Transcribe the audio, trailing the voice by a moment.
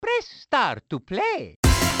Press start to play.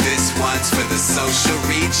 This one's for the social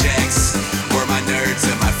rejects, for my nerds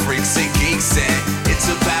and my freaks and geeks, and it's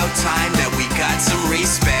about time that we got some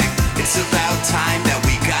respect. It's about time that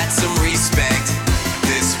we got some respect.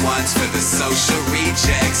 This one's for the social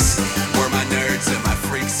rejects, for my nerds and my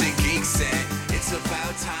freaks and geeks, and it's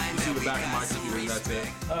about time that we got some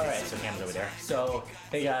respect. Alright, so camera's over there. So,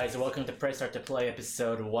 hey guys, welcome to Press Start to Play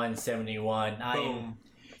episode 171. I'm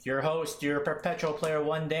your host, your Perpetual Player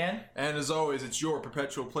 1, Dan. And as always, it's your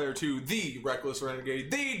Perpetual Player 2, the Reckless Renegade,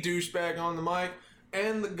 the douchebag on the mic,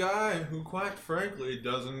 and the guy who, quite frankly,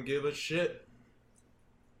 doesn't give a shit.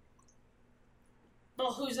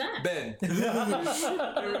 Well, who's that? Ben. There we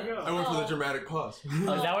go. I went for the dramatic pause.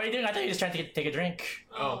 Oh, is that what you're doing? I thought you were just trying to take a drink.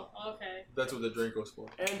 Oh, okay. That's what the drink was for.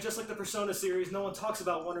 And just like the Persona series, no one talks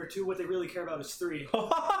about 1 or 2. What they really care about is 3.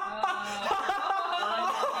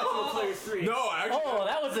 Player 3. No, actually. Oh,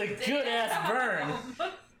 that was a good ass burn.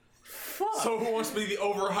 So who wants to be the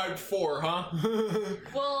overhyped 4, huh?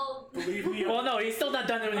 Well, Believe me. Well, no, he's still not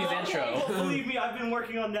done doing his intro. Believe me, I've been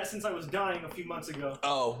working on that since I was dying a few months ago.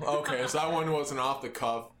 Oh, okay, so that one wasn't off the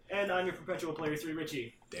cuff. And I'm your Perpetual Player 3,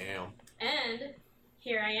 Richie. Damn. and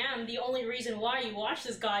here I am, the only reason why you watch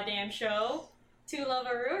this goddamn show, To Love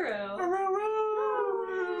Aruru.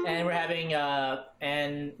 And we're having,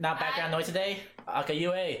 and not background noise today,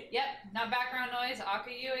 Akayue. Yep, not background noise,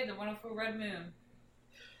 Akayue, the wonderful red moon.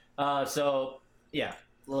 So, yeah,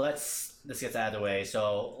 let's get that out of the way.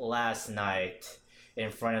 So, last night, in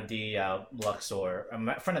front of the Luxor,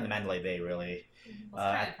 in front of the Mandalay Bay, really. Let's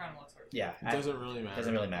try in front of Luxor. Yeah. It doesn't really matter.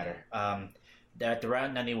 Doesn't really matter. They're at the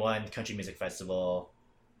Route 91 Country Music Festival.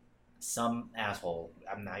 Some asshole,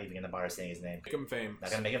 I'm not even gonna bother saying his name, Make him famous. not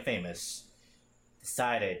gonna make him famous,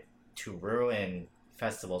 decided to ruin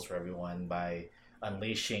festivals for everyone by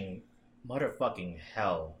unleashing motherfucking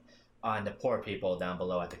hell on the poor people down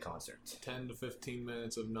below at the concert. 10 to 15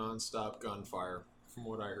 minutes of non-stop gunfire, from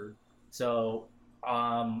what I heard. So,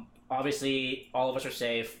 obviously, all of us are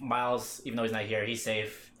safe. Miles, even though he's not here, he's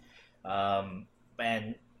safe.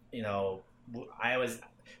 And, you know,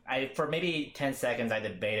 for maybe 10 seconds, I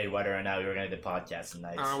debated whether or not we were going to do the podcast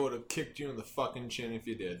tonight. I would have kicked you in the fucking chin if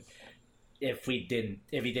you did. If he did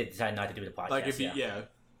decide not to do the podcast. Like, if you, yeah.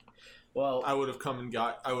 Well, I would have come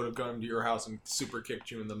to your house and super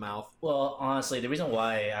kicked you in the mouth. Well, honestly, the reason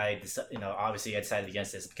why obviously I decided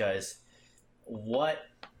against this is because what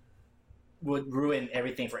would ruin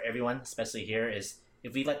everything for everyone, especially here, is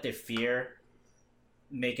if we let the fear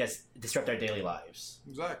make us disrupt our daily lives.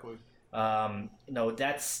 Exactly. That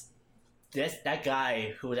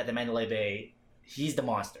guy who was at the Mandalay Bay, he's the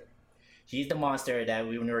monster. He's the monster that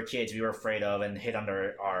when we were kids we were afraid of and hid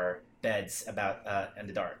under our beds in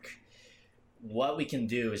the dark. What we can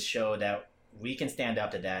do is show that we can stand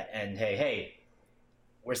up to that, and hey,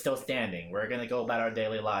 we're still standing. We're gonna go about our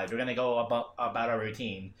daily lives. We're gonna go about our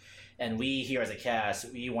routine, and we here as a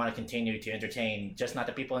cast, we want to continue to entertain just not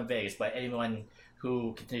the people in Vegas, but anyone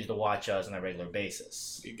who continues to watch us on a regular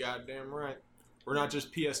basis. You goddamn right. We're not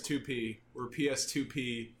just PS2P. We're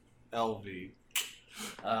PS2P LV.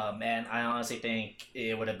 And I honestly think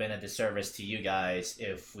it would have been a disservice to you guys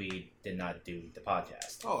if we did not do the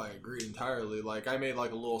podcast. Oh, I agree entirely. Like, I made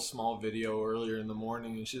like a little small video earlier in the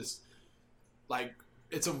morning. It's just like,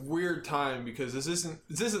 it's a weird time because this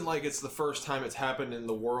isn't like it's the first time it's happened in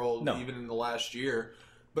the world, even in the last year.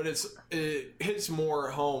 But it hits more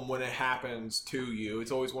home when it happens to you.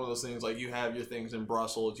 It's always one of those things like you have your things in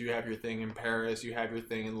Brussels, you have your thing in Paris, you have your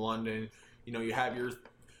thing in London. You know, you have your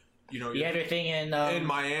thing in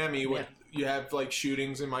Miami. Yeah. You have like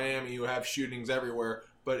shootings in Miami. You have shootings everywhere,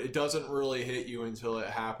 but it doesn't really hit you until it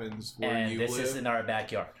happens where you live. And this is in our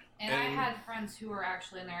backyard. And I had friends who were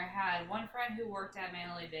actually in there. I had one friend who worked at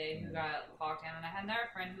Mandalay Bay who got locked down, and I had another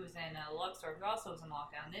friend who was in Luxor who also was in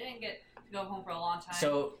lockdown. They didn't get to go home for a long time.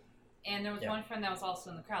 And there was one friend that was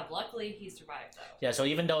also in the crowd. Luckily, he survived, though. Yeah, so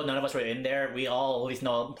even though none of us were in there, we all at least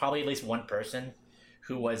know probably at least one person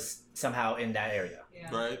who was somehow in that area.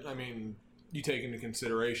 Yeah. Right? I mean, you take into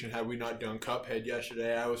consideration, had we not done Cuphead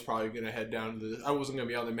yesterday, I was probably going to head down to I wasn't going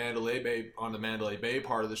to be on the Mandalay Bay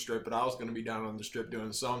part of the strip, but I was going to be down on the strip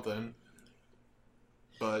doing something.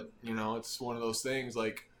 But, you know, it's one of those things,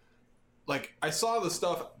 like I saw the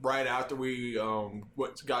stuff right after we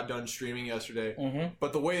got done streaming yesterday. Mm-hmm.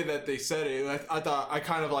 But the way that they said it, I thought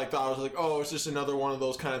oh, it's just another one of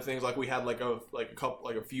those kind of things like we had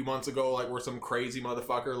a few months ago, like where some crazy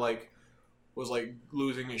motherfucker was like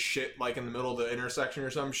losing his shit like in the middle of the intersection or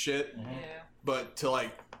some shit. Mm-hmm. Yeah. But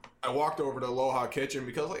I walked over to Aloha Kitchen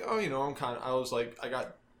because I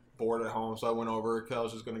got bored at home, so I went over because I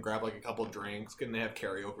was just gonna grab like a couple drinks. Couldn't they have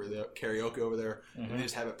karaoke over there, and they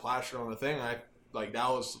just have it plastered on the thing. That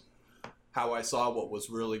was how I saw what was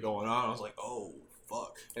really going on. I was like, oh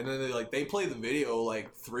fuck! And then they played the video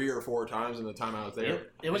like 3 or 4 times in the time I was there.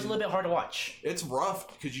 It was a little bit hard to watch. It's rough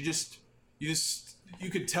because you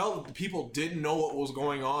could tell that the people didn't know what was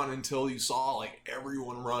going on until you saw like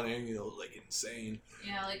everyone running. You know, like insane.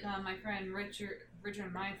 Yeah, like my friend Richard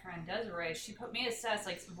and my friend Desiree, she put me as stats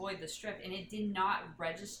like avoid the strip, and it did not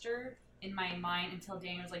register in my mind until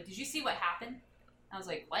Daniel was like, "Did you see what happened?" I was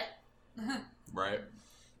like, "What?" Right.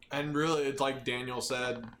 And really, it's like Daniel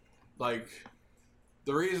said, like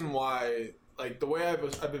the reason why, like the way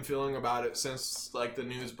I've been feeling about it since like the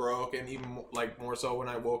news broke, and even like more so when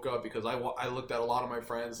I woke up, because I looked at a lot of my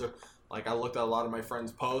friends, I looked at a lot of my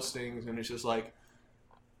friends' postings, and it's just like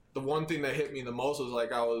the one thing that hit me the most was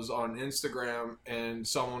like I was on Instagram and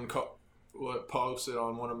someone posted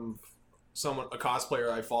on a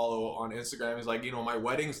cosplayer I follow on Instagram is like, you know, my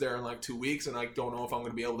wedding's there in like 2 weeks, and I don't know if I'm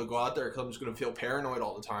going to be able to go out there because I'm just going to feel paranoid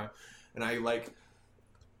all the time. And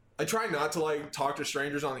I try not to like talk to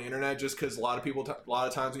strangers on the internet, just because a lot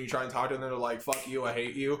of times when you try and talk to them, they're like, fuck you, I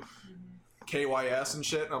hate you, KYS and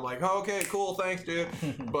shit. And I'm like, oh, okay, cool, thanks, dude.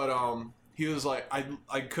 But he was like,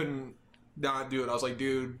 I couldn't not do it. I was like,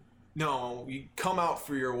 dude, no, you come out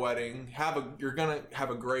for your wedding, you're gonna have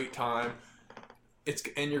a great time.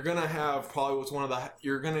 And you're gonna have probably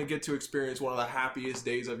you're gonna get to experience one of the happiest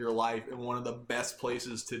days of your life and one of the best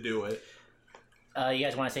places to do it. You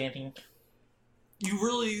guys want to say anything? You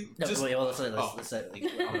really No, just... wait, well, let's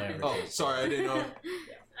Oh, sorry, I didn't know.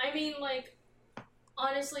 I mean, like,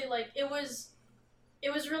 honestly, like, it was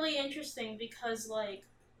really interesting because, like,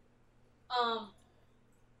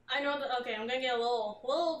 I know that, okay, I'm gonna get a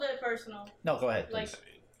little bit personal. No, go ahead, please. Like,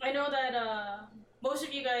 I know that, most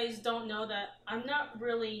of you guys don't know that I'm not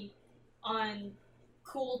really on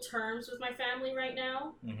cool terms with my family right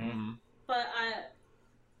now. Mm-hmm.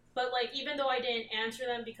 But like, even though I didn't answer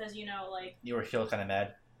them because, you know, like... You were still kind of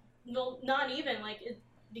mad? No, not even, like,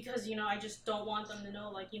 because, you know, I just don't want them to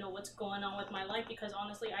know, like, you know, what's going on with my life, because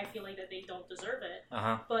honestly, I feel like that they don't deserve it.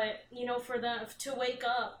 Uh-huh. But, you know, for them to wake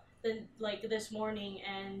up, like, this morning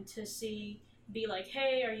and to be like,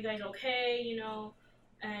 hey, are you guys okay, you know,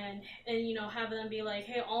 and you know, have them be like,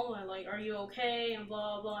 hey, Alma, like, are you okay, and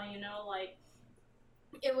blah, blah, you know, like,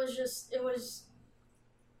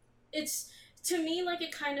 it's, to me, like,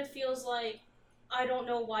 it kind of feels like, I don't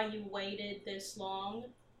know why you waited this long,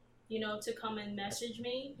 you know, to come and message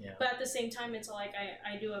me. Yeah. But at the same time, it's like,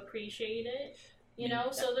 I do appreciate it, you know?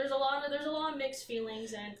 So there's a lot of mixed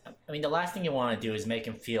feelings, and... I mean, the last thing you want to do is make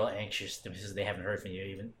them feel anxious because they haven't heard from you,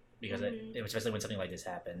 even because especially when something like this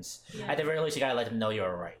happens. Yeah. At the very least, you gotta let them know you're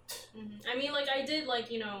alright. I mean, like, I did,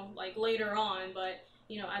 like, you know, like, later on, but,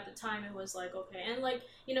 you know, at the time, it was like, okay. And, like,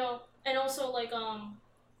 you know, and also, like,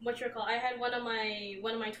 I had one of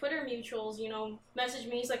my Twitter mutuals, you know, message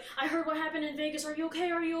me. He's like, I heard what happened in Vegas. Are you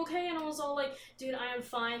okay? Are you okay? And I was all like, dude, I am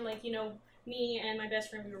fine. Like, you know, me and my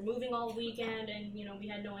best friend, we were moving all weekend, and, you know, we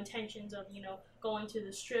had no intentions of, you know, going to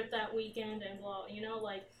the strip that weekend and blah, you know,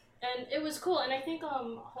 like, and it was cool. And I think,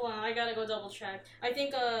 hold on, I gotta go double check. I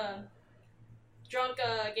think, Drunk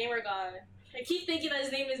Gamer God. I keep thinking that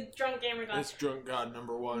his name is Drunk Gamer God. It's Drunk God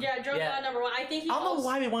 #1. Yeah, Drunk God #1. I think he. I don't know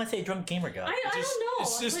why we want to say Drunk Gamer God. I don't know.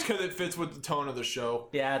 It's just because it fits with the tone of the show.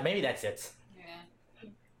 Yeah, maybe that's it. Yeah.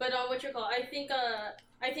 But I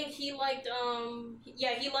think he liked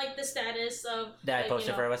he liked the status of that I posted,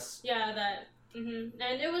 you know, for us. Yeah, that.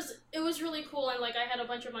 And it was really cool, and like I had a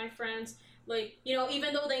bunch of my friends, like, you know,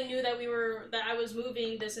 even though they knew that I was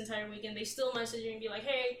moving this entire weekend, they still messaged me and be like,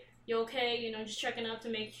 hey, you okay? You know, just checking up to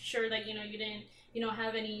make sure that, you know, you didn't, you know,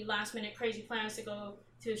 have any last minute crazy plans to go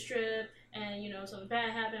to a strip, and, you know, something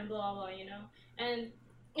bad happened, blah blah, you know. And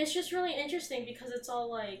it's just really interesting because it's all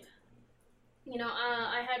like, you know,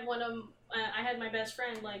 I had my best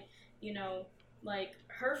friend, like, you know, like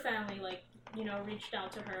her family, like, you know, reached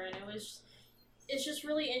out to her, and it's just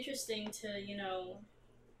really interesting to, you know,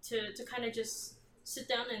 to kind of just sit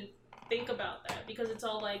down and think about that, because it's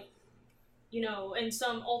all like, you know, in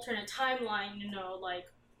some alternate timeline, you know, like,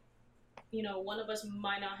 you know, one of us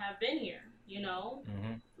might not have been here, you know?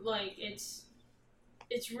 Like, it's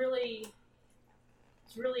really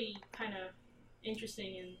kind of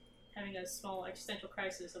interesting, and having a small existential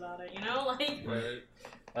crisis about it, you know? Like...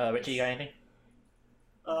 Right. Richie, you got anything?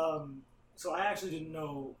 So I actually didn't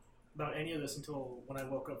know about any of this until when I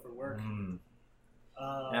woke up for work.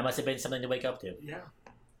 That must have been something to wake up to. Yeah.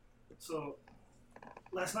 So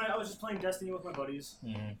last night I was just playing Destiny with my buddies,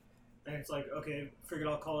 and it's like, okay, figured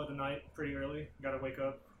I'll call it a night pretty early. Gotta wake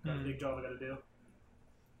up, got a big job I gotta do.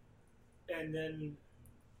 And then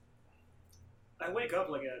I wake up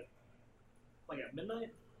like at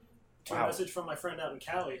midnight to a message from my friend out in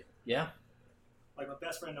Cali. Yeah. Like my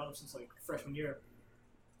best friend, known him since like freshman year.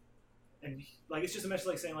 And like it's just a message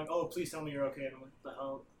like saying like, "Oh, please tell me you're okay." And I'm like, "The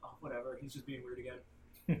hell? Oh, whatever. He's just being weird again."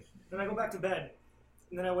 Then I go back to bed,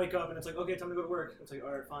 and then I wake up and it's like, "Okay, time to go to work." It's like,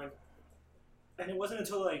 "All right, fine." And it wasn't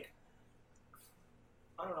until like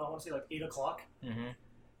I don't know, I want to say like 8 o'clock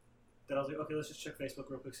that I was like, "Okay, let's just check Facebook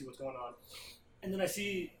real quick, see what's going on." And then I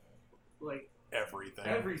see like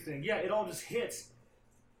everything. Yeah, it all just hits.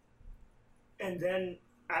 And then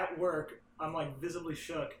at work, I'm like visibly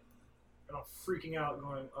shook. And I'm freaking out,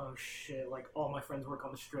 going, "Oh shit!" Like all my friends work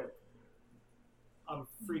on the strip. I'm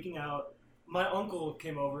freaking out. My uncle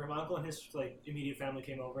came over. My uncle and his like immediate family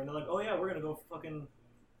came over, and they're like, "Oh yeah, we're gonna go fucking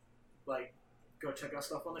like go check out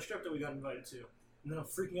stuff on the strip that we got invited to." And then I'm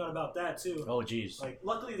freaking out about that too. Oh jeez. Like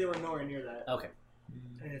luckily they were nowhere near that. Okay.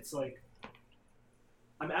 And it's like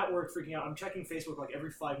I'm at work freaking out. I'm checking Facebook like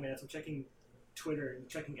every 5 minutes. I'm checking Twitter and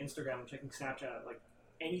checking Instagram. I'm checking Snapchat. Like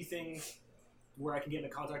anything where I can get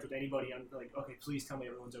into contact with anybody, I'm like, "Okay, please tell me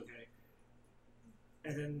everyone's okay."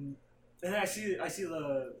 And then I see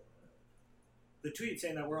the tweet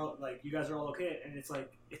saying that we're all like, "You guys are all okay," and it's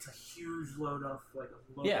like it's a huge load off off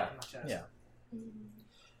my chest. Yeah.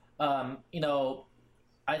 You know,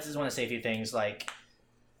 I just want to say a few things. Like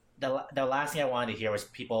the last thing I wanted to hear was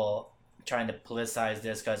people trying to politicize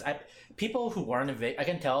this because people who weren't in Vegas, I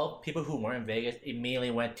can tell people who weren't in Vegas immediately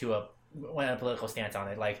went on a political stance on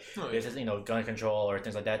it. Like this is gun control or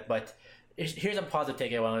things like that. But here's a positive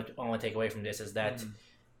takeaway I want to take away from this is that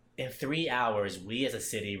in 3 hours we as a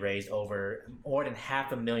city raised over more than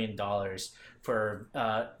 $500,000 for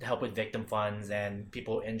to help with victim funds and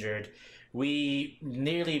people injured. We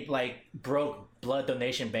nearly broke blood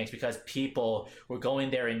donation banks because people were going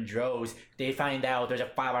there in droves. They find out there's a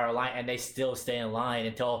 5-hour line and they still stay in line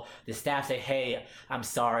until the staff say, "Hey, I'm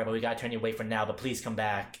sorry, but we gotta turn you away for now, but please come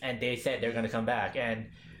back." And they said they're gonna come back. And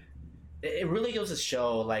it really goes to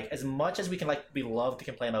show, as much as we love to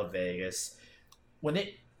complain about Vegas, when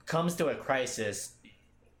it comes to a crisis,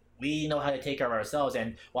 we know how to take care of ourselves.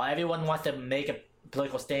 And while everyone wants to make a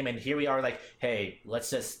political statement, here we are hey, let's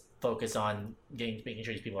just focus on making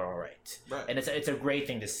sure these people are all right. And it's a great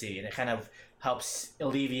thing to see, and it kind of helps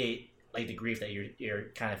alleviate the grief that you're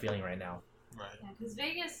kind of feeling right now. Right. Yeah, because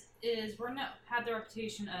Vegas had the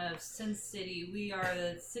reputation of Sin City. We are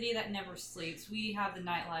the city that never sleeps. We have the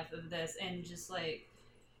nightlife of this, and just when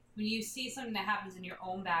you see something that happens in your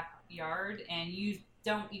own backyard and you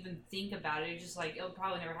don't even think about it, you're just it'll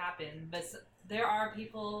probably never happen. But there are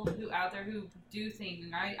people out there who do think,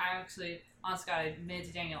 and I actually, honestly, gotta admit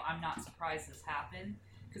to Daniel, I'm not surprised this happened,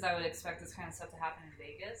 because I would expect this kind of stuff to happen in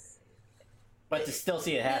Vegas. But to still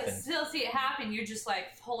see it happen. You're just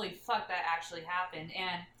holy fuck, that actually happened.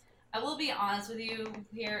 And I will be honest with you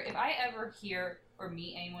here, if I ever hear or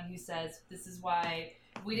meet anyone who says, "This is why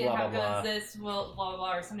we didn't have guns, this will blah, blah,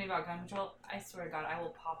 blah," or something about gun control, I swear to God, I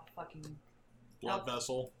will pop a fucking blood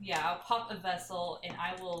vessel. Yeah, I'll pop a vessel and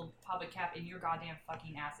I will pop a cap in your goddamn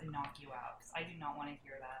fucking ass and knock you out, because I do not want to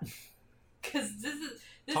hear that. Because this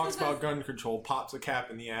talks about gun control, pops a cap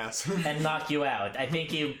in the ass and knock you out. I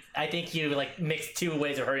think you mixed two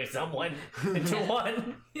ways of hurting someone into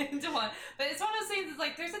one. Into one. But it's one of those things.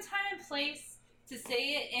 It's there's a time and place to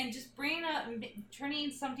say it, and just turning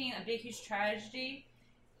something a big huge tragedy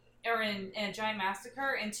or in a giant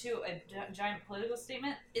massacre into a giant political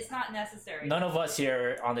statement. It's not necessary. None of us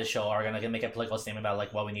here on this show are gonna make a political statement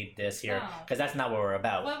about what we need this here, because that's not what we're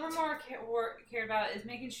about. What we're more cared about is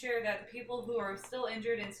making sure that the people who are still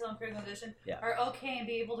injured and still in critical condition are okay and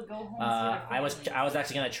be able to go home. I was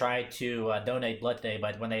actually gonna try to donate blood today,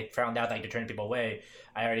 but when they found out they're turning people away,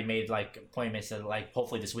 I already made appointments. So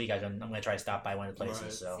hopefully this week I'm gonna try to stop by one of the places.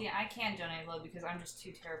 Right. So see, I can't donate blood because I'm just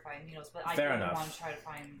too terrified of needles. But I want to try to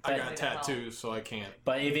find. I got tattoos, so I can't.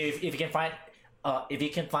 But if you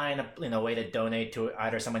can find a way to donate to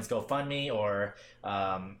either someone's GoFundMe or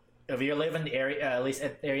if you live in the area, at least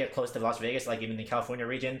an area close to Las Vegas, even in the California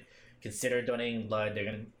region, consider donating blood.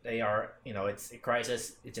 It's a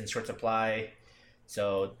crisis. It's in short supply.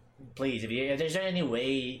 So please, if there's any way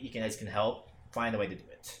you guys can help, find a way to do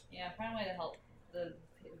it. Yeah, find a way to help the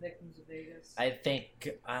victims of Vegas. I think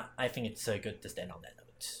it's good to stand on that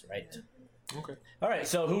note, right? Yeah. Okay. All right.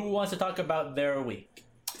 So who wants to talk about their week?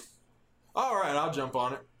 All right, I'll jump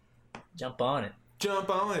on it. Jump on it. Jump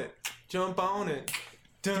on it. Jump on it.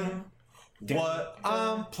 Dun. What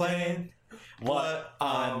I'm playing. What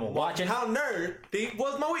I'm watching. How nerdy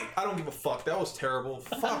was my week? I don't give a fuck. That was terrible.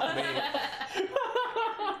 Fuck me.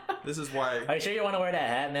 This is why. Are you sure you want to wear that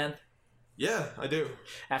hat, man? Yeah, I do.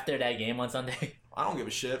 After that game on Sunday? I don't give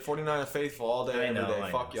a shit. 49 Faithful all day, every day.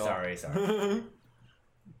 Fuck y'all. Sorry.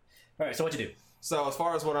 Alright, so what you do? So as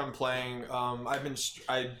far as what I'm playing, I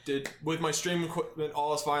did with my stream equipment,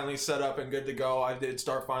 all is finally set up and good to go. I did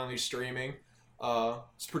start finally streaming.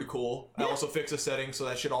 It's pretty cool. Yeah. I also fixed a setting, so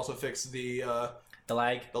that should also fix the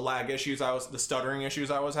lag issues the stuttering issues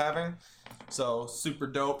I was having. So super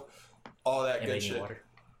dope. All that good shit. Water.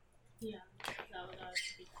 Yeah, that would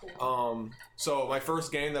be cool. So my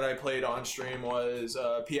first game that I played on stream was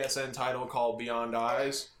a PSN title called Beyond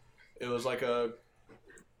Eyes. It was like a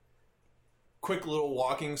quick little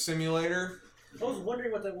walking simulator. I was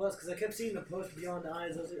wondering what that was because I kept seeing the post Beyond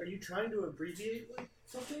Eyes. I was like, are you trying to abbreviate like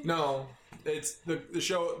something? No, it's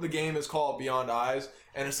the game is called Beyond Eyes,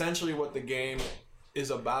 and essentially what the game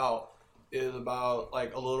is about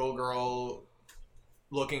like a little girl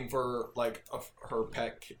looking for like her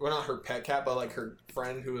pet, well, not her pet cat, but like her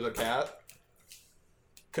friend who is a cat,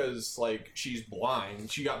 because like she's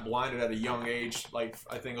blind. She got blinded at a young age. Like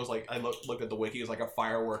I think it was like I looked at the wiki, it's like a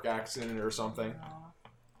firework accident or something.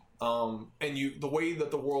 And the way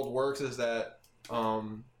that the world works is that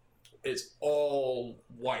it's all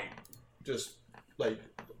white, just like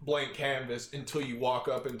blank canvas until you walk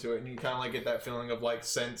up into it, and you kind of like get that feeling of like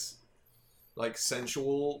sensual.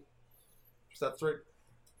 Is that right?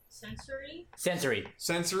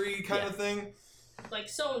 Sensory kind of thing. Like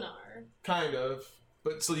sonar. Kind of.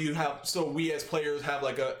 But so we as players have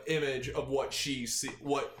like a image of what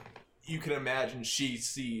what you can imagine she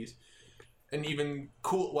sees. And even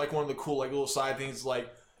cool, like one of the cool like little side things,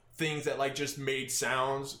 like things that like just made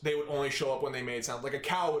sounds, they would only show up when they made sounds. Like a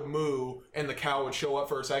cow would moo and the cow would show up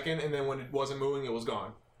for a second, and then when it wasn't mooing, it was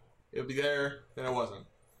gone. It would be there, then it wasn't.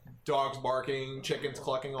 Dogs barking, chickens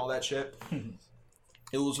clucking, all that shit.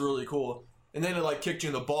 It was really cool. And then it like kicked you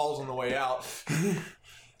in the balls on the way out.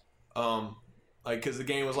 Like, because the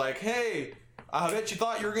game was like, hey, I bet you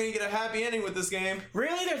thought you were going to get a happy ending with this game.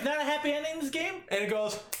 Really? There's not a happy ending in this game? And it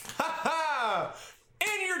goes, ha ha,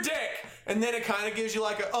 in your dick. And then it kind of gives you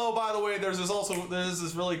like oh, by the way, there's this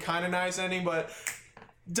really kind of nice ending, but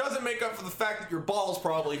doesn't make up for the fact that your balls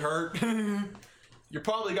probably hurt. You're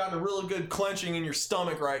probably gotten a really good clenching in your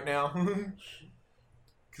stomach right now.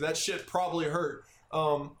 Because that shit probably hurt.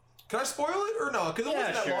 Can I spoil it or no? Because it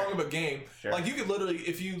wasn't that long of a game. Sure. Like you could literally,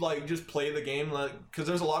 if you like just play the game, like because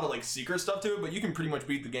there's a lot of like secret stuff to it, but you can pretty much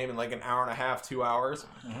beat the game in like an hour and a half, 2 hours.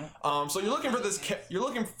 Mm-hmm. So you're looking for this. You're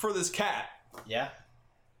looking for this cat. Yeah.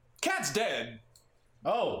 Cat's dead.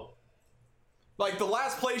 Oh. Like the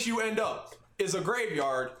last place you end up is a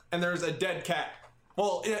graveyard, and there's a dead cat.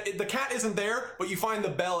 Well, the cat isn't there, but you find the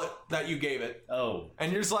bell that you gave it. Oh.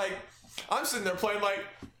 And you're just like, I'm sitting there playing like.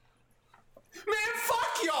 Man,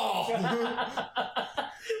 fuck y'all! I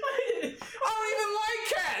don't even like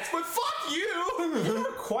cats, but fuck you! Is there a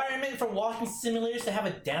requirement for walking simulators to have a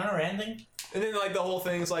downer ending? And then like the whole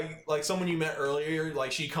thing's like someone you met earlier,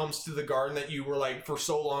 like she comes to the garden that you were like for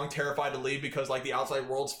so long terrified to leave because like the outside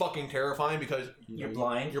world's fucking terrifying because you're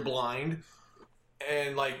blind. You're blind.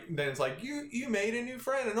 And like then it's like you made a new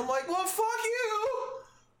friend, and I'm like, well, fuck you!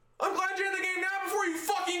 I'm glad you're in the game now before you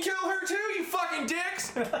fucking kill her too, you fucking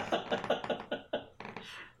dicks!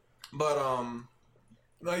 But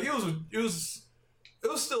like it was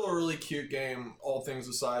still a really cute game, all things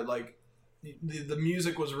aside. Like the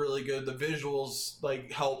music was really good, the visuals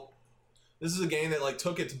like helped. This is a game that like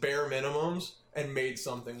took its bare minimums and made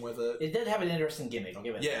something with it. It did have an interesting gimmick, I'll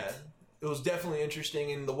give it that. It was definitely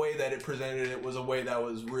interesting, and the way that it presented it was a way that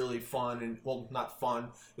was really fun, and well, not fun,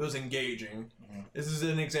 it was engaging. Mm-hmm. This is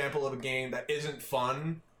an example of a game that isn't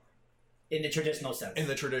fun in the traditional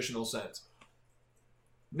sense.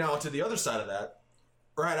 Now, to the other side of that,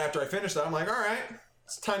 right after I finished that, I'm like, alright,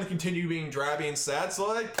 it's time to continue being drabby and sad,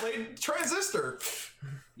 so I played Transistor.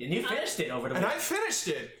 And you finished it over the week. And I finished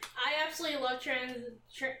it. I absolutely love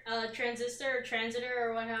Transistor or Transitor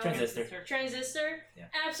or whatever. Transistor. Yeah.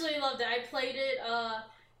 Absolutely loved it. I played it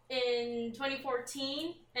in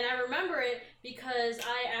 2014, and I remember it because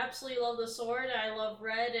I absolutely love the sword. I love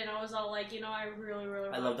red, and I was all like, I really, really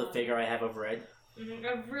I love the figure I have of red. Mm-hmm.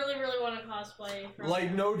 I really, really want to cosplay.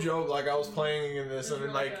 Like, no joke, like, I was playing in this, and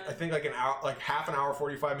then, like, I think, like, an hour, like, half an hour,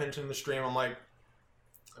 45 minutes in the stream, I'm like,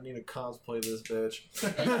 I need to cosplay this bitch.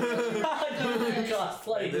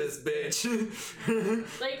 Cosplay this bitch.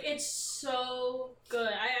 Like, it's so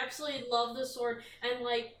good. I absolutely love the sword, and,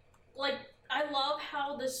 like, I love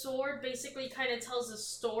how the sword basically kind of tells a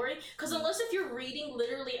story, because unless if you're reading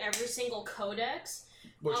literally every single codex...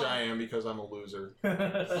 Which I am because I'm a loser.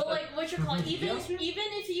 Well, like, what you're calling, even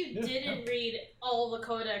if you didn't read all the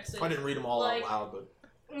codexes... I didn't read them all out loud, but...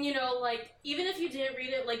 you know, like, even if you didn't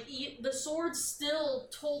read it, like, the sword still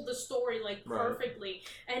told the story, like, perfectly.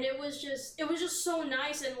 Right. And it was just so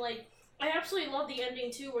nice, and, like, I absolutely love the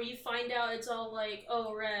ending, too, where you find out it's all, like,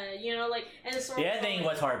 oh, red, you know, like, and the sword... The ending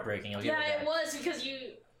was heartbreaking. It was, because you...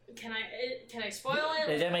 Can I spoil it?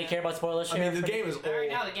 Does anybody care about spoilers? I mean, the game is old. Right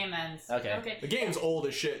now the game ends. Okay. The game's old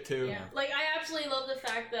as shit, too. Yeah. Like, I absolutely love the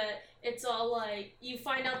fact that it's all, like, you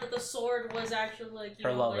find out that the sword was actually, like,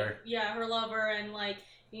 her lover. Like, her lover, and, like,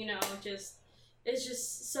 you know, just... It's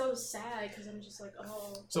just so sad, because I'm just like,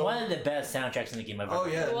 oh... So one of the best soundtracks in the game I've ever heard.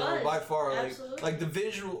 Oh, yeah, no, by far. Absolutely. Like, the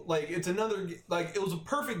visual... Like, it's another... Like, it was a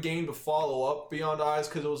perfect game to follow up Beyond Eyes,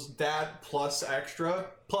 because it was that plus extra,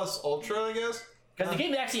 plus ultra, I guess. Because the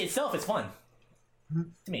game actually itself is fun.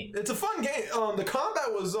 To me. It's a fun game. The combat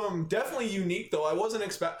was definitely unique, though.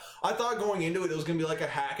 I thought going into it was going to be like a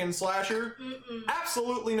hack and slasher. Mm-mm.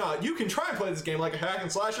 Absolutely not. You can try and play this game like a hack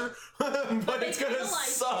and slasher, but it's going to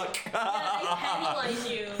suck. Yeah, they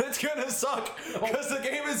penalize you. It's going to suck because the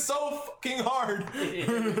game is so fucking hard.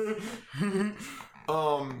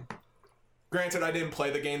 Granted, I didn't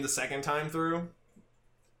play the game the second time through.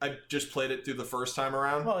 I just played it through the first time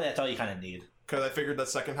around. Well, that's all you kind of need. Because I figured that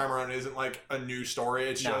second time around isn't like a new story.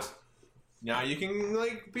 It's just now you can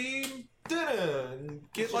like be and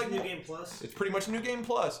get it's like New Game Plus. It's pretty much New Game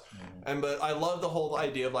Plus, but I love the whole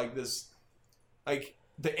idea of like this, like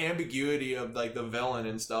the ambiguity of like the villain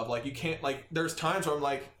and stuff. Like you can't like. There's times where I'm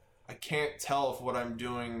like, I can't tell if what I'm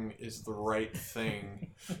doing is the right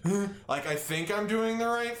thing. Like I think I'm doing the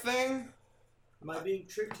right thing. Am I being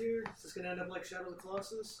tricked here? Is this gonna end up like Shadow of the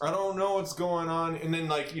Colossus? I don't know what's going on, and then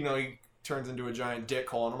like you know he turns into a giant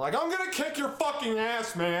dickhole, and I'm like, I'm gonna kick your fucking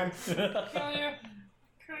ass, man. And it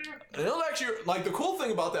was actually like the cool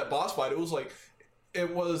thing about that boss fight. It was like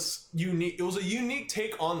it was unique. It was a unique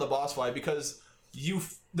take on the boss fight because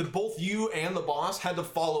both you and the boss had to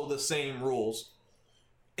follow the same rules.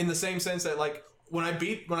 In the same sense that like when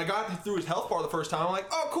I got through his health bar the first time, I'm like,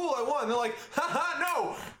 oh cool, I won. And they're like, haha,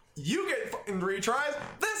 no, you get fucking retries.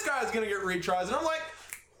 This guy's gonna get retries, and I'm like,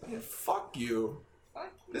 yeah, fuck you.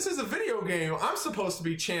 This is a video game. I'm supposed to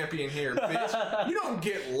be champion here, bitch. You don't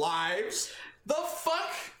get lives. The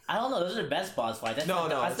fuck? I don't know. Those are the best boss fights.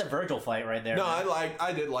 That's the Virgil fight right there. No,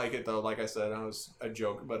 I did like it though. Like I said, it was a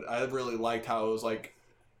joke, but I really liked how it was like.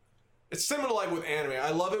 It's similar to like with anime.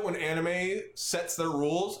 I love it when anime sets their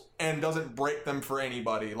rules and doesn't break them for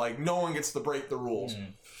anybody. Like no one gets to break the rules.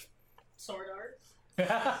 Sword art.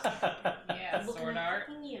 Yeah, sword art.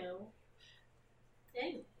 You.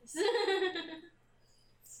 Anyways.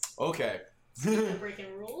 Okay.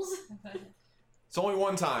 Breaking rules. It's only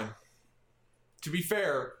one time. To be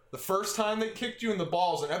fair, the first time they kicked you in the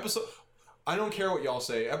balls in episode... I don't care what y'all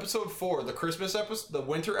say. Episode 4, the Christmas episode, the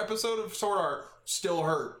winter episode of Sword Art, still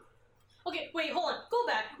hurt. Okay, wait, hold on. Go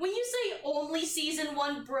back. When you say only season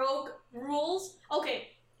 1 broke rules, okay,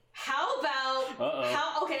 how about...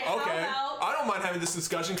 How about... I don't mind having this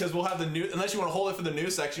discussion because we'll have the new... Unless you want to hold it for the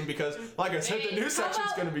news section because, like I said, the news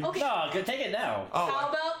section's going to be... Okay. No, take it now. Oh, how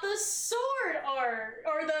about the sword art?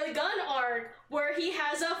 Or the gun art where he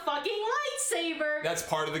has a fucking lightsaber? That's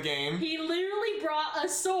part of the game. He literally brought a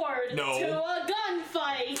sword to a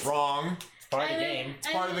gunfight. Wrong. It's part of the game.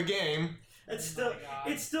 It's part of the game. It's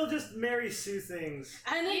still just Mary Sue things.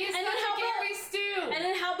 And then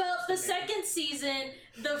how about the second season,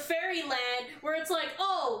 the Fairyland, where it's like,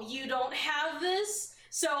 oh, you don't have this,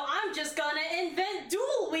 so I'm just gonna invent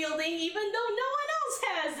dual wielding even though no one else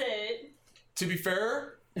has it. To be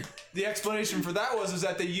fair, the explanation for that was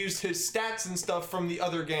that they used his stats and stuff from the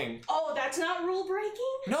other game. Oh, that's not rule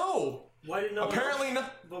breaking? No. Why didn't no Apparently one else?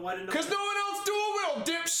 not. But why didn't Because no one else dual wield,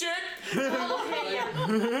 dipshit. Okay, yeah.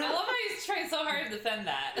 I love how he's trying so hard to defend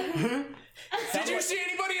that. Did you see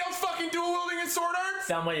anybody else fucking dual wielding in Sword Art?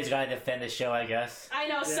 Somebody's got to defend the show, I guess. I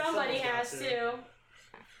know, somebody has to.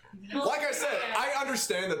 Like I said, I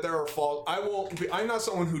understand that there are faults. I'm not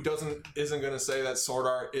someone who isn't going to say that Sword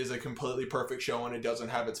Art is a completely perfect show and it doesn't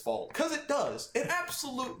have its fault. Because it does. It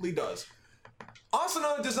absolutely does.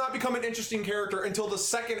 Asuna does not become an interesting character until the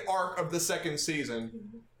second arc of the second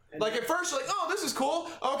season. Like at first, you're like, oh, this is cool.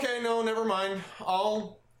 Okay, no, never mind.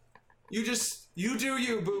 You do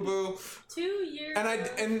you, boo boo. 2 years.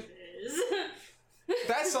 And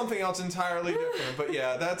that's something else entirely different. But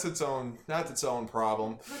yeah, that's its own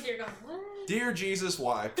problem. Oh dear God, what? Dear Jesus,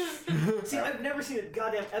 why? See, I've never seen a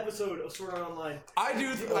goddamn episode of Sword Art Online. I do.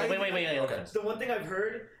 Wait. Okay. The one thing I've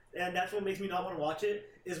heard, and that's what makes me not want to watch it,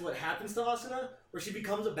 is what happens to Asuna, where she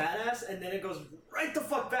becomes a badass, and then it goes right the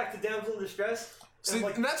fuck back to damsel in distress. See,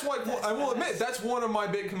 and that's why I will admit that's one of my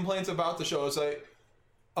big complaints about the show. Is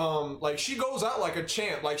like she goes out like a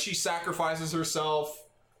champ, like she sacrifices herself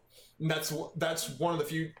And that's one of the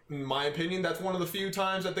few, in my opinion, that's one of the few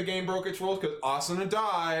times that the game broke its rules, because Asuna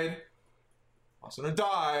died.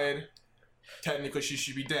 Technically, she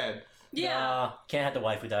should be dead. Yeah. Can't have the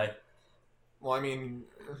waifu die. Well, I mean...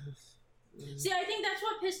 See, I think that's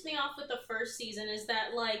what pissed me off with the first season, is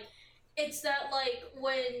that, like, it's that, like,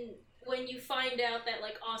 when you find out that,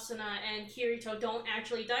 like, Asuna and Kirito don't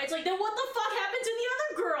actually die, it's like, then what the fuck happened to the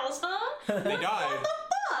other girls, huh? They died. What the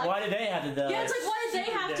fuck? Why did they have to die? Yeah, it's like, why did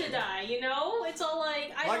they have to die, you know? It's all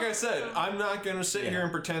like... I said, I'm not going to sit here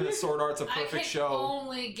and pretend that Sword Art's a perfect I can show.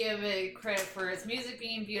 only give it credit for its music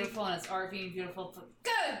being beautiful and its art being beautiful, but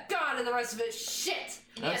good God, and the rest of it shit.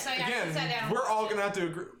 Yes, I actually sat down. We're all going to have to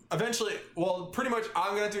agree. Eventually, well, pretty much,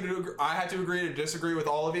 I'm going to have to agree. I had to agree to disagree with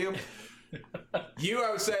all of you.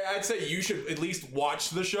 I'd say you should at least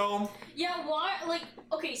watch the show. Yeah, why? Like,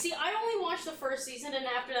 okay, see, I only watched the first season, and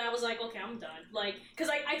after that, I was like, okay, I'm done. Like, because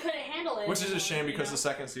I couldn't handle it. Which is a shame, because the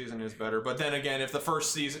second season is better. But then again, if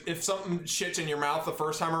if something shits in your mouth the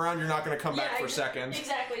first time around, you're not going to come back for seconds.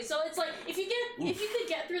 Exactly. So it's like, if you could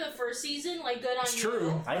get through the first season, like, good on you. It's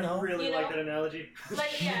true. I know. I really You like know? that analogy.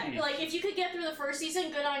 Like, yeah, like, if you could get through the first season,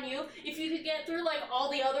 good on you. If you could get through, like, all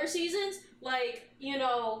the other seasons, like, you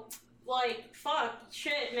know, like, fuck,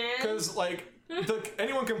 shit, man. Because, like,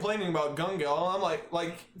 anyone complaining about Gun Gale, I'm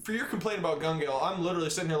like, for your complaint about Gun Gale, I'm literally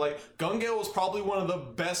sitting here like, Gun Gale was probably one of the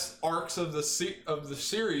best arcs of the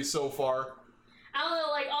series so far. I don't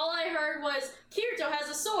know, like, all I heard was, Kirito has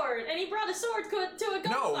a sword, and he brought a sword to a gunfight.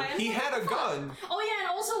 No, he had a gun. Oh yeah, and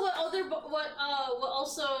also what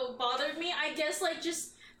also bothered me, I guess, like,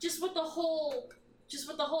 just with the whole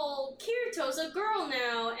Kirito's a girl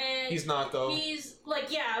now, and He's not, though. He's like,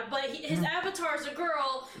 yeah, but his avatar's a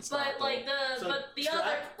girl, but not, like the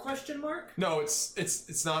other question mark? No,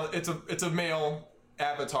 it's not. It's a male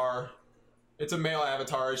avatar. It's a male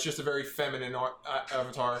avatar. It's just a very feminine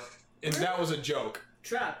avatar, and that was a joke.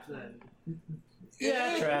 Trap then.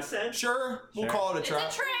 Yeah, trap. Sure, we'll call it a trap.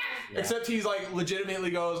 It's a trap! Yeah. Except he's like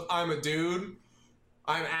legitimately goes, I'm a dude.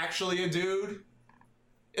 I'm actually a dude.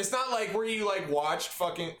 It's not like where you like watched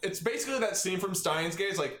fucking. It's basically that scene from Steins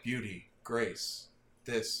Gate. It's like beauty, grace,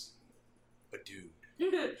 this, a dude.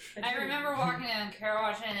 I remember walking down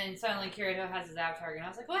Karawash and suddenly Kirito has his avatar and I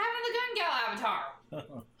was like, what happened to the Gun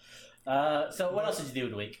Gale avatar? So what else did you do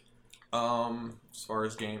in the week? As far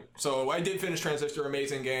as game, so I did finish Transistor,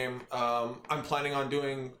 amazing game. I'm planning on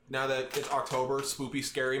doing, now that it's October, Spoopy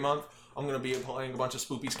Scary Month, I'm gonna be playing a bunch of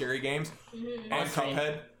Spoopy Scary games and Cuphead.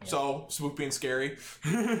 Yeah. So Spoopy and Scary.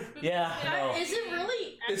 Yeah. No. Is it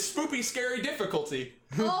really? It's Spoopy Scary difficulty.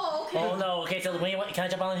 Oh, okay. Oh no. Okay, so can I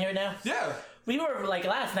jump on here now? Yeah. We were like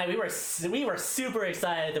last night. We were super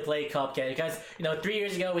excited to play Cuphead because 3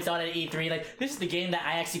 years ago we saw it at E3. Like this is the game that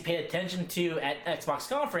I actually paid attention to at Xbox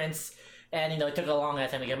conference, and it took a long time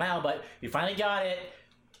to come out, but we finally got it.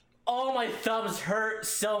 Oh, my thumbs hurt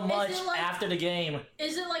so much after the game.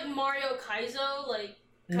 Is it like Mario Kaizo, like?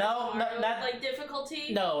 No, Mario, not like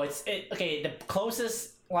difficulty. No, okay. The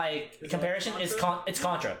closest comparison is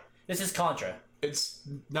Contra. This is Contra. It's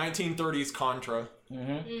 1930s Contra.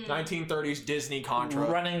 1930s Disney Contra.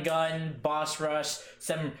 Run and gun, boss rush,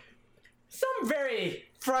 some very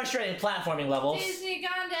frustrating platforming levels. Disney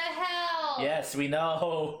gone to hell! Yes, we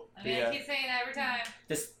know. I mean, I keep saying that every time.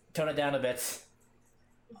 Just tone it down a bit.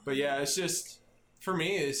 But yeah, it's just, for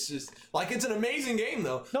me, it's just, like, it's an amazing game,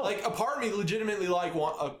 though. No. Like, a part of me legitimately, like,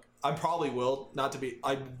 I probably will,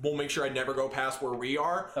 I will make sure I never go past where we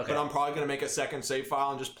are, okay. But I'm probably going to make a second save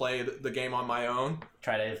file and just play the game on my own.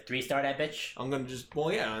 Try to 3-star that bitch? I'm going to just,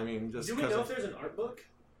 well, yeah, I mean, just do we know if there's an art book?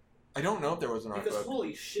 I don't know if there was an art because book.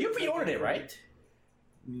 Holy shit. You pre-ordered it, right?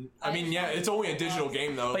 I mean, yeah, it's only a digital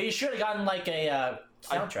game, though. But you should have gotten, like, a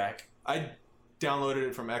soundtrack. I downloaded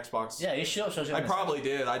it from Xbox. Yeah, you should have. I probably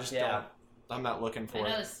did, I just don't. I'm not looking for I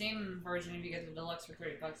know it. the Steam version, if you get the deluxe for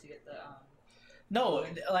 $30, you get the. No,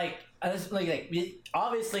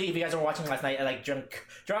 obviously, if you guys were watching last night, like Drunk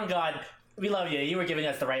God, we love you. You were giving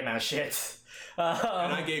us the right amount of shit.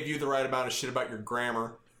 And I gave you the right amount of shit about your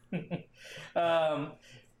grammar.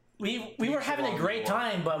 We were having a great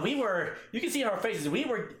time, but you can see in our faces, we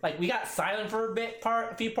got silent for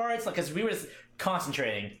a few parts, because we were just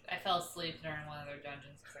concentrating. I fell asleep during one of their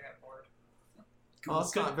dungeons because I got bored. Oh,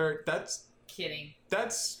 it's not very, Kidding. Well,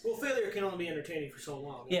 failure can only be entertaining for so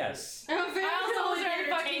long. Yes. I also was very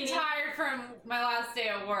fucking tired from my last day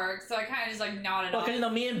at work, so I kind of just nodded Well, off.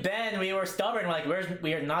 because me and Ben, we were stubborn.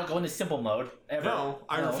 We are not going to simple mode ever. No,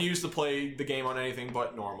 I refuse to play the game on anything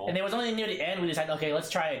but normal. And it was only near the end we decided, okay, let's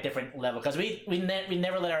try a different level, because we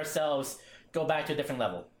never let ourselves go back to a different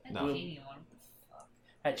level. No.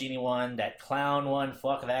 That genie one, that clown one,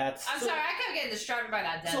 fuck that. I'm sorry, I kept getting distracted by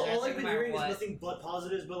that desert. So all I've no been matter hearing is what. nothing but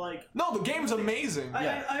positives, but like No, the game's amazing.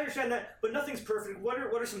 Yeah. I understand that, but nothing's perfect. What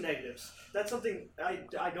are some negatives? That's something I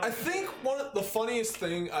don't. I think one of the funniest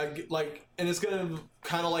thing like, and it's gonna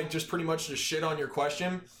kind of like just pretty much just shit on your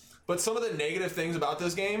question, but some of the negative things about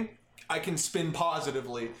this game I can spin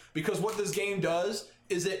positively, because what this game does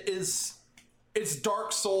is it's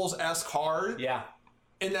Dark Souls-esque hard. Yeah.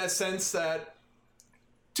 In that sense that,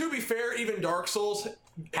 to be fair, even Dark Souls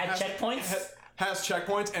Had checkpoints? has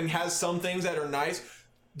checkpoints and has some things that are nice.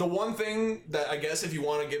 The one thing that I guess if you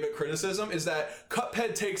want to give it criticism is that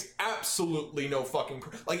Cuphead takes absolutely no fucking...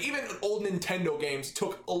 Like, even old Nintendo games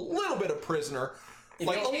took a little bit of prisoner.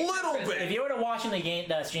 Like, a little bit. If you were to watching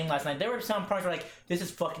the stream last night, there were some parts where like,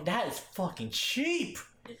 that is fucking cheap.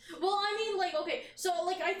 Well, I mean, like, okay, so,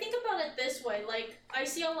 like, I think about it this way, like, I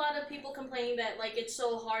see a lot of people complaining that, like, it's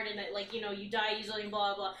so hard and that, like, you know, you die easily and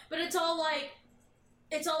blah, blah, but it's all, like,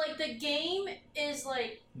 the game is,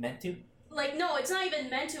 like... Meant to? Like, no, it's not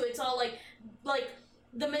even meant to, it's all, like,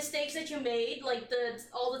 the mistakes that you made, like,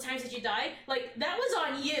 all the times that you died, like, that was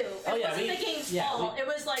on you. It wasn't the game's fault, it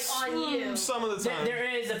was, like, on you. Some of the time.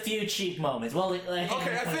 There is a few cheap moments. Well, like,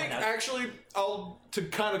 okay, I think, actually, to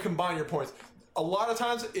kind of combine your points, a lot of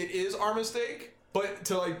times it is our mistake, but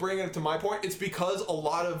to like bring it to my point, it's because a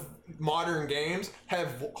lot of modern games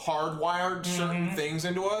have hardwired certain things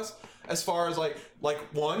into us. As far as like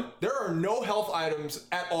one, there are no health items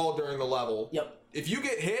at all during the level. Yep. If you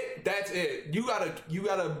get hit, that's it. You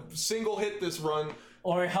gotta single hit this run.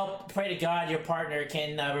 Or pray to God your partner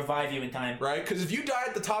can revive you in time. Right? Because if you die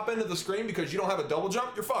at the top end of the screen because you don't have a double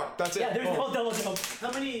jump, you're fucked. That's it. Yeah, there's no double jump. How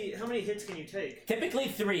many hits can you take? Typically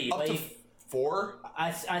 3. Up to 4?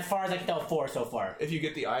 As far as I can tell, 4 so far. If you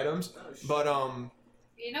get the items. But,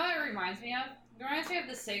 You know what it reminds me of? It reminds me of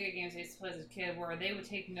the Sega games I used to play as a kid where they would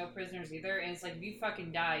take no prisoners either, and it's like, if you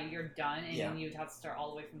fucking die, you're done, and then you would have to start all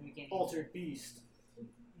the way from the beginning. Altered Beast.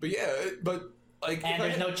 But yeah, like... And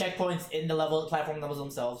there's no checkpoints in the platform levels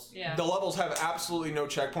themselves. Yeah. The levels have absolutely no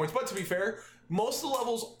checkpoints, but to be fair, most of the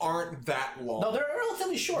levels aren't that long. No, they're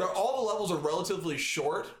relatively short. All the levels are relatively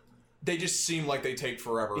short. They just seem like they take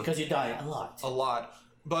forever. Because you die a lot. A lot.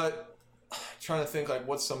 But I'm trying to think, like,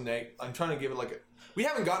 what's some I'm trying to give it, like, we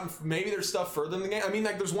haven't gotten... Maybe there's stuff further in the game. I mean,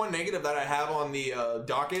 like, there's one negative that I have on the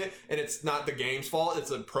docket, and it's not the game's fault. It's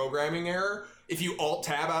a programming error. If you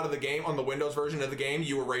Alt-Tab out of the game, on the Windows version of the game,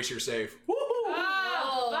 you erase your save.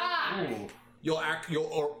 Oh, fuck! Ooh.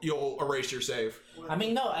 You'll erase your save. I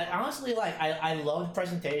mean, no, honestly, like, I love the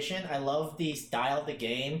presentation. I love the style of the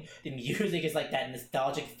game. The music is like that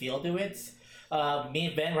nostalgic feel to it. Me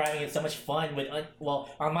and Ben were having so much fun with,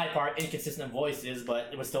 on my part, inconsistent voices, but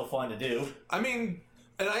it was still fun to do. I mean,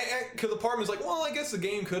 and because the part was like, well, I guess the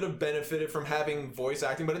game could have benefited from having voice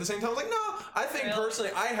acting, but at the same time, I was like, no, I think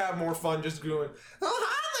personally, I have more fun just going, oh,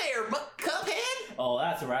 hi there, Cuphead. Oh,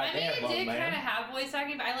 that's right I mean, there, it man. did kind of have voice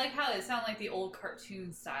acting, but I like how it sounded like the old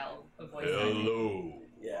cartoon style of voice acting. Hello.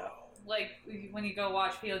 Yeah. Like when you go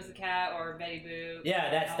watch Felix the Cat or Betty Boop.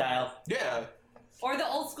 Yeah, that style. Yeah. Or the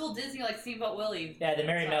old school Disney, like Steamboat Willie. Yeah, the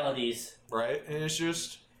Merry Melodies. Right, and it's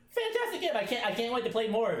just... Fantastic game. I can't wait to play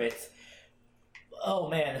more of it. Oh,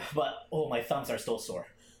 man. But, my thumbs are still sore.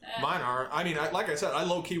 Mine aren't. I mean, like I said, I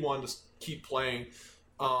low-key wanted to keep playing.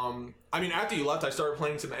 I mean, after you left, I started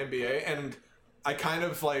playing some NBA, and I kind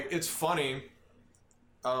of, like, it's funny,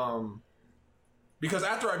 because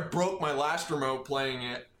after I broke my last remote playing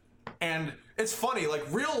it, and it's funny, like,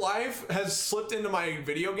 real life has slipped into my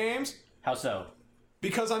video games. How so?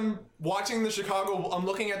 Because I'm looking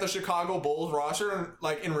at the Chicago Bulls roster, and,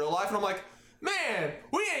 like, in real life, and I'm like, man,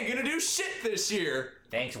 we ain't gonna do shit this year.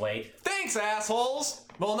 Thanks, Wade. Thanks, assholes.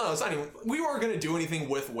 Well, no, it's not even... We weren't going to do anything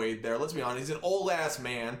with Wade there. Let's be honest. He's an old-ass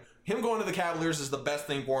man. Him going to the Cavaliers is the best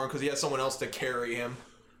thing for him because he has someone else to carry him.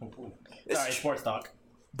 Sorry, sports talk.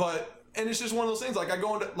 But... And it's just one of those things. Like, I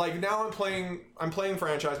go into... Like, now I'm playing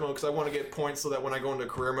franchise mode because I want to get points so that when I go into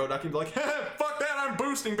career mode, I can be like, fuck that, I'm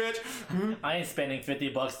boosting, bitch. I ain't spending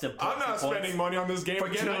 $50 to... I'm not spending money on this game for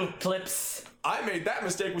again. 2 clips. I made that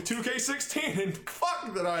mistake with 2K16, and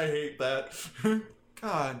fuck that I hate that.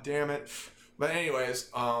 God damn it. But anyways,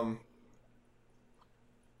 and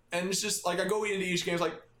it's just, like, I go into each game, it's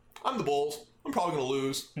like, I'm the Bulls. I'm probably going to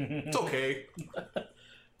lose. It's okay.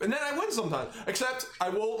 And then I win sometimes. Except, I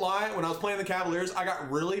won't lie, when I was playing the Cavaliers, I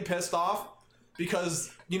got really pissed off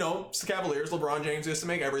because, you know, it's the Cavaliers, LeBron James used to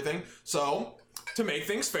make everything. So, to make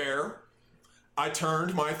things fair, I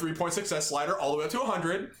turned my 3-point success slider all the way up to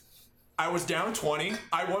 100. I was down 20.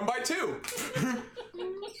 I won by 2.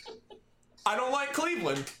 I don't like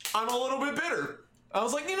Cleveland. I'm a little bit bitter. I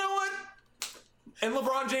was like, you know what? and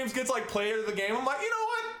LeBron James gets like player of the game, I'm like, you know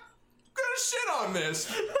what? I'm gonna shit on this.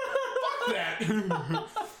 Fuck that.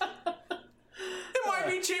 It might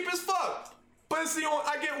be cheap as fuck, but it's the only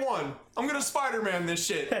I get one. I'm gonna Spider-Man this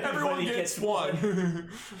shit. Everyone Everybody gets gets one.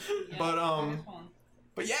 Yeah, But this one.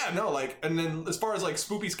 But yeah, no, like, and then as far as like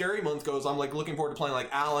Spoopy Scary Month goes, I'm like looking forward to playing like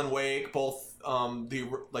Alan Wake, both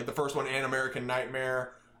the first one and American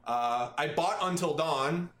Nightmare. I bought Until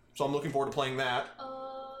Dawn, so I'm looking forward to playing that.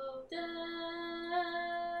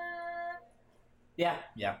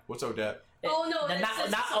 Yeah. What's Odette? Oh no,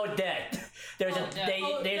 Not Odette. There's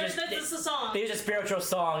that's the song. There's a spiritual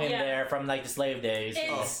song in there from like the slave days.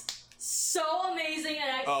 It's so amazing,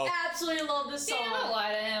 and I absolutely love this song. Don't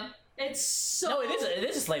lie to him. It's so. No, it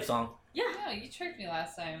is a slave song. Yeah. No, you tricked me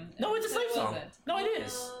last time. No, it's a slave song. Wasn't. No, it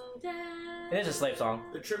is. It is a slave song.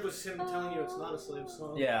 The trick was him telling you it's not a slave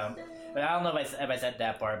song. Yeah, but I don't know if I said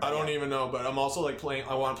that part. I don't even know, but I'm also like playing.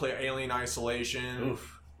 I want to play Alien Isolation.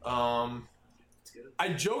 Oof. It's good. I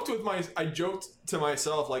joked to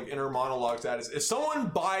myself like inner monologues that is, if someone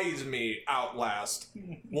buys me Outlast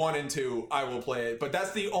 1 and 2, I will play it. But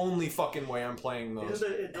that's the only fucking way I'm playing those.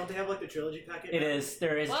 Don't they have like the trilogy packet? It is.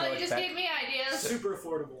 There is. Well, you just gave me ideas. Super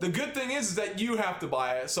affordable. The good thing is that you have to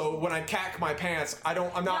buy it. So when I cack my pants,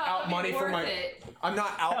 I'm not out money for my. I'm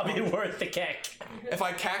not out. That'll be worth the kick. If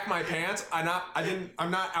I cack my pants, I'm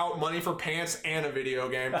not out money for pants and a video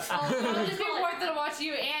game. It'll just be worth it to watch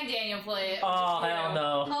you and Daniel play it. Oh hell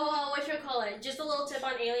no. What should I call it? Just a little tip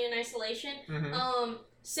on Alien Isolation. Mm-hmm.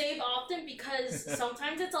 Save often because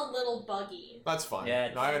sometimes it's a little buggy. That's fine.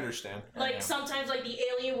 Yeah, no, I understand. Like sometimes like the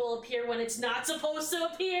alien will appear when it's not supposed to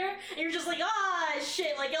appear, and you're just like,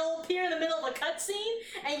 shit, like it'll appear in the middle of a cutscene,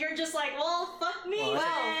 and you're just like, well, fuck me,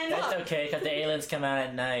 man. That's okay because the aliens come out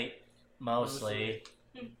at night mostly.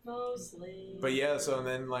 Mostly. But yeah, so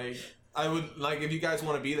then like I would like if you guys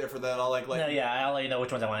want to be there for that, I'll No, yeah, I'll let you know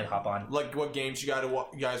which ones I want to hop on. like what games you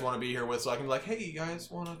guys want to be here with, so I can be like, hey, you guys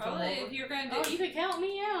want to come Probably over? if you're gonna do. Oh, you could count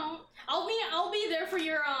me out. I'll be there for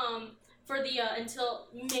your for the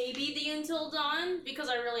Until Dawn because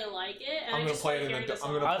I really like it. And I'm gonna play it in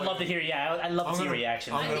the. I'd love to hear. Yeah, I'd love to see your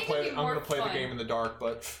reaction. I'm gonna think play. it'd be I'm gonna more play the fun. game in the dark,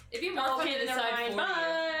 but If you're more fun Okay, to then decide fine. for you.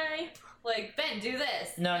 Bye. Like Ben, do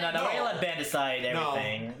this. No, we're gonna let Ben decide No.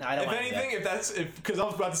 everything. I don't if want anything, because I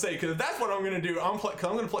was about to say, because if that's what I'm gonna do, I'm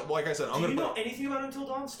gonna play. Like I said, I'm Do you gonna know play. anything about Until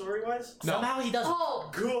Dawn story wise? No. Somehow he doesn't. Oh,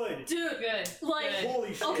 Good. dude. Good. Like, Good.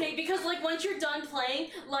 Holy shit. okay, because like once you're done playing,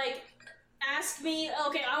 like ask me.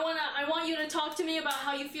 Okay, I want you to talk to me about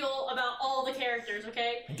how you feel about all the characters.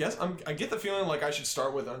 Okay. I get the feeling like I should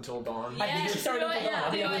start with Until Dawn. I think you should start with Until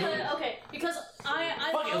Dawn. Because, okay, because I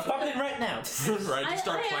Fuck it, let's pop it in right now. Right, just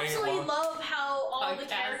start I playing it absolutely while. love how all the Podcast.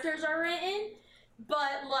 characters are written,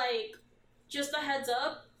 but like, just a heads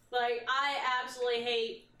up, like I absolutely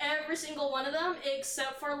hate every single one of them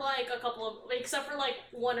except for like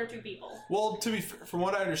one or two people. Well, from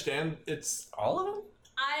what I understand, it's All of them?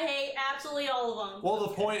 I hate absolutely all of them. well. The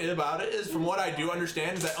point about it is, from what I do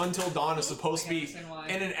understand, is that Until Dawn is supposed to be,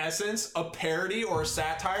 in an essence, a parody or a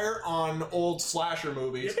satire on old slasher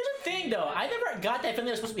movies. Here's the thing, though. I never got that feeling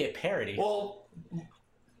it was supposed to be a parody. Well,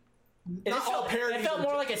 not all parodies. It felt are-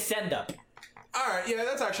 more like a send-up. All right, yeah,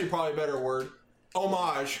 that's actually probably a better word.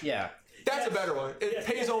 Homage. Yeah. That's a better one. It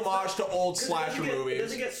pays homage to old 'Cause slasher It movies.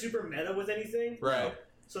 doesn't get super meta with anything. Right.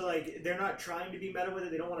 So like they're not trying to be meta with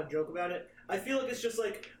it. They don't want to joke about it. I feel like it's just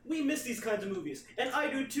like we miss these kinds of movies, and I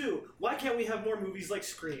do too. Why can't we have more movies like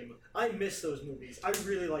Scream? I miss those movies. I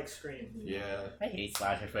really like Scream. Yeah. I hate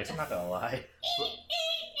slasher flicks, I'm not gonna lie.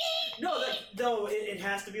 No, it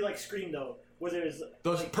has to be like Scream though, where there's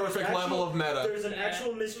Those like, perfect actual- level of meta. There's an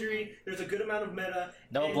actual mystery. There's a good amount of meta.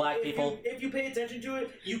 No and black if people. if you pay attention to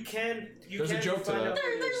it, you can. There's a joke to find that. out what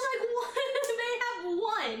it There's is. like one. They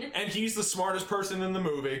have one. And he's the smartest person in the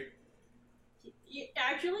movie.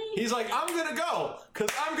 Actually. He's like, I'm gonna go, cause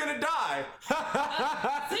I'm gonna die.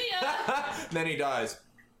 See ya. Then he dies.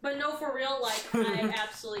 But no, for real, like I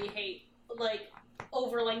absolutely hate like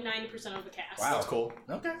over like 90% of the cast. Wow. That's cool.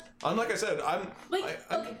 Okay. Like I said, I'm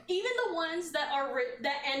Okay, even the ones that are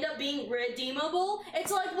that end up being redeemable, it's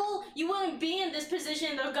like, well, you wouldn't be in this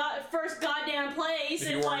position in the first goddamn place if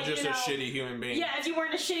you if, weren't like, just you know, a shitty human being. Yeah, if you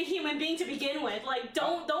weren't a shitty human being to begin with, like,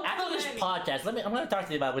 don't After come this at me. podcast, I'm gonna talk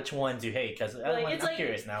to you about which ones you hate, because it's I'm like-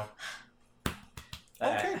 curious now.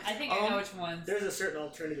 Okay. I think I know which ones. There's a certain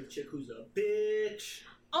alternative chick who's a bitch.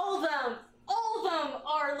 All of them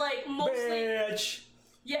are like mostly. Bitch.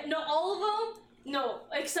 Yeah, no, all of them. No,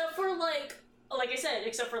 except for like I said,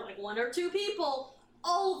 except for like one or two people.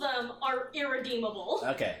 All of them are irredeemable.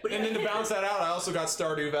 Okay. And then to balance that out, I also got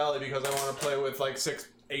Stardew Valley because I want to play with like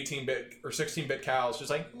 18-bit or 16-bit cows. Just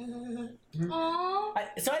like, Aww.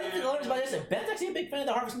 So I didn't learn about this. Ben's actually a big fan of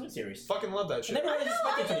the Harvest Moon series. Fucking love that shit. I never really I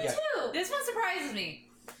suspected do from the guy. too. This one surprises me.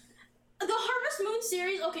 The Harvest Moon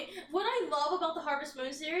series, okay, what I love about the Harvest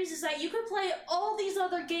Moon series is that you could play all these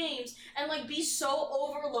other games and, like, be so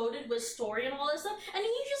overloaded with story and all this stuff, and then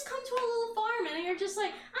you just come to a little farm and you're just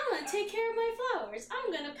like, I'm gonna take care of my flowers,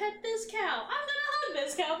 I'm gonna pet this cow, I'm gonna hug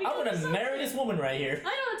this cow because I'm gonna marry this woman right here. I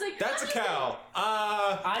know, it's like... That's a cow.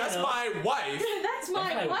 That's my wife. That's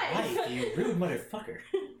my wife. You rude motherfucker.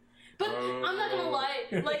 But I'm not gonna lie,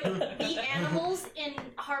 like, the animals in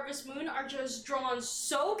Harvest Moon are just drawn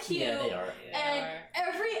so cute. Yeah, they are. And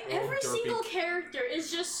every derpy. single character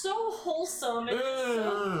is just so wholesome and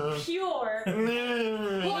so pure. Well,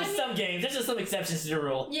 I There's mean, some games. There's just some exceptions to the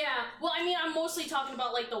rule. yeah, well, I mean, I'm mostly talking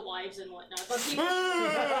about, like, the wives and whatnot, but people...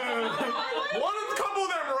 One couple of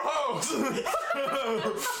them were hoes. I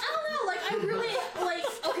don't know, like, I really, like,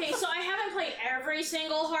 okay, so I haven't played every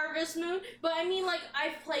single Harvest Moon, but I mean, like,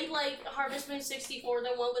 I've played, like, Harvest Moon 64, the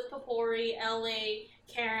one with Papori, LA,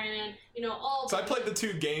 Karen, and, you know, all... So I played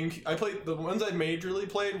the ones I majorly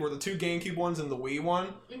played were the 2 GameCube ones and the Wii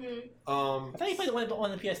one. Mm-hmm. I thought you played the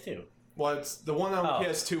one on the PS2. Well, it's the one on the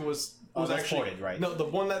PS2 was that's actually ported, right? No, the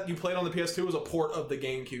one that you played on the PS2 was a port of the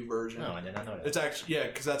GameCube version. No, I did not know that. It's actually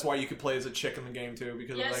because that's why you could play as a chick in the game too,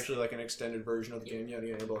 because it was Yes. actually like an extended version of the game. Yeah.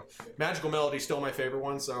 Magical Melody's still my favorite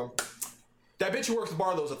one. So that bitch who works the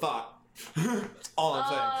bar though is a thought. That's all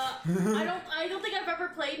I'm saying. I don't think I've ever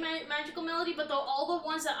played Magical Melody, but all the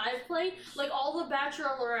ones that I've played, like, all the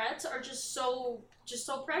bachelorettes are just so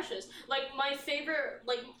precious. Like, my favorite,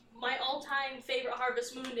 like, my all-time favorite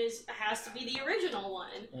Harvest Moon has to be the original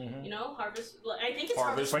one. Mm-hmm. You know, Harvest. I think it's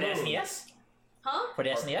Harvest For the Moon. SNES? Huh? For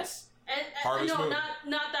the SNES? Harvest no, Moon.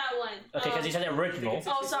 not that one. Okay, because you said the original.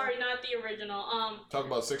 Oh, sorry, not the original. Talk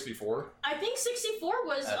about 64. I think 64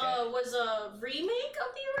 was Okay. was a remake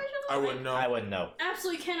of the original. I wouldn't know. I wouldn't know.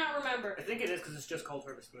 Absolutely cannot remember. I think it is because it's just called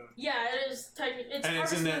Harvest Moon. Yeah, it is technically. It's And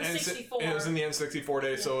it's Harvest in the Moon 64. it was in the N64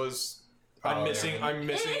 days, so it was. I'm missing.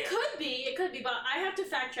 It could be, but I have to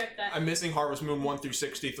fact check that. I'm missing Harvest Moon 1 through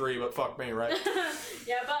 63, but fuck me, right?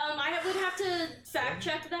 Yeah, but I would have to fact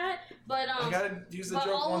check that. But I gotta use the but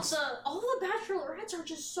joke all once. all the bachelorettes are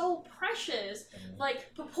just so precious.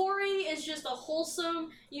 Like, Papori is just a wholesome,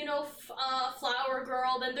 you know, flower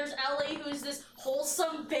girl. Then there's Ellie, who's this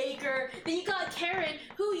wholesome baker. Then you got Karen,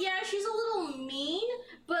 who, yeah, she's a little mean,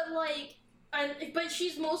 but like, but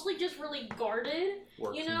she's mostly just really guarded.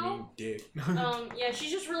 Work you for know? me, dick. Yeah,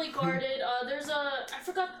 she's just really guarded. I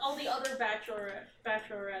forgot all the other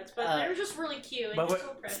bachelorettes, but they're just really cute. And But just so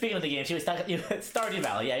precious. speaking of the game, she was talking Stardew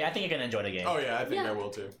Valley. Yeah, I think you're gonna enjoy the game. Oh yeah, I think Yeah. I will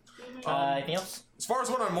too. Anything else? As far as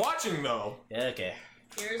what I'm watching though, Yeah, okay.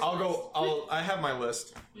 Here's I have my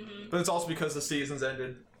list, but it's also because the season's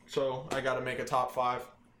ended, so I got to make a top 5.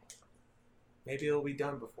 Maybe it'll be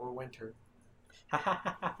done before winter.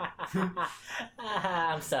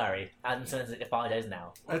 I'm sorry. I'm going to apologize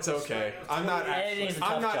now. That's okay. I'm not. Editing's a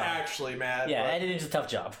I'm tough not job. actually mad. Yeah, but editing's a tough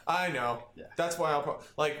job. I know. Yeah. That's why I'll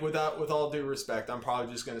with all due respect, I'm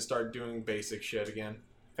probably just gonna start doing basic shit again.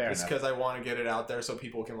 Fair Just enough. because I want to get it out there so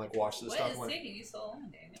people can like watch this What stuff. is taking you so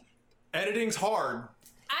long, Daniel? Editing's hard.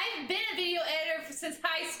 I've been a video editor since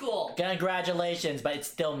high school. Congratulations, but it's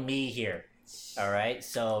still me here. All right,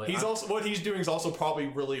 so He's also what he's doing is also probably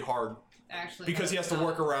really hard Actually, because he has to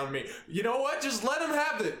work around me. You know what? Just let him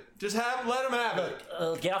have it. Let him have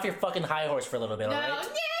it. get off your fucking high horse for a little bit. No, All right.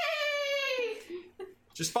 yay!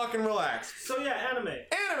 Just fucking relax. So yeah, anime.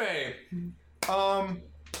 Anime.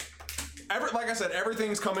 Like I said,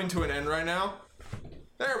 everything's coming to an end right now.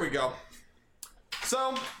 There we go.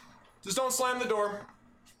 So, just don't slam the door.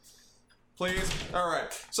 Please.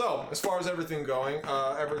 Alright. So, as far as everything going,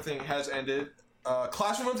 everything has ended.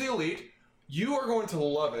 Classroom of the Elite. You are going to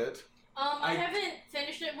love it. I haven't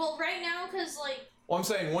finished it. Well, right now, because, like... Well, I'm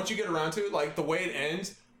saying, once you get around to it, like, the way it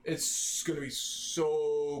ends, it's going to be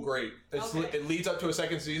so great. Okay. It leads up to a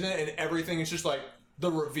second season, and everything is just, like,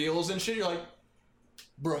 the reveals and shit. You're like,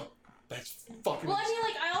 bruh, that's fucking... Well, I mean,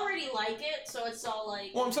 like, I already like it, so it's all,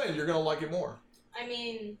 like... Well, I'm saying, you're going to like it more. I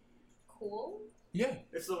mean, cool? Yeah.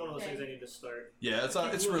 It's one of those Okay. things I need to start. Yeah, it's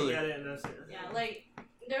Keep really... looking at it and that's it. Yeah, like,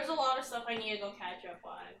 there's a lot of stuff I need to go catch up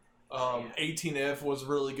on. 18F was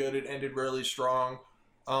really good. It ended really strong.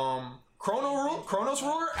 Chronos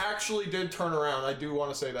Ruler actually did turn around. I do want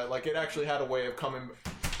to say that. Like, it actually had a way of coming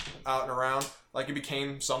out and around. Like, it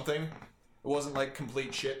became something. It wasn't, like,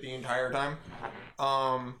 complete shit the entire time.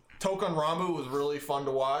 Token Rambu was really fun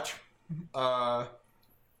to watch. The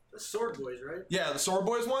Sword Boys, right? Yeah, the Sword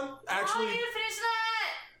Boys one. Actually, I need to finish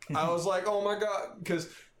that! I was like, oh my god. Because,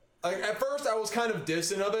 like, at first I was kind of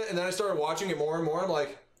distant of it, and then I started watching it more and more. I'm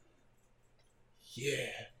like, Yeah.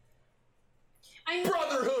 I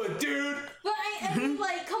Brotherhood, dude! But I mean,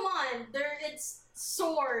 like, come on, it's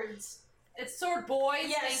swords. It's sword boys.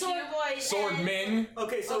 Yeah, thank sword you. boys. Sword and, men.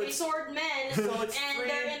 Okay, so okay, it's sword men. so it's and free,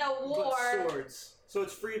 they're in a but war. swords. So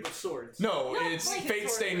it's free but swords. No, No, it's like Fate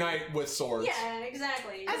it's Stay sword. Night with swords. Yeah,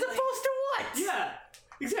 exactly. As It's like- opposed to what? Yeah,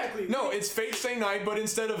 exactly. No, it's Fate Stay Night, but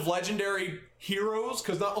instead of legendary heroes,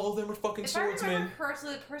 because not all of them are fucking If I swordsmen. remember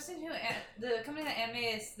correctly, the person who the company that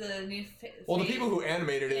animated the new Well, the people who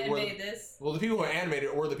animated it were this. the people who animated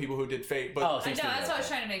it were the people who did Fate. But Oh, I same know. studio, That's what I was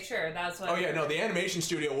okay. trying to make sure. That's what. oh yeah, no, the animation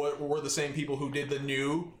studio were the same people who did the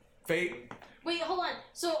new Fate. Wait, hold on.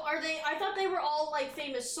 So are they? I thought they were all like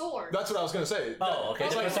famous swords. That's what I was gonna say. Oh, okay.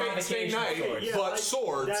 It's like Fate Personification Stay Night, of swords. Yeah, but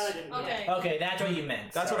swords. That I didn't. Okay. Okay, that's what you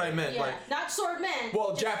meant. That's what I meant. Yeah, Like, not sword men.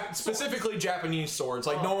 well, just swords. specifically Japanese swords.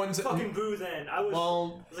 Like, no one's. fucking boo. Then I was.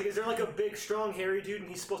 Well, I was like, is there like a big, strong, hairy dude, and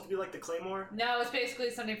he's supposed to be like the Claymore? No, it's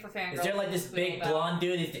basically something for fangirls. Is there like this big blonde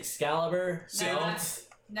dude? He's Excalibur. No, No. that's-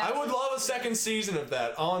 no, I would love a second season of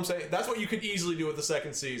that. All I'm saying, that's what you could easily do with the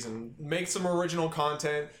second season. Make some original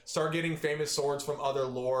content. Start getting famous swords from other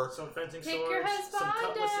lore. Some fencing Take swords, your some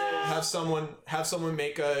husband cutlasses. down. Have someone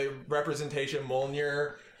make a representation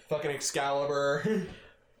Mjolnir, fucking Excalibur.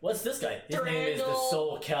 What's this guy? His name is the Durandal.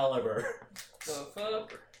 Soul Caliber. The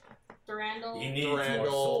fuck? Durandal. He needs more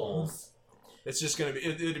Durandal. souls. It's just gonna be.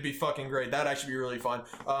 It'd be fucking great. That'd actually be really fun.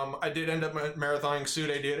 I did end up marathoning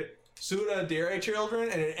Suda Dare Children,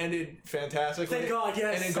 and it ended fantastically. Thank God,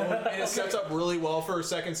 yes. And it sets up really well for a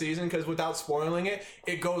second season because without spoiling it,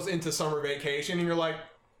 it goes into summer vacation, and you're like,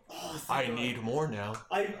 Oh, I thank God. need more now.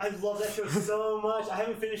 I love that show so much. I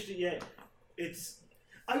haven't finished it yet. It's.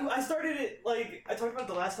 I started it like I talked about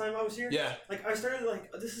the last time I was here. Yeah. Like I started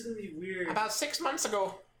like this is gonna be weird. About 6 months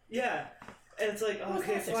ago. Yeah. And it's like was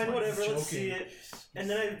okay, that 6 fine, months? whatever. Let's Joking. see it. And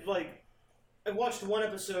then I watched one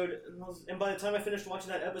episode, and by the time I finished watching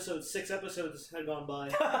that episode, 6 episodes had gone by.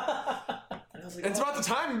 And I was like, It's oh. about the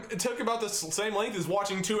time. It took about the same length as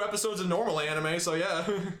watching 2 episodes of normal anime. So yeah,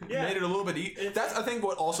 Yeah. made it a little bit. That's I think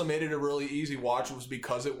what also made it a really easy watch was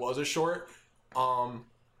because it was a short.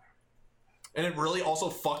 And it really also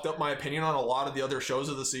fucked up my opinion on a lot of the other shows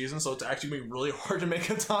of the season. So it's actually gonna be really hard to make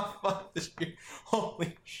a top 5 this year.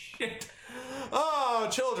 Holy shit! Oh,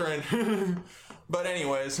 children. But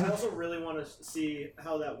anyways, I also really want to see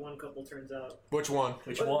how that one couple turns out. which one?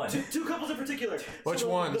 Which But one? Two couples in particular. Which the,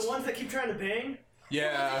 ones? The ones that keep trying to bang.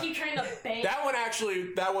 Yeah, Keep trying to bang. that one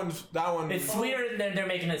actually. That one. It's weirder than they're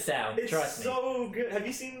making it sound. It's Trust me. so good. Have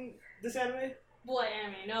you seen this anime? What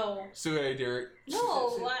anime? No. Suge Derek.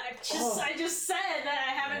 No, I just said that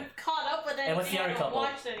I haven't caught up with anything. And what's the I other haven't couple?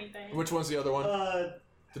 watched anything. Which one's the other one?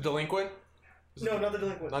 The delinquent? No, not the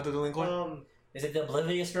delinquent. Not the delinquent? Is it the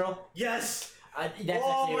Oblivious girl? Yes. That's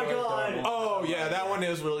Oh actually my really God. adorable. Oh yeah, that one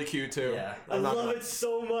is really cute too. Yeah. I love it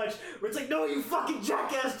so much. Where it's like, no, you fucking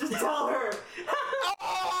jackass, just tell her.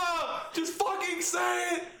 Ah! Just fucking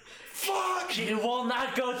say it. Fuck. She will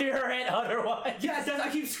not go through her head otherwise. Yeah, I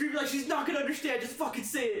keep screaming like she's not gonna understand. Just fucking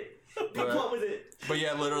say it. Be Right. blunt with it. But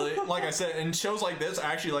yeah, literally, like I said, and shows like this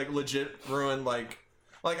actually like legit ruined like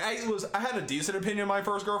I had a decent opinion of My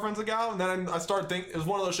First Girlfriend's a Gal, and then I started thinking it was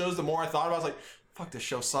one of those shows. The more I thought about it, I was like, fuck, this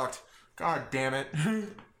show sucked. God damn it.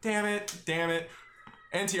 Damn it.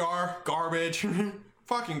 NTR, garbage.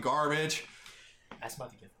 Fucking garbage. That's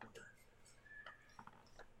about to get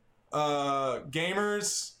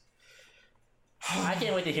Gamers. I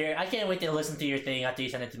can't wait to hear. I can't wait to listen to your thing after you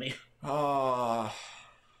send it to me. Fuck.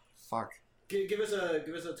 Give us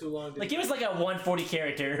a too long. Like, give us like a 140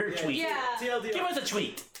 character Yeah. tweet. Yeah. TLDR. Give us a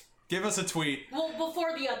tweet. Give us a tweet. Well,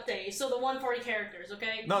 before the update, so the 140 characters,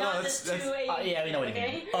 okay? No, Not that's- the that's- 280. Yeah, we know what you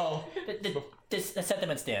okay? mean. Oh. The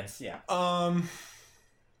sentiment stands. Yeah.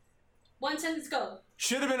 One sentence, go.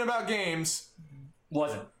 Should have been about games.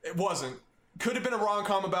 Wasn't. It wasn't. Could have been a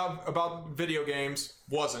rom-com about video games.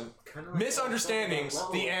 Wasn't. Misunderstandings.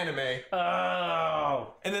 The anime.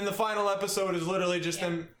 Oh. And then the final episode is literally just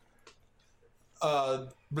them. Okay,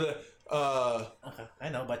 I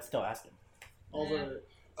know, but still asking. All the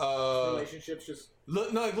relationships just. No,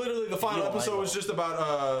 like literally the final You don't episode like was it. just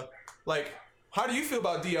about like, how do you feel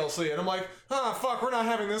about DLC? And I'm like, fuck, we're not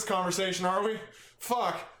having this conversation, are we?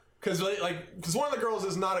 Fuck, because one of the girls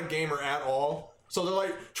is not a gamer at all. So they're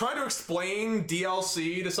like trying to explain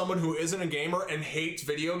DLC to someone who isn't a gamer and hates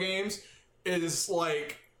video games is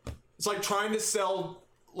like, it's like trying to sell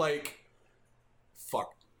like, fuck.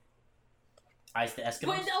 Ice the Eskimos.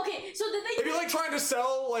 Wait, okay, so did they... It'd be like trying to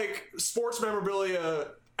sell like sports memorabilia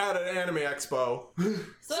at an anime expo.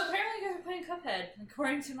 So apparently you guys are playing Cuphead,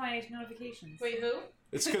 according to my notifications. Wait, who?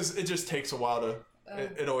 It's because it just takes a while to.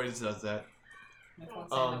 It always does that.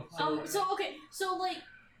 So okay, so like,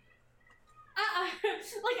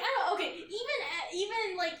 like I don't. Okay,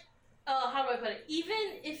 even like, how do I put it? Even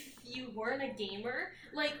if you weren't a gamer,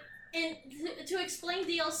 like, and to explain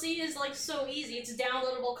DLC is like so easy. It's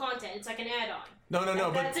downloadable content. It's like an add-on. No,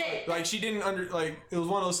 but that's it. Like she didn't it was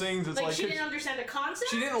one of those things. It's like she didn't understand the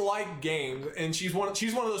concept. She didn't like games, and she's one of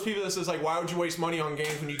those people that says like, why would you waste money on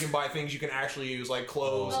games when you can buy things you can actually use, like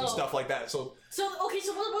clothes and stuff like that. So okay,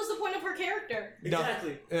 so what was the point of her character?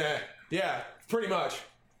 Exactly. Yeah, pretty much.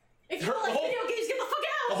 If you like video games, get the fuck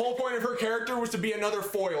out. The whole point of her character was to be another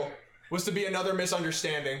foil, was to be another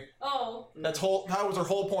misunderstanding. Oh. That was her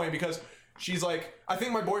whole point, because she's like, I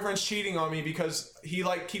think my boyfriend's cheating on me because he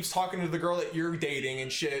like keeps talking to the girl that you're dating and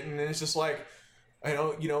shit, and then it's just like,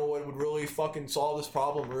 you know what would really fucking solve this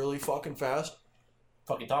problem really fucking fast?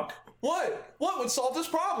 Fucking talk. What would solve this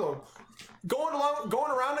problem? Going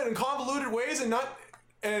around it in convoluted ways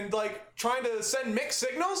and like trying to send mixed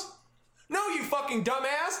signals? No, you fucking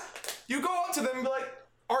dumbass! You go up to them and be like,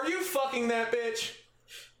 are you fucking that bitch?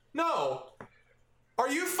 No. Are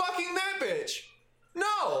you fucking that bitch?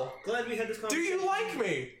 No. Glad we had this Do conversation. you like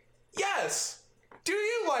me? Yes. Do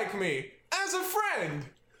you like me as a friend?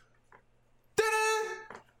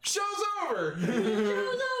 Ta-da! Show's over.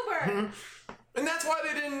 Show's over. And that's why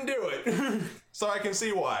they didn't do it. So I can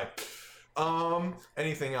see why.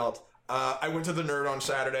 Anything else? I went to the Nerd on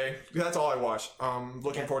Saturday. That's all I watched.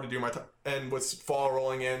 Looking forward to doing my time. And with fall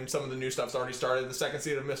rolling in, some of the new stuff's already started. The second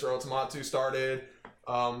season of Mr. Otomatsu started.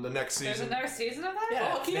 The next season. There's another season of that?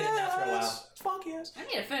 Yeah, Fuck it's been announced for a while. yes! Fuck yes! I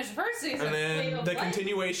need to finish the first season. And then Wait, the what?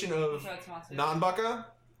 continuation of Nanbaka.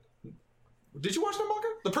 Did you watch Nanbaka?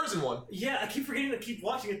 The prison one. Yeah, I keep forgetting to keep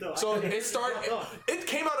watching it though. So it started. It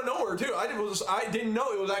came out of nowhere too. I didn't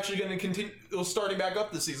know it was actually going to continue. It was starting back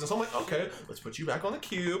up this season. So I'm like, okay, let's put you back on the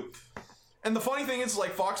queue. And the funny thing is,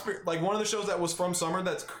 like Fox Spirit, like one of the shows that was from summer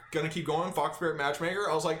that's going to keep going, Fox Spirit Matchmaker.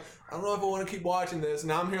 I was like, I don't know if I want to keep watching this.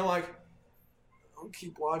 Now I'm here like, I'll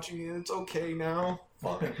keep watching it. It's okay now.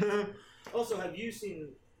 Fine. Also, have you seen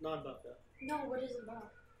Nanbaka? No, what is it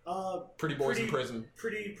about? Pretty Boys in Prison.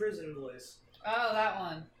 Pretty Prison Boys. Oh, that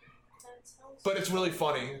one. That sounds. But it's really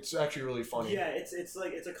funny. It's actually really funny. Yeah, it's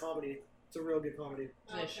a comedy. It's a real good comedy.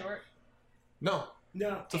 Is it short? No,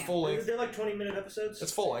 No, it's a full length. they're like 20-minute episodes.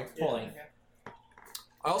 It's full length. Full length.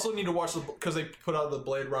 I also need to watch because they put out the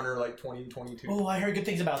Blade Runner like 2022. Oh, I heard good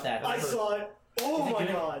things about that. I saw it. Oh Is it my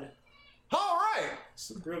good? god, All right.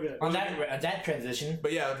 real good. On that transition,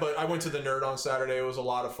 But yeah, I went to the Nerd on Saturday. It was a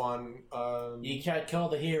lot of fun. you got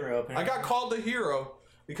called the hero. I Apparently. got called the hero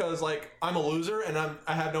because like I'm a loser and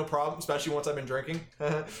I have no problem, especially once I've been drinking.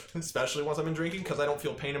 Especially once I've been drinking because I don't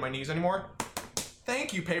feel pain in my knees anymore.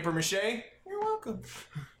 Thank you, paper mache. You're welcome.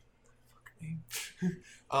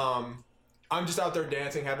 I'm just out there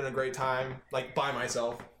dancing, having a great time, like by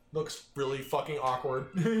myself. Looks really fucking awkward.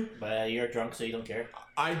 But you're drunk, so you don't care.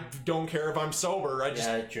 I don't care if I'm sober.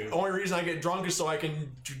 Yeah, true. The only reason I get drunk is so I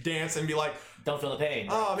can dance and be like, Don't feel the pain.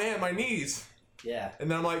 oh man, my knees. Yeah.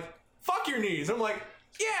 And then I'm like, fuck your knees. I'm like,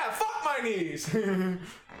 yeah, fuck my knees.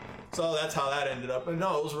 So that's how that ended up. And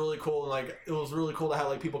no, it was really cool. And like, it was really cool to have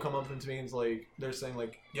like people come up to me and like, they're saying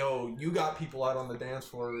like, yo, you got people out on the dance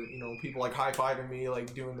floor, you know, people like high-fiving me,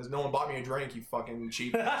 like doing this. No one bought me a drink, you fucking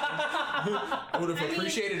cheap. I would have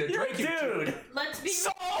appreciated a drink. Dude. Let's be So,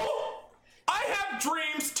 I have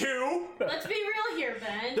dreams too. let's be real here,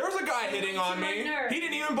 Ben. There was a guy hitting on To me. my nerd. He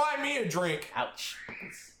didn't even buy me a drink. Ouch.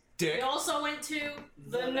 Dick. We also went to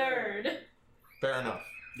the nerd. Fair enough.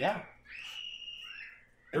 Yeah.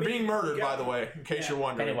 They're being murdered, by the way, in case you're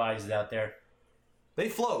wondering. Pennywise is out there. They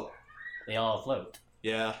float. They all float.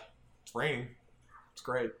 Yeah. It's raining. It's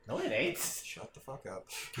great. No, it ain't. Shut the fuck up.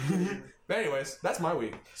 But anyways, that's my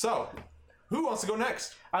week. So, who wants to go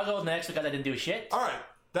next? I'll go next because I didn't do shit. Alright,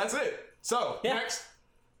 that's it. So, Yeah. next.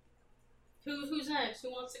 Who's next?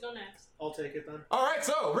 Who wants to go next? I'll take it then. Alright,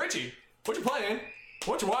 so, Richie, what you playing?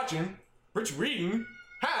 What you watching? What you reading?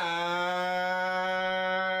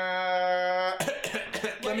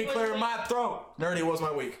 Let me clear my throat. Nerdy was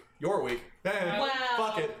my week. Your week. Wow.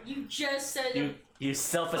 Fuck it. You just said You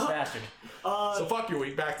selfish bastard. So fuck your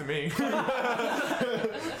week. Back to me.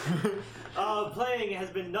 Playing has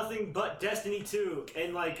been nothing but Destiny 2,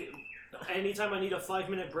 and like, anytime I need a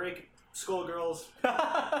 5-minute break, Skullgirls,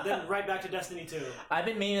 then right back to Destiny 2. I've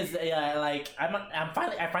been meaning to like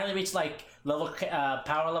I finally reached like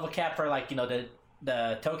power level cap for like, you know,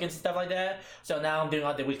 the tokens and stuff like that. So now I'm doing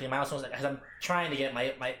all the weekly milestones because I'm trying to get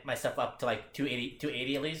my stuff up to like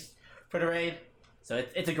 280 at least for the raid. So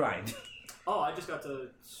it's a grind. Oh, I just got to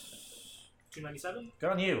 297? Good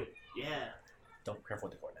on you. Yeah. Don't careful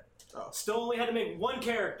with the coordinate. Still only had to make one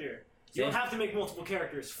character. You don't have to make multiple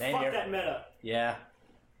characters. Same Fuck here. that meta. Yeah.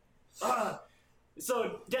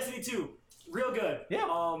 So Destiny 2, real good. Yeah.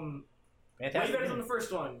 Way Fantastic. better than the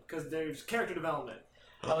first one because there's character development.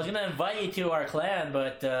 I was gonna invite you to our clan,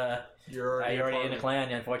 but You're you're already in the a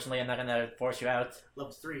clan. Unfortunately, I'm not gonna force you out.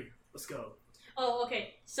 Level 3. Let's go. Oh,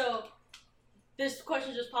 okay. So this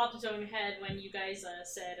question just popped into my head when you guys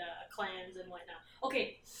said clans and whatnot.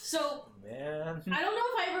 Okay, so Man. I don't know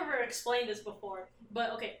if I've ever explained this before,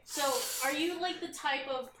 but okay. So are you like the type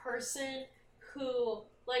of person who,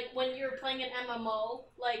 like, when you're playing an MMO,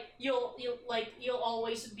 like you'll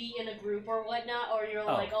always be in a group or whatnot, or you'll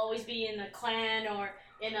like always be in a clan or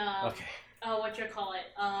in a what you call it,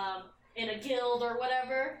 in a guild or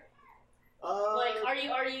whatever? Like, are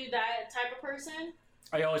you that type of person?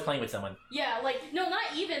 Are you always playing with someone? Yeah, like, no, not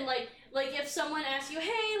even, like if someone asks you,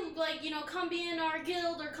 hey, like, you know, come be in our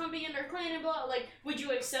guild or come be in our clan and blah, like, would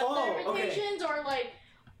you accept the invitations or, like...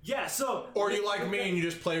 Yeah, so... Or you like me and you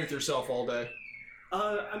just play with yourself all day.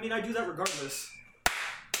 I mean, I do that regardless.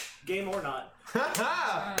 Game or not.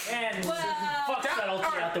 Ha And Well- fuck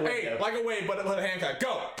subtlety out the window. Hey, like a wave, but a hand cut.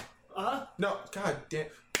 Go! Uh-huh. No, god damn.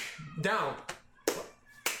 Down.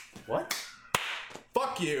 What?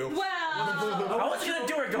 Fuck you. Wow! I was gonna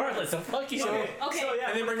do regardless, so fuck you. Okay. So, yeah,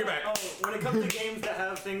 And then bring it back. Oh, when it comes to games that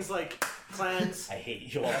have things like clans... I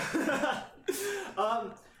hate you all.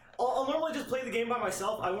 I'll normally just play the game by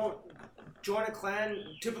myself. I won't join a clan.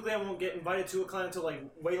 Typically, I won't get invited to a clan until, like,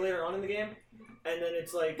 way later on in the game. And then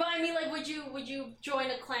it's like... But, I mean, like, would you join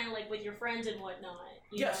a clan, like, with your friends and whatnot?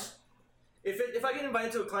 You Yes. If I get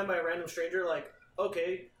invited to a clan by a random stranger, like,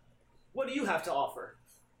 okay, what do you have to offer?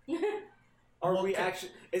 Are we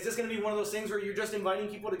actually? Is this going to be one of those things where you're just inviting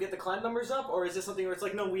people to get the clan numbers up, or is this something where it's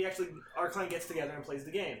like, no, our clan gets together and plays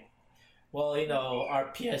the game? Well, you know, our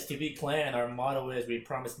PS2P clan, our motto is we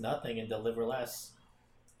promise nothing and deliver less.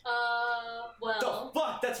 Well... The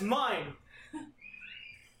fuck? That's mine!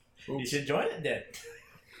 You should join it then.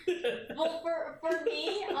 Well, for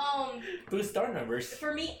me, Boost star numbers.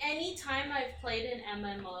 for me, any time I've played an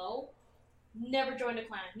MMO, never joined a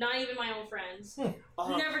clan. Not even my own friends.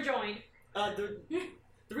 Never joined.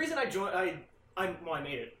 The reason I joined, I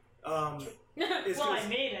made it. Is Well, I 'cause-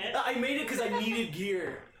 made it. I made it because I needed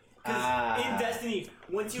gear. Because in Destiny,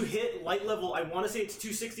 once you hit light level, I want to say it's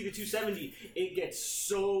 260 to 270, it gets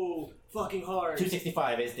so fucking hard.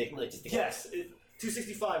 265 is the logistics. Yes,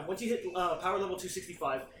 265. Once you hit power level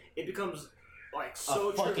 265, it becomes like so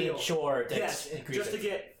a fucking trivial. chore to Yes, increase just to it.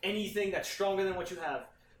 get anything that's stronger than what you have.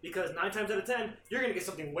 Because 9 times out of 10, you're gonna get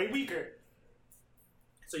something way weaker.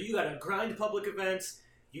 So you gotta grind public events.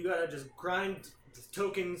 You gotta just grind the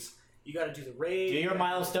tokens. You gotta do the raid. Do your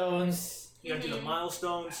milestones. You gotta do the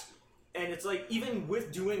milestones. And it's like, even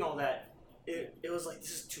with doing all that, it was like,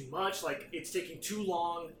 this is too much. Like, it's taking too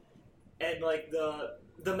long. And like, the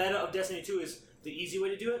meta of Destiny 2 is the easy way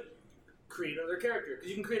to do it, create another character. Because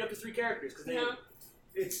you can create up to 3 characters. Because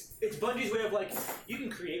it's Bungie's way of like, you can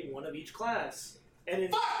create one of each class. And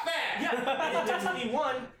in, Fuck that! yeah, and in Destiny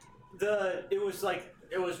 1,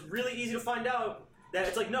 it was really easy to find out that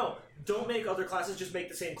it's like, no, don't make other classes, just make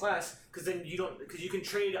the same class, because then because you can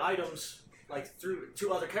trade items like through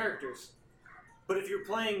to other characters. But if you're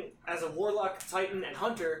playing as a Warlock, Titan, and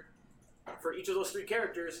Hunter, for each of those 3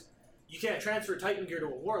 characters, you can't transfer Titan gear to a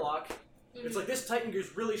Warlock. It's like, this Titan gear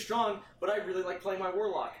is really strong, but I really like playing my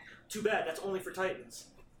Warlock. Too bad, that's only for Titans.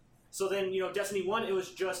 So then, Destiny 1, it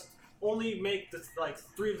was just only make the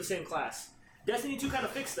 3 of the same class. Destiny 2 kind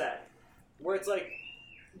of fixed that, where it's like,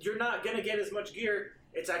 you're not gonna get as much gear.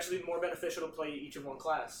 It's actually more beneficial to play each of one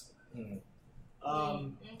class. Okay.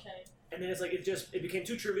 And then it's like, it became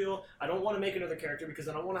too trivial. I don't want to make another character because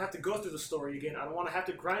I don't want to have to go through the story again. I don't want to have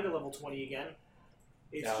to grind to level 20 again.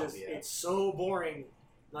 It's it's so boring.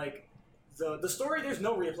 Like, the story, there's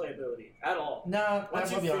no replayability at all. No, Once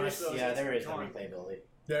I'll you be finish honest. those, Yeah, it's there is no gone. replayability.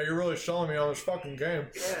 Yeah, you're really selling me on this fucking game.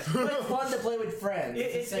 Yeah. But it's fun to play with friends.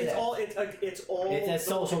 It's all It's the a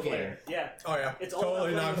social multiplayer. game. Yeah. Oh yeah, It's all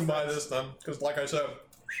totally about not playing gonna buy with this then, because like I said,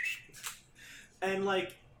 And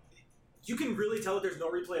like, you can really tell that there's no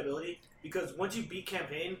replayability because once you beat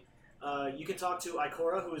campaign, you can talk to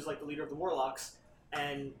Ikora, who is like the leader of the Warlocks,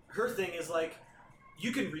 and her thing is like,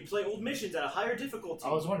 you can replay old missions at a higher difficulty.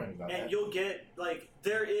 I was wondering about and that. you'll get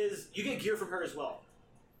you get gear from her as well.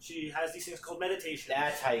 She has these things called meditations.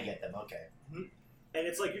 That's how you get them. Okay. And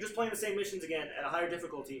it's like, you're just playing the same missions again at a higher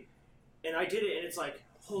difficulty. And I did it, and it's like,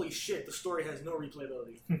 holy shit, the story has no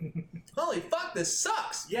replayability. holy fuck, this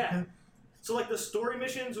sucks. Yeah. So like the story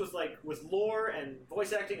missions with lore and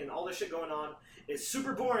voice acting and all this shit going on is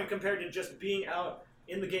super boring compared to just being out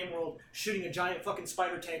in the game world shooting a giant fucking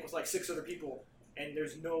spider tank with like 6 other people. and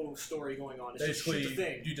there's no story going on. It's Basically, just shoot the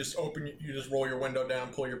thing. you just roll your window down,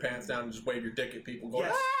 pull your pants down, and just wave your dick at people. Going,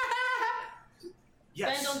 Yes.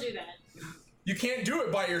 Yes. Ben, don't do that. You can't do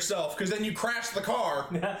it by yourself because then you crash the car.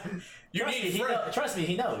 You need friends. Trust me,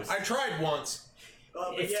 he knows. I tried once.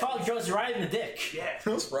 It's called Ghost Riding the Dick. Yeah.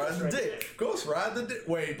 Ghost ride the dick. Ghost ride the dick.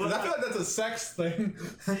 Wait, But, I feel like that's a sex thing.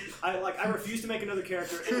 I refuse to make another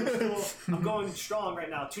character, and I'm going strong right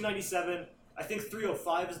now. 297. I think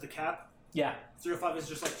 305 is the cap. Yeah, 305 is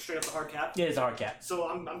just like straight up the hard cap. it is a hard cap. So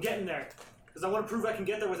I'm getting there. Because I want to prove I can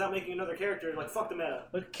get there without making another character. Like, fuck the meta.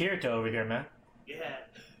 Look at Kirito over here, man. Yeah.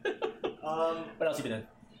 What else you been doing?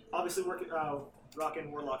 Obviously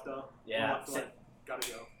rocking Warlock though. Yeah. Warlock for life.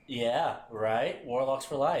 Gotta go. Yeah, right. Warlocks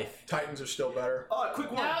for life. Titans are still better.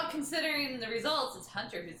 Quick one. Now, considering the results, it's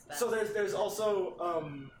Hunter who's best. So there's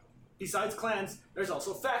also besides clans, there's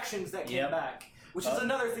also factions that came back, which is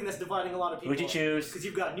another thing that's dividing a lot of people. Who'd you choose? Because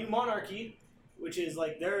you've got New Monarchy, which is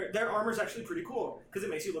like their armor's actually pretty cool because it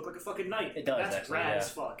makes you look like a fucking knight. It does, That's actually, rad yeah. as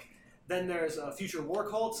fuck. Then there's Future War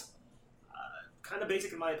Cult, kind of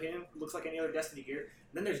basic in my opinion. Looks like any other Destiny gear.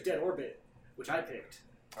 Then there's Dead Orbit, which I picked.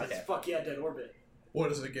 Okay. Fuck yeah, Dead Orbit. What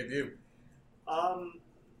does it give you?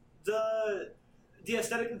 The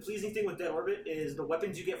aesthetically pleasing thing with Dead Orbit is the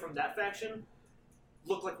weapons you get from that faction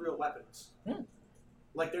look like real weapons.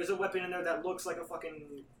 Like there's a weapon in there that looks like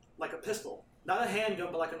a pistol, not a handgun,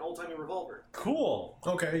 but like an old timey revolver. Cool.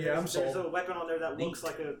 Okay, yeah, I'm There's sold. a weapon on there that looks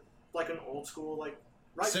like an old school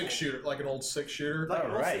rifle. 6-shooter, like an old 6-shooter. Like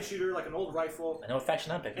an old Alright. 6-shooter, like an old rifle. I know what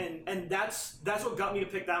faction I'm picking. And that's what got me to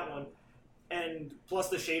pick that one. And plus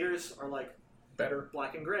the shaders are like Better.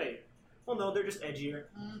 black and gray. Well, no, they're just edgier.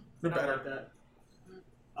 They're Not better. like that.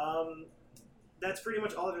 That's pretty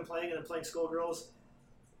much all I've been playing, and then playing Skullgirls.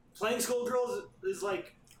 Playing Skullgirls is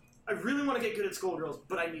like, I really want to get good at Skullgirls,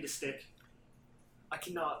 but I need a stick. I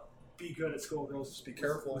cannot be good at Skullgirls. Just be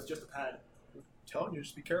careful. With just a pad. I'm telling you,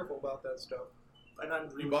 just be careful about that stuff. And I'm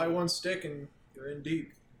You buy one stick and you're in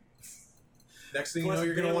deep. Next thing you Plus, know,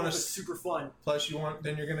 you're gonna Bale want was to. super fun. Plus,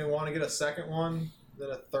 then you're gonna want to get a second one, then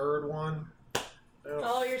a third one.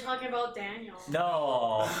 Oh, you're talking about Daniel. No.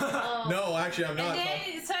 Oh. No, actually, I'm not. And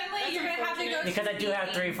then suddenly That's you're gonna have to go unfortunate. Because I do have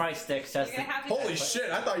 3 fight sticks. That's You're gonna have to Holy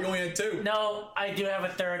shit! I thought you only had 2. No, I do have a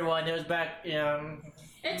third one. It was back.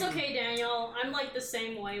 It's okay, Daniel. I'm like the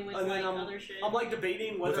same way with And like then other shit. I'm like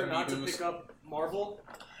debating whether or not to amiibos. pick up Marvel.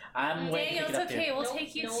 I'm waiting Daniel, to it's pick it up okay. too. We'll Nope,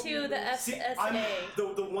 take you no, to the See, FSA.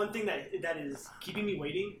 the one thing that is keeping me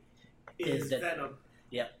waiting is Is that- Venom.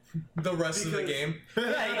 The rest of the Because- game.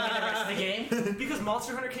 Yeah, you want the rest of the game? Because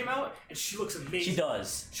Monster Hunter came out and she looks amazing. She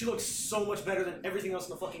does. She looks so much better than everything else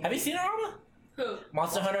in the fucking Have you game. seen her, Arma? Who?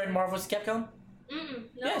 Monster Hunter and Marvel's Capcom? No.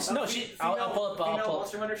 Yes. No, I'll pull up. Female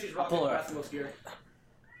Monster Hunter, she's I'll rocking pull her up. Rathalos gear.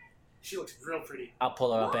 She looks real pretty. I'll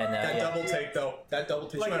pull her up and That yeah. double take though. That double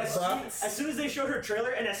take. Like You wanna as soon as they showed her trailer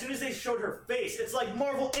and as soon as they showed her face, it's like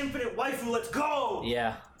Marvel Infinite Waifu, let's go!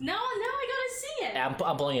 Yeah. Now I gotta see it.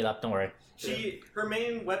 I'm pulling it up. Don't worry. Her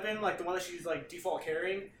main weapon, like the one that she's like default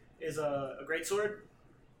carrying, is a greatsword.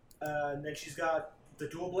 And then she's got the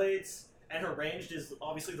dual blades, and her ranged is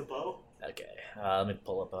obviously the bow. Okay. Let me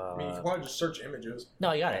pull up. I mean, you can probably just search images.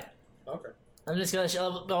 No, you got it. Okay. I'm just gonna show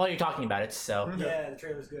while you're talking about it. So. Yeah, the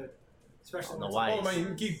trailer's good. Especially I don't know when why. Oh man, you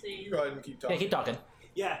can keep. You go ahead and keep Yeah, talking. keep talking.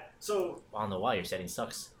 Yeah, so I don't know why your setting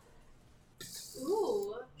sucks.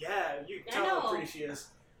 Ooh. yeah, you I can tell how know. pretty she is.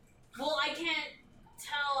 Well, I can't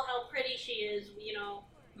tell how pretty she is. You know.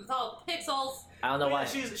 With all pixels. I don't know But why.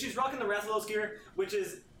 yeah, she's rocking the Rathalos gear, which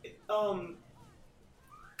is because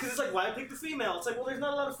it's like why pick the female? It's like well, there's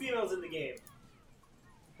not a lot of females in the game.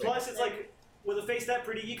 Plus, it's like with a face that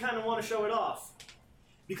pretty, you kind of want to show it off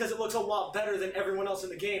because it looks a lot better than everyone else in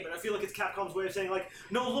the game. And I feel like it's Capcom's way of saying like,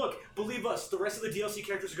 no, look, believe us, the rest of the DLC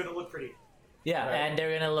characters are gonna look pretty. Yeah, Right. and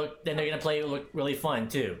they're gonna look. Then they're gonna look really fun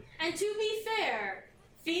too. And to be fair,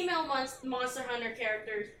 female Monster Hunter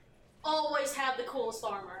characters always have the coolest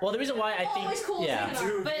armor. Well, the reason why I Always think. cool Yeah. looking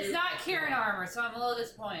armor. But it's not Kieran armor, so I'm a little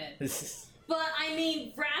disappointed. But I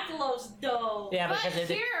mean, Rathalos though. Yeah, But because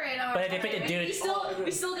they, Kieran armor. but if they picked a dude-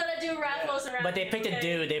 We still gotta do Rathalos and Rathalos. but they picked a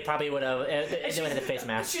dude, they probably would have. They would have the face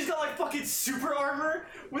mask. She's got like fucking super armor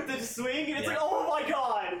with the swing, and it's Yeah. like, oh my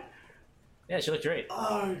god. Yeah, she looked great.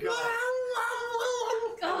 Oh god.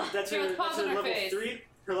 Ugh. That's Here, her, let's pause that's her on her level face. 3.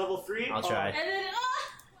 Her level 3. I'll try. And then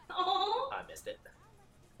oh I missed it.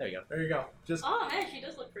 There you go. There you go. Just man, she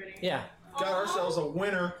does look pretty. Yeah. got Aw. ourselves a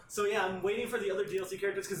winner. So yeah, I'm waiting for the other DLC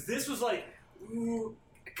characters because this was like, ooh,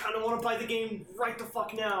 I kind of want to buy the game right the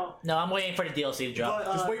fuck now. No, I'm waiting for the DLC to drop.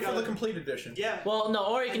 But, Just wait for gotta- the complete edition. Yeah. Well, no,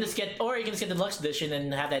 or you can just get the deluxe edition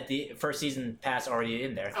and have that first season pass already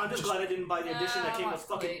in there. I'm just glad I didn't buy the edition that Yeah, came I with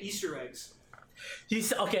want fucking to wait. Easter eggs.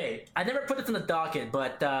 He's okay. I never put this in the docket,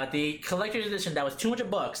 but the collector's edition that was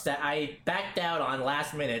 $200 that I backed out on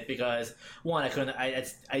last minute because one, I couldn't. I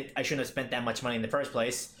shouldn't have spent that much money in the first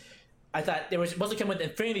place. I thought they were supposed to come with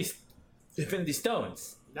Infinity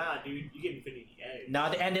Stones. Nah, dude, you get Infinity Eggs. No,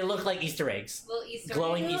 and they look like Easter eggs. Little Easter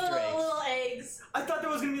Glowing eggs. Easter eggs. Little eggs. I thought there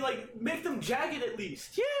was gonna be like, make them jagged at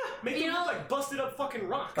least. Yeah, make them look like busted up fucking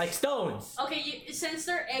rocks. Like stones. Okay, since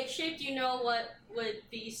they're egg shaped, you know what would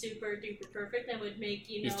be super duper perfect and would make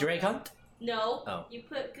Easter egg hunt? No. Oh. You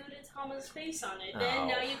put Gudetama's face on it. Then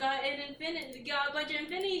now you got a bunch of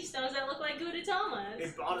Infinity Stones that look like Gudetama's.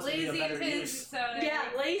 It'd honestly be a Lazy better Infinity use. Stone. Yeah,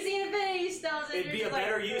 lazy Infinity Stones. and It'd be you're a just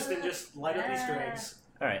better like, use than just light up Easter eggs.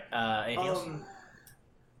 All right. Anything else?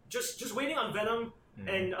 Just waiting on Venom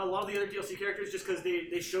and a lot of the other DLC characters, just because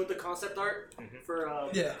they showed the concept art for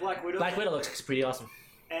Black Widow. Black Widow looks pretty awesome.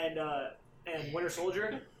 And Winter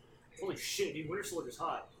Soldier. Holy shit, dude! Winter Soldier's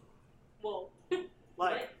hot. Well,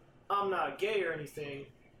 Like, I'm not gay or anything,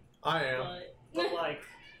 I am. but like,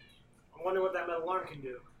 I wonder what that metal arm can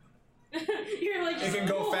do. you're like, It can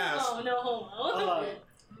go fast. Oh no homo.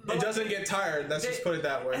 But It doesn't get tired. Let's just put it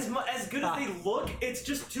that way. As good as they look, it's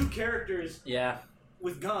just two characters Yeah.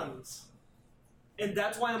 with guns. And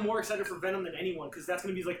that's why I'm more excited for Venom than anyone, because that's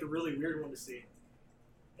going to be like the really weird one to see.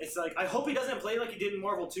 It's like, I hope he doesn't play like he did in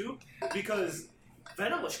Marvel 2, because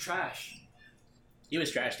Venom was trash. He was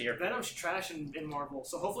trash here. Venom's trash in Marvel,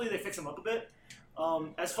 so hopefully they fix him up a bit.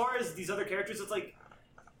 As far as these other characters, it's like,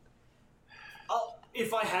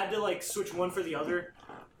 if I had to like switch one for the other,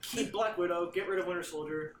 keep Black Widow, get rid of Winter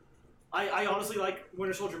Soldier. I honestly like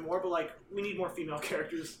Winter Soldier more, but like, we need more female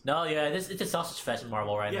characters. No, yeah, it's a sausage fest in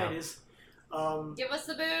Marvel right now. Yeah, it is. Give us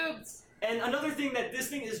the boobs. And another thing that this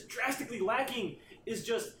thing is drastically lacking is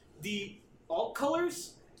just the alt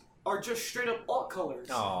colors are just straight up alt colors.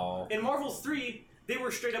 Oh. In Marvel 3, they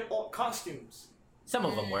were straight up alt costumes. Some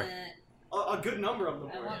of them were. A good number of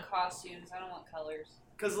them I were. want costumes. I don't want colors.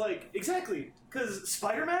 Cause like exactly, cause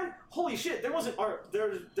Spider-Man, holy shit, there wasn't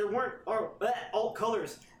there weren't alt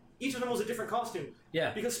colors. Each of them was a different costume.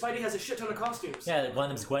 Yeah. Because Spidey has a shit ton of costumes. Yeah, one of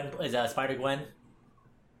them's Gwen. Is Spider Gwen?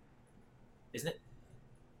 Isn't it?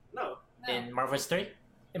 No. No. In Marvel 3?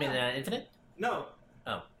 I mean, Infinite? No.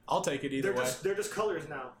 Oh. I'll take it either way. They're just colors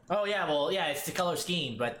now. Oh, yeah, well, yeah, it's the color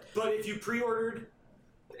scheme, but. But if you pre-ordered,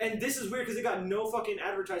 and this is weird because it got no fucking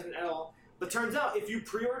advertisement at all. But turns out if you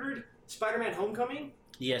pre-ordered Spider-Man: Homecoming,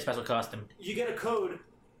 Yeah, special costume. you get a code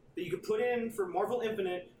that you can put in for Marvel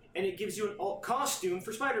Infinite, and it gives you an alt costume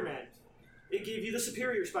for Spider-Man. It gave you the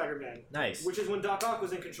Superior Spider-Man. Nice. Which is when Doc Ock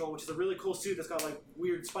was in control, which is a really cool suit that's got like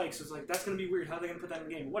weird spikes. So it's like, that's gonna be weird. How are they gonna put that in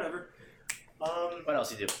the game? Whatever. What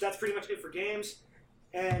else you do? That's pretty much it for games.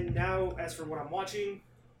 And now, as for what I'm watching,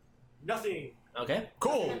 nothing. Okay.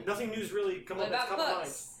 Cool. Nothing news really come What up that's about top of mind.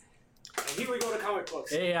 books? And here we go to comic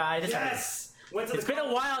books. Yeah, I just Yes. Went to It's the been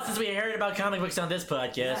a while since we heard about comic books on this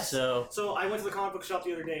podcast, Yes. so. So I went to the comic book shop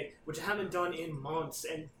the other day, which I haven't done in months,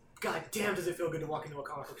 and god damn does it feel good to walk into a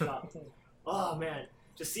comic book shop. Oh man.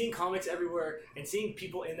 Just seeing comics everywhere and seeing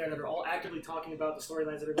people in there that are all actively talking about the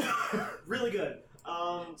storylines that are going on. Really good.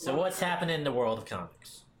 So what's happening in the world of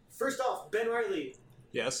comics? First off, Ben Reilly.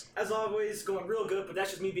 Yes. As always, going real good, but that's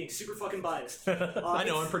just me being super fucking biased. I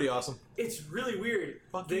know, I'm pretty awesome. It's really weird.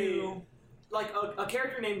 Fuck you. Like, a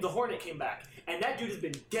character named the Hornet came back, and that dude has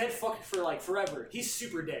been dead fucking for, like, forever. He's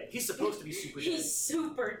super dead. He's supposed to be super dead. He's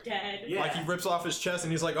super dead. Yeah. Like, he rips off his chest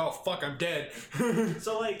and he's like, oh, fuck, I'm dead.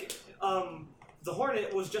 So, like, the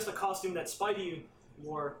Hornet was just a costume that Spidey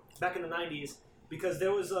wore back in the 90s, because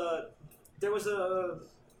there was a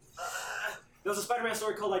Spider-Man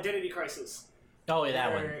story called Identity Crisis. Oh, yeah,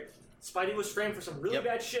 that one. where Spidey was framed for some really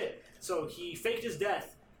bad shit, so he faked his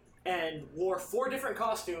death and wore 4 different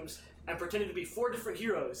costumes and pretended to be 4 different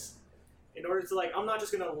heroes in order to, like, I'm not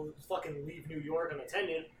just gonna fucking leave New York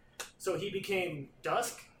unattended. So he became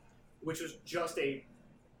Dusk, which was just a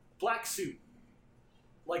black suit.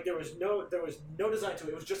 Like, there was no design to it.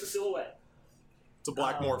 It was just a silhouette. It's a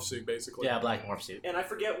black morph suit, basically. Yeah, black morph suit. And I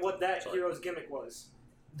forget what that hero's gimmick was.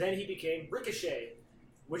 Then he became Ricochet,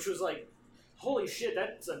 which was like, holy shit,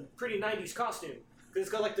 that's a pretty 90s costume. Because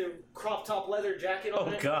it's got like the crop top leather jacket on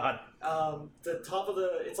Oh, it. God. The top of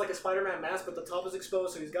it's like a Spider-Man mask, but the top is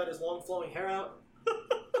exposed, so he's got his long flowing hair out.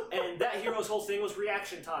 And that hero's whole thing was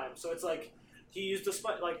reaction time. So it's like, he used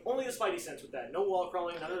only the Spidey sense with that. No wall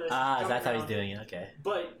crawling, none of this. Ah, jumping that's how he's around. doing it, okay.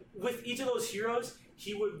 But with each of those heroes,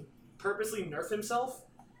 he would purposely nerf himself.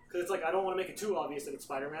 Because it's like, I don't want to make it too obvious that it's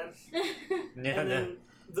Spider-Man. Yeah, And then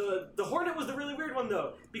the Hornet was the really weird one,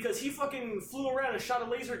 though. Because he fucking flew around and shot a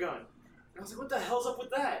laser gun. And I was like, what the hell's up with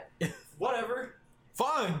that? Whatever.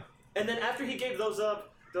 Fine. And then after he gave those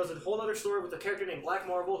up, does a whole other story with a character named Black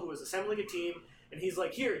Marvel who is assembling a team, and he's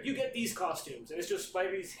like, here, you get these costumes, and it's just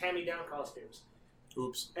Spidey's hand-me-down costumes.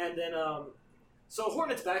 Oops. And then, so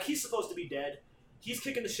Hornet's back. He's supposed to be dead. He's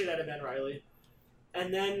kicking the shit out of Ben Reilly.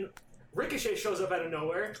 And then Ricochet shows up out of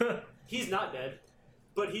nowhere. He's not dead,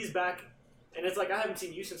 but he's back. And it's like, I haven't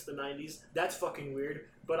seen you since the 90s. That's fucking weird,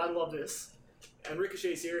 but I love this. And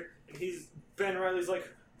Ricochet's here, and Ben Reilly's like,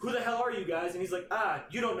 who the hell are you guys? And he's like,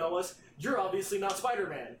 you don't know us. You're obviously not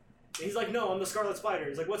Spider-Man. And he's like, no, I'm the Scarlet Spider.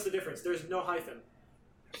 He's like, what's the difference? There's no hyphen.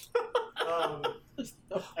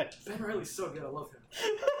 Ben Reilly's so good. I love him.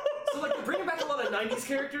 So, like, they're bringing back a lot of 90s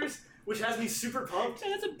characters, which has me super pumped.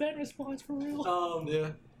 That's a Ben response for real.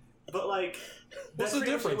 Yeah. But like, what's that's the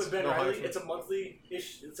difference with Ben no Reilly. hyphen. It's a monthly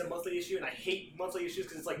issue, and I hate monthly issues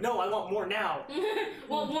because it's like, no, I want more now.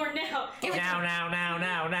 Want more now.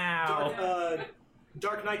 Now.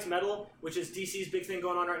 Dark Knight's Metal, which is DC's big thing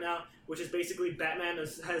going on right now, which is basically Batman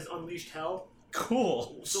has unleashed hell.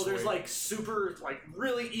 Cool. So there's like super, like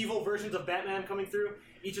really evil versions of Batman coming through.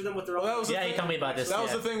 Each of them with their own. Yeah, you told me about this. That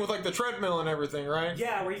was the thing with like the treadmill and everything, right?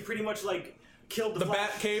 Yeah, where he pretty much like killed The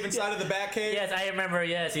Flash. Bat Cave inside of the Bat Cave. Yes, I remember.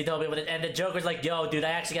 Yes, he told me about it. And the Joker's like, "Yo, dude,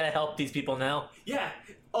 I actually gotta help these people now." Yeah.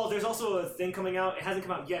 Oh, there's also a thing coming out. It hasn't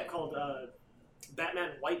come out yet called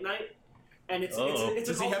Batman White Knight. And it's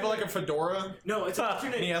Does he have like a fedora? No, it's an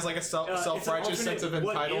alternate. And he has like a self-righteous sense of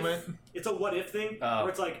entitlement. It's a what if thing where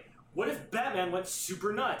it's like, what if Batman went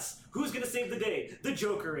super nuts? Who's gonna save the day? The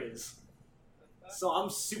Joker is. So I'm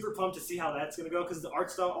super pumped to see how that's gonna go because the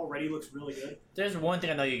art style already looks really good. There's one thing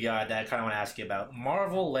I know you got that I kind of want to ask you about: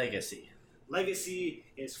 Marvel Legacy. Legacy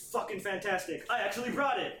is fucking fantastic. I actually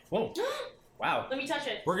brought it. Whoa! Wow. Let me touch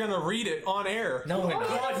it. We're gonna read it on air. No, we're Oh not.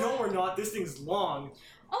 God, no, we're not. This thing's long.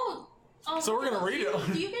 Oh. So we're gonna read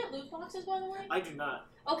it. Do you get loot boxes, by the way? I do not.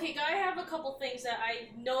 Okay, I have a couple things that I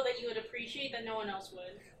know that you would appreciate that no one else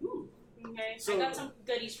would. Ooh. Okay, So- I got some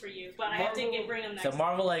goodies for you, but I have to bring them next. So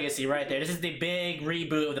Marvel Legacy, right there. This is the big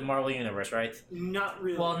reboot of the Marvel Universe, right? Not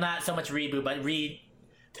really. Well, not so much reboot, but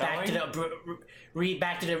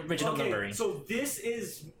back to the original numbering. So this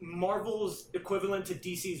is Marvel's equivalent to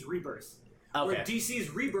DC's Rebirth. Okay. Where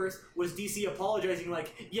DC's Rebirth was DC apologizing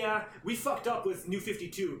like, yeah, we fucked up with New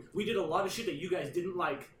 52. We did a lot of shit that you guys didn't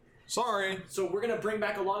like. Sorry. So we're going to bring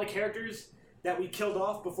back a lot of characters that we killed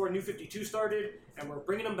off before New 52 started, and we're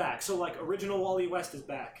bringing them back. So, like, original Wally West is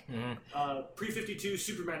back. Mm-hmm. Pre-52,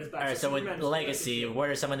 Superman is back. All right, so with Superman is Legacy, what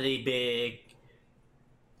are some of the big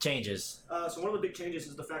changes? So one of the big changes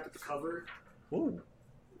is the fact that the cover Ooh.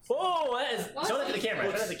 Oh, that is. What? Show that to the camera.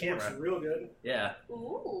 Show that to the looks camera. real good. Yeah.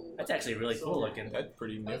 Ooh. That's actually really So- cool looking. That's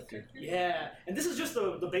pretty nifty. Yeah, and this is just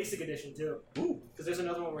the basic edition too. Ooh. Because there's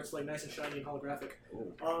another one where it's like nice and shiny and holographic.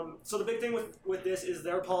 Ooh. So the big thing with this is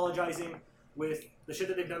they're apologizing with the shit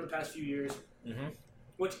that they've done the past few years. Mm-hmm.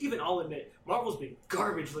 Which even I'll admit, Marvel's been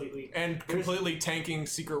garbage lately. And completely tanking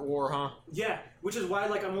Secret War, huh? Yeah, which is why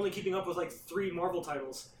like I'm only keeping up with like 3 Marvel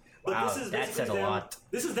titles. But Wow, this is that basically says a them, lot.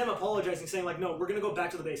 This is them apologizing, saying like, no, we're gonna go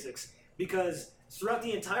back to the basics because throughout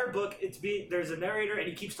the entire book, there's a narrator and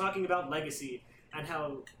he keeps talking about legacy and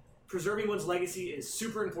how preserving one's legacy is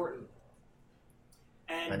super important.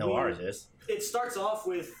 And I know ours is. It starts off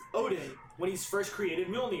with Odin when he's first created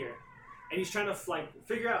Mjolnir. And he's trying to like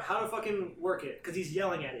figure out how to fucking work it because he's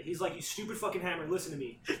yelling at it. He's like, "You stupid fucking hammer, listen to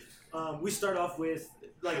me." We start off with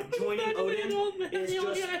like joining Odin is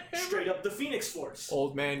just straight up the Phoenix Force.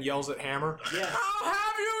 Old man yells at Hammer. Yeah, I'll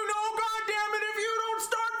have you know, goddammit, if you don't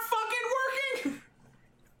start fucking working!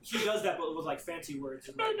 he does that, but with like fancy words.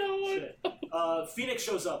 And, like, I know shit. Phoenix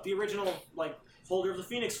shows up. The original like holder of the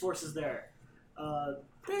Phoenix Force is there. The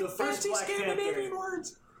first Black Panther.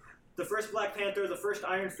 words. The first Black Panther. The first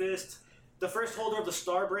Iron Fist. The first holder of the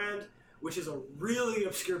Star Brand, which is a really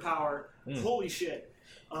obscure power. Holy shit.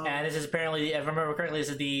 And this is apparently, if I remember correctly, this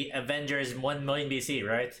is the Avengers 1 million BC,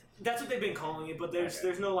 right? That's what they've been calling it, but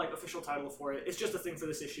there's no like official title for it. It's just a thing for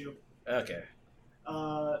this issue. Okay.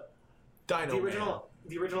 Dino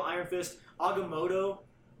The original Iron Fist, Agamotto,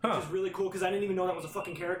 which is really cool because I didn't even know that was a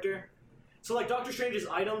fucking character. So like Doctor Strange's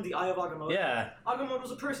item, the Eye of Agamotto. Yeah. Agamotto's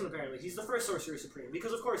a person apparently. He's the first Sorcerer Supreme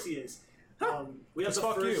because of course he is. We have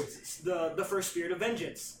Fuck the first Spirit of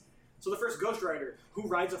Vengeance. So the first Ghost Rider who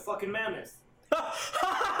rides a fucking mammoth.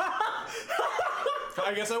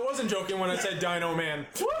 I guess I wasn't joking when I said Dino Man.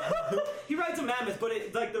 He rides a mammoth, but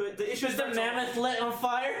it like the issue. Does the mammoth lit on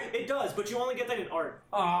fire? It does, but you only get that in art.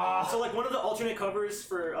 Aww. So like one of the alternate covers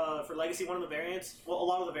for Legacy, one of the variants, well a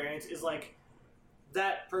lot of the variants is like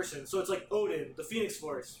that person. So it's like Odin, the Phoenix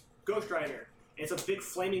Force, Ghost Rider. And it's a big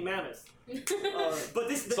flaming mammoth. But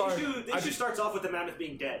the issue starts off with the mammoth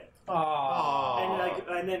being dead. Oh.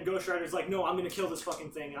 And then Ghost Rider's like, no, I'm gonna kill this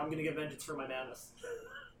fucking thing. I'm gonna get vengeance for my mammoth.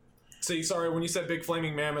 See, sorry, when you said big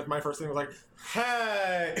flaming mammoth, my first thing was like,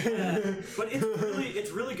 hey! But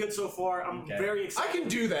it's really good so far. I'm very excited. I can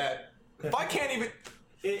do that. If I can't even...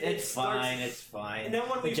 It's fine. And then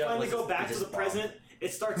when we finally go back to the present,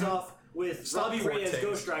 it starts off with Robbie Reyes as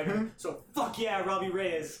Ghost Rider. So fuck yeah, Robbie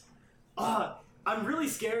Reyes. I'm really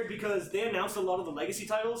scared because they announced a lot of the legacy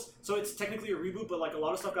titles, so it's technically a reboot, but like a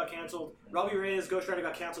lot of stuff got canceled. Robbie Reyes Ghost Rider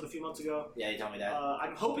got canceled a few months ago. Yeah, you told me that.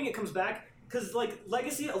 I'm hoping it comes back because like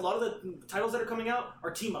Legacy, a lot of the titles that are coming out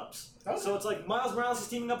are team ups. Okay. So it's like Miles Morales is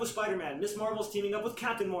teaming up with Spider-Man, Miss Marvel's teaming up with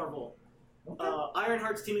Captain Marvel,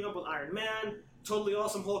 Ironheart's teaming up with Iron Man, Totally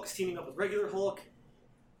Awesome Hulk is teaming up with regular Hulk.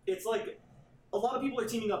 It's like a lot of people are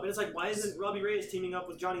teaming up, and it's like, why isn't Robbie Reyes teaming up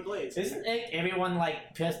with Johnny Blaze? Isn't everyone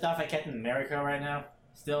like pissed off at Captain America right now?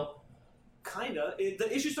 Still? Kinda.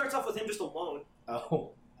 The issue starts off with him just alone.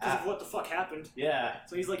 Oh. Because of what the fuck happened. Yeah.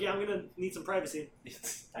 So he's like, yeah, I'm gonna need some privacy.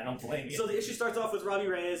 I don't blame you. So the issue starts off with Robbie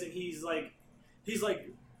Reyes, and he's like,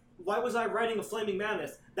 why was I riding a flaming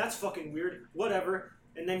mammoth? That's fucking weird. Whatever.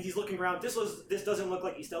 And then he's looking around. This doesn't look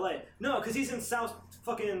like East LA. No, because he's in South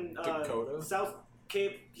fucking Dakota. South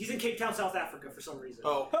Cape. He's in Cape Town, South Africa for some reason.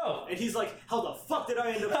 Oh. And he's like, how the fuck did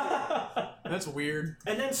I end up here? That's weird.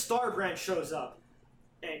 And then Starbrand shows up,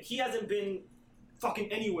 and he hasn't been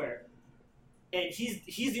fucking anywhere. And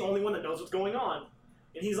he's the only one that knows what's going on.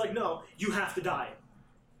 And he's like, no, you have to die.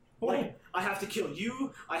 Like, I have to kill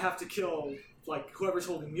you. I have to kill, like, whoever's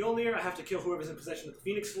holding Mjolnir. I have to kill whoever's in possession of the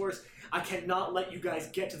Phoenix Force. I cannot let you guys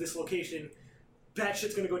get to this location. Bad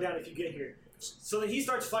shit's gonna go down if you get here. So then he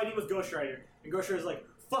starts fighting with Ghost Rider. And Ghost Rider's like,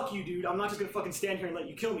 fuck you, dude. I'm not just gonna fucking stand here and let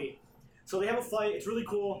you kill me. So they have a fight. It's really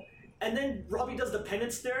cool. And then Robbie does the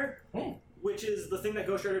penance stare, which is the thing that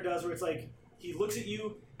Ghost Rider does where it's like, he looks at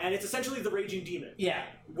you, and it's essentially the Raging Demon. Yeah.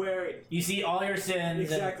 Where... you see all your sins.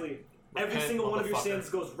 Exactly. Every single one of your sins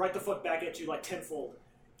goes right the fuck back at you, like tenfold.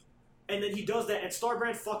 And then he does that, and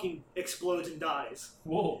Starbrand fucking explodes and dies.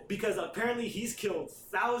 Whoa. Because apparently he's killed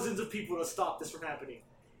thousands of people to stop this from happening.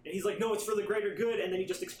 And he's like, no, it's for the greater good, and then he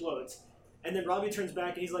just explodes. And then Robbie turns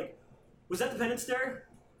back, and he's like, was that the penance stare?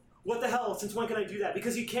 What the hell? Since when can I do that?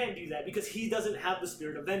 Because he can't do that, because he doesn't have the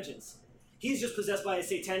spirit of vengeance. He's just possessed by a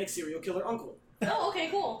satanic serial killer uncle. Oh, okay,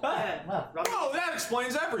 cool. Yeah. Oh, that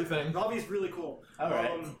explains everything. Robbie's really cool. All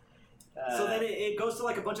right. So then it goes to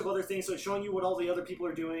like a bunch of other things, so it's showing you what all the other people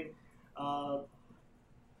are doing.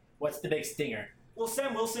 What's the big stinger? Well,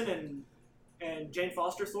 Sam Wilson and Jane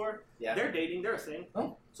Foster Thor, they're dating, they're a thing.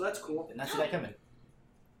 Oh. So that's cool. Did not see that coming.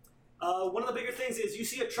 One of the bigger things is you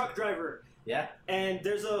see a truck driver. Yeah. And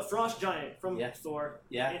there's a frost giant from Thor.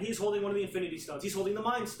 Yeah. And he's holding one of the Infinity Stones. He's holding the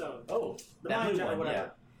Mind Stone. Oh. The Mind Giant or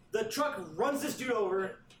whatever. The truck runs this dude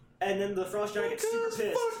over, and then the frost giant gets super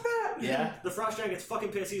pissed. Fuck that! Yeah. The frost giant gets fucking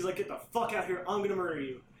pissed. He's like, get the fuck out here. I'm gonna murder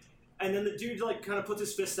you. And then the dude like kind of puts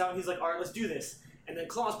his fists out, and he's like, all right, let's do this. And then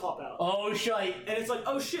claws pop out. Oh, shite. And it's like,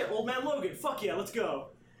 oh shit, Old Man Logan. Fuck yeah, let's go.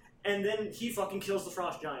 And then he fucking kills the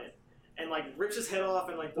frost giant. And like rips his head off,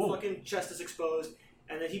 and like the fucking chest is exposed.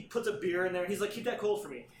 And then he puts a beer in there, and he's like, keep that cold for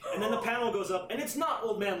me. And then the panel goes up, and it's not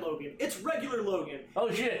Old Man Logan. It's regular Logan.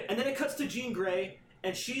 Oh, shit. And then it cuts to Jean Grey,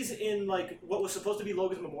 and she's in, like, what was supposed to be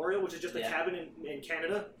Logan's memorial, which is just a cabin in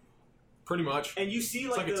Canada. Pretty much. And you see,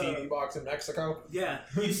 it's like a TV box in Mexico. Yeah.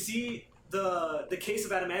 You see the case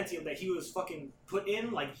of adamantium that he was fucking put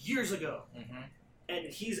in, like, years ago. Mm-hmm. And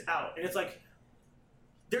he's out. And it's like,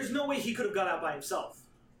 there's no way he could have got out by himself.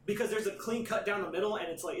 Because there's a clean cut down the middle, and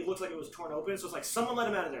it's like it looks like it was torn open. So it's like, someone let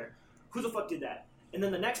him out of there. Who the fuck did that? And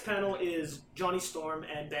then the next panel is Johnny Storm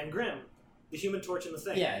and Ben Grimm, the Human Torch and the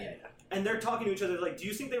Thing. Yeah. And they're talking to each other like, do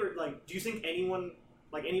you think anyone,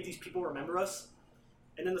 like any of these people remember us?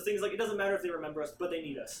 And then the Thing's like, it doesn't matter if they remember us, but they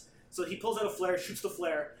need us. So he pulls out a flare, shoots the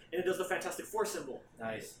flare, and it does the Fantastic Four symbol.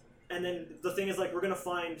 Nice. And then the Thing is like, we're gonna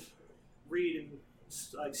find Reed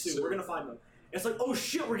and Sue. We're gonna find them. And it's like, oh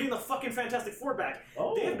shit, we're getting the fucking Fantastic Four back.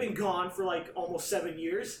 Oh. They have been gone for like almost 7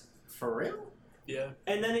 years. For real? Yeah.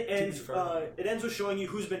 And then it ends with showing you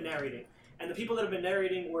who's been narrating. And the people that have been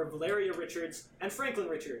narrating were Valeria Richards and Franklin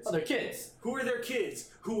Richards. Oh, they're kids. Who are their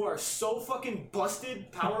kids? Who are so fucking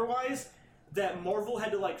busted power-wise that Marvel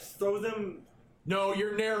had to like throw them... No,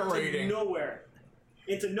 you're narrating.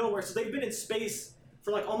 Into nowhere. So they've been in space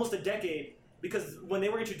for like almost a decade. Because when they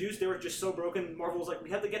were introduced, they were just so broken. Marvel was like,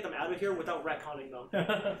 we have to get them out of here without retconning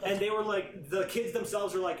them. And they were like, the kids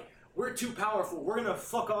themselves were like, we're too powerful. We're gonna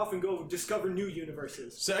fuck off and go discover new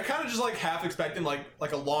universes. So I kind of just like half expecting like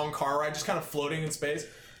a long car ride, just kind of floating in space.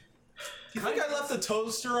 You think I left the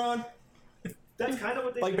toaster on? That's kind of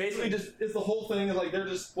what they like basically just it's the whole thing is like they're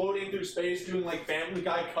just floating through space doing like Family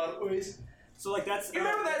Guy cutaways. So like that's. You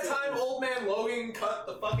remember that time Old Man Logan cut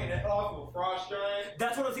the fucking head off of a frost giant?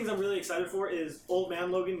 That's one of the things I'm really excited for is Old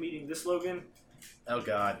Man Logan meeting this Logan. Oh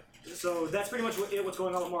God. So that's pretty much what's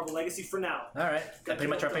going on with Marvel Legacy for now. All right. That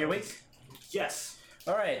pretty much wrap up your week. Yes.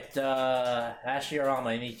 All right. Ashley or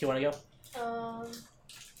Alma, you want to go?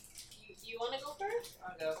 You want to go first?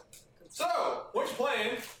 I'll go. So, what you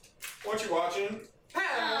playing? What you watching?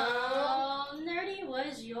 Nerdy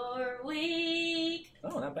was your week.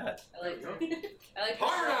 Oh, not bad. I like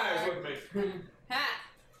Harmonize with me. Ha!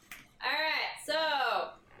 Alright,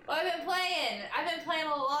 so what I've been playing a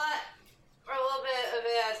lot, or a little bit of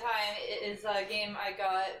it at a time. It is a game I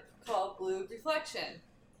got called Blue Reflection.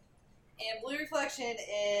 And Blue Reflection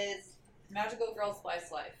is Magical Girl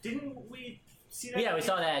Slice Life. Didn't we see that? Yeah, we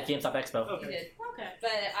saw that at GameStop Expo. We did. Okay.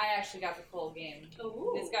 But I actually got the full game.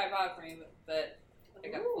 Ooh. This guy bought it for me, but I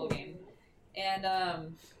got the full game.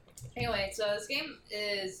 And anyway, so this game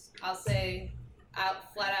is, I'll say,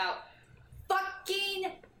 flat out,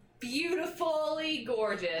 fucking beautifully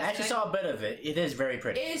gorgeous. I actually saw a bit of it. It is very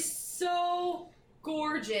pretty. It is so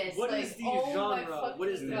gorgeous. What like, is the oh genre? My fucking What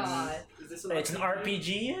is this? God. Is this It's an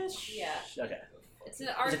RPG-ish? Yeah. Okay. It's an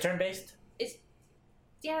Is it turn-based?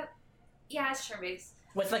 Yeah, it's turn-based.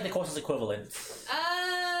 What's like the closest equivalent?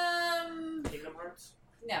 Kingdom Hearts?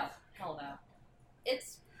 No, hell no.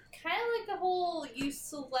 It's kind of like the whole you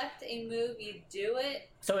select a move, you do it.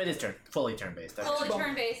 So it is fully turn-based. Okay. Fully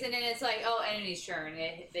turn-based, and then it's like, oh, enemy's turn.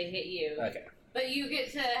 They hit you. Okay. But you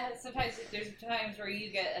get to sometimes there's times where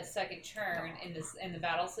you get a second turn in the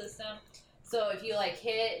battle system. So if you like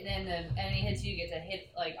hit and then the enemy hits you, you get to hit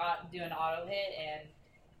like do an auto hit and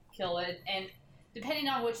kill it. And depending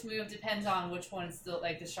on which move, depends on which one's the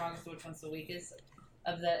like the strongest, which one's the weakest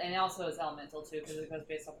of the. And also it's elemental too because it goes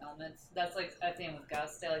based on elements. That's like a thing with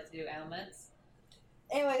Gus. They like to do elements.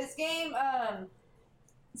 Anyway, this game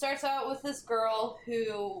starts out with this girl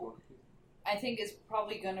who I think is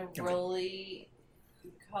probably gonna really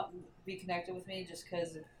be connected with me just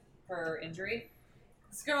because of her injury.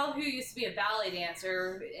 This girl who used to be a ballet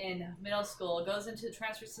dancer in middle school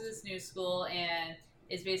transfers to this new school and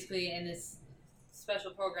is basically in this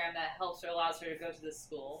special program that helps her, allows her to go to this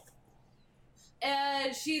school.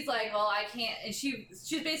 And she's like, well, I can't, and she's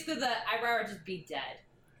basically I'd rather just be dead.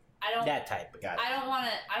 That type, got it. I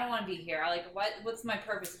don't want to be here. What's my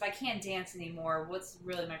purpose? If I can't dance anymore, what's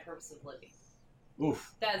really my purpose of living?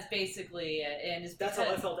 Oof. That's basically it. And that's how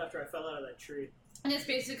I felt after I fell out of that tree. And it's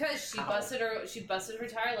basically because she busted her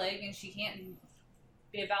entire leg and she can't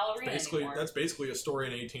be a ballerina anymore. That's basically a story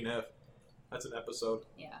in 18F. That's an episode.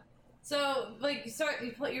 Yeah. So like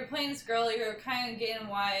you're playing this girl, you're kind of getting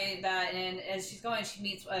why that, and as she's going, she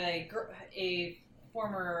meets a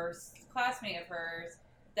former classmate of hers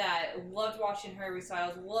that loved watching her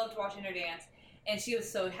recitals, loved watching her dance, and she was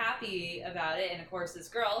so happy about it. And of course, this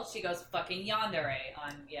girl, she goes fucking yandere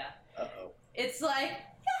on Uh-oh. It's like,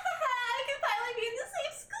 I can finally be in the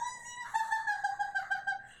same school.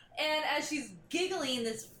 And as she's giggling,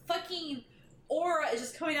 this fucking aura is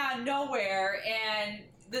just coming out of nowhere, and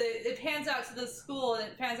it pans out to the school, and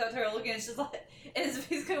it pans out to her looking, and it's just like, it's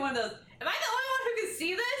basically one of those, am I the only one who can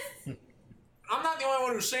see this? I'm not the only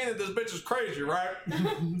one who's saying that this bitch is crazy, right?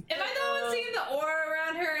 Am I the one seeing the aura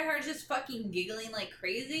around her and her just fucking giggling like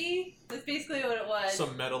crazy? That's basically what it was.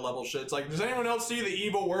 Some meta level shit. It's like, does anyone else see the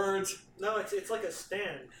evil words? No, it's like a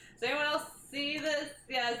stand. Does anyone else see this?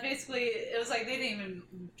 Yeah, it's basically, it was like, they didn't even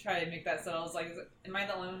try to make that subtle. I was like, am I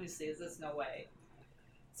the only one who sees this? No way.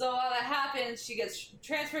 So while that happens, she gets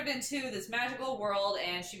transferred into this magical world,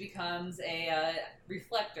 and she becomes a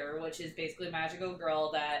reflector, which is basically a magical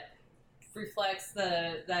girl that reflects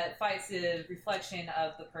that fights the reflection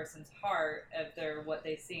of the person's heart of what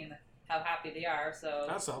they've seen, how happy they are. So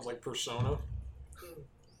That sounds like Persona.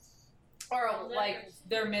 or like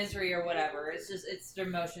their misery or whatever. It's their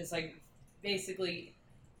emotions. Like basically,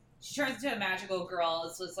 she turns into a magical girl.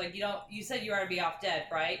 So it's like you said you want to be off dead,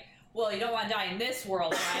 right? Well, you don't want to die in this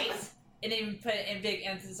world, right? And then put in big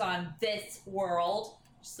emphasis on this world.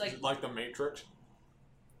 Just like The Matrix.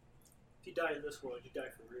 If you die in this world, you die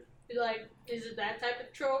for real. Like, is it that type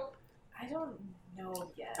of trope? I don't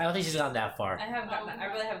know yet. I don't think she's gone that far. I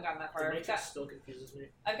really haven't gotten that The far. Matrix still confuses me.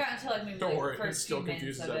 I've gotten to like maybe Don't like worry, the it first still few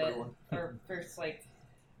minutes confuses of it, everyone. or first like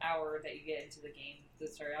hour that you get into the game to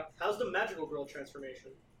start out. How's the magical girl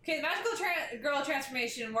transformation? Okay, the magical girl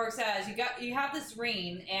transformation works as you have this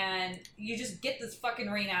ring, and you just get this fucking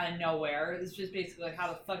ring out of nowhere. It's just basically like, how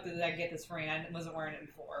the fuck did I get this ring? I wasn't wearing it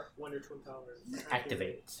before. Wonder Twin Powers.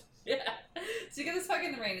 Activate. Yeah. So you get this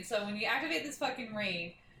fucking ring, and so when you activate this fucking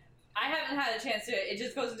ring, I haven't had a chance to. It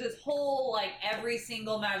just goes into this whole like every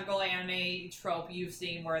single magical anime trope you've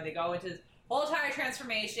seen, where they go into this whole entire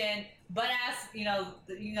transformation, butt ass,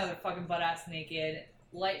 they're fucking butt ass naked,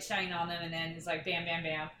 light shining on them, and then it's like bam, bam,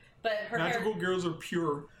 bam. But her magical hair, girls are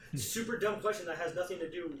pure. Super dumb question that has nothing to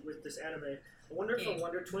do with this anime. I wonder if a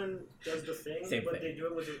Wonder Twin does the thing, but they do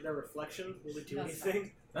it with their reflection. Will it do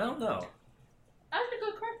anything? I don't know. That's a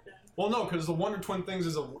good question. Well, no, because the Wonder Twin things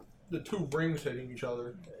is the two rings hitting each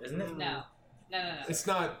other, Isn't it? No. It's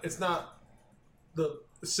not the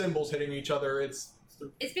symbols hitting each other. It's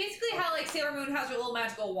basically how like Sailor Moon has her little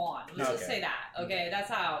magical wand. Let's just say that. Okay, that's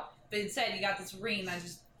how. But instead, you got this ring that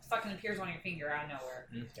just fucking appears on your finger out of nowhere.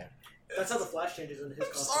 Okay. That's how the Flash changes into his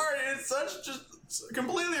costume. sorry, it's such just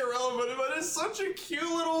completely irrelevant, but it's such a cute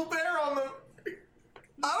little bear on the. I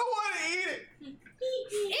don't want to eat it.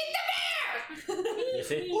 Eat the bear! You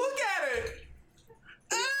see? Look at it.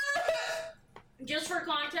 Just for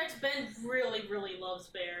context, Ben really, really loves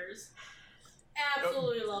bears.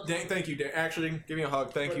 Absolutely loves them. Thank you, Dan. Actually, give me a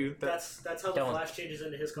hug. Thank But you. That's how the Don't. Flash changes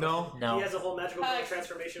into his costume. No. He has a whole magical Hug.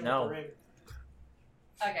 transformation No. with the ring.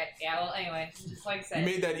 Okay, yeah, well, anyway, just like I said. You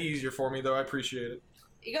made that easier for me, though. I appreciate it.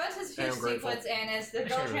 You go into this I am huge grateful. sequence, and as the girl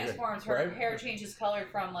Actually, really good. transforms, her Right? hair changes color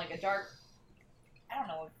from like a dark. I don't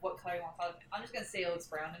know what color you want to call it. I'm just gonna say it looks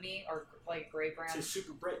brown to me, or like gray brown. It's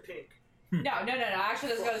super bright pink. No. Actually,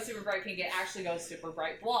 it doesn't go to super bright pink. It actually goes super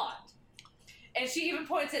bright blonde. And she even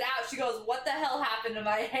points it out. She goes, "What the hell happened to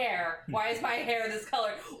my hair? Why is my hair this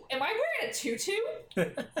color? Am I wearing a tutu?"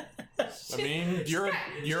 I mean, you're an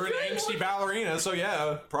angsty ballerina, so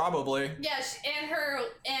yeah, probably. Yeah,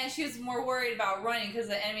 and she was more worried about running because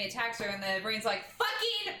the enemy attacks her, and the brain's like,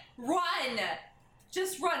 "Fucking run!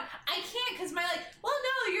 Just run!" I can't because well,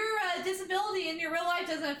 no, your disability in your real life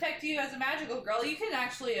doesn't affect you as a magical girl. You can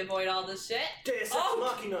actually avoid all this shit. Deus Ex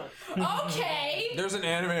Machina. Okay. There's an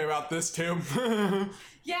anime about this too.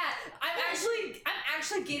 Yeah, I'm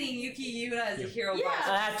actually getting Yuki Yuna as a hero. Yeah. vibe.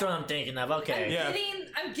 That's what I'm thinking of. Okay. Yeah.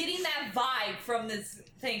 I'm getting that vibe from this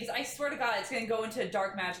thing because I swear to God, it's gonna go into a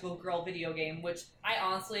dark magical girl video game, which I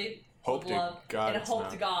honestly Hope would to love, God and it's hope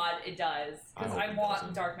not. to God it does because I hope I it want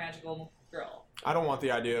doesn't. dark magical girl. I don't want the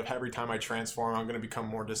idea of every time I transform, I'm going to become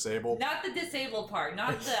more disabled. Not the disabled part,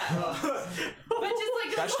 not that, but just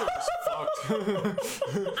like That shit was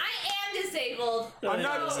fucked. I am disabled. I'm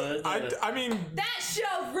not. I mean, That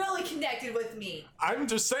show really connected with me. I'm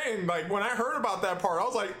just saying. Like when I heard about that part, I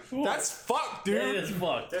was like, "That's fucked, It dude. is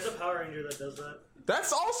fucked. There's a Power Ranger that does that.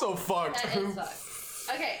 That's also fucked." That is sucks.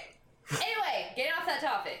 Okay. Anyway, getting off that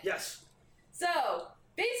topic. Yes. So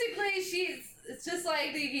basically, it's just like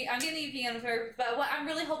I'm getting the Yuki answer, but what I'm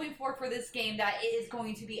really hoping for this game that it is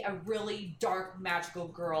going to be a really dark magical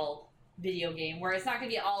girl video game where it's not going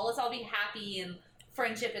to be let's all be happy and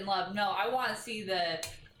friendship and love. No, I want to see the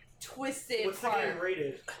twisted What's the part. game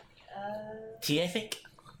rated? T, I think.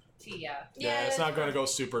 T, yeah. Yeah, it's not going to go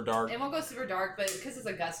super dark. It won't go super dark, but because it's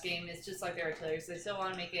a Gus game, it's just like the artillery, so they still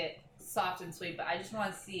want to make it soft and sweet, but I just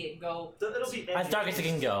want to see it go. It'll be As dark as it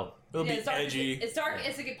can go. It'll be as dark edgy. As dark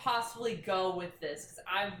as it could possibly go with this, because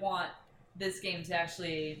I want this game to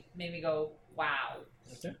actually make me go, wow.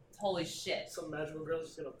 Okay. Holy shit. Some magical girl's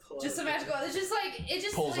just gonna pull. Just out a magical. It's just like it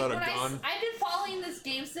just Pulls like, out a when gun. I've been following this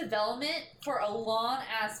game's development for a long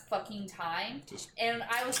ass fucking time, and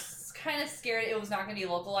I was kind of scared it was not going to be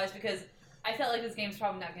localized because I felt like this game's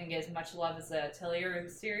probably not going to get as much love as the Atelier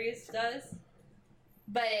series does.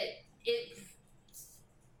 But it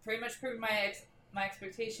pretty much proved my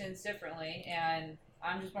expectations differently, and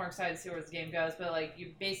I'm just more excited to see where this game goes. But like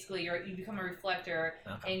you basically you become a reflector,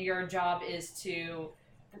 Okay. and your job is to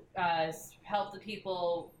help the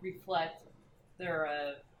people reflect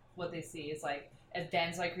their what they see. It's like if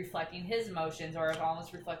Ben's like reflecting his emotions, or if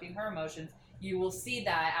Alma's reflecting her emotions, you will see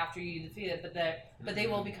that after you defeat it. But they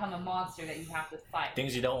will become a monster that you have to fight.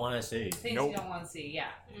 Things you don't want to see. Things Nope. you don't want to see. Yeah.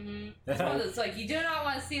 Mm-hmm. It's like you do not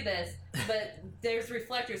want to see this, but there's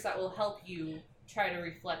reflectors that will help you try to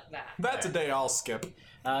reflect that. That's a day I'll skip.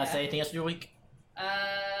 Say anything else for your week?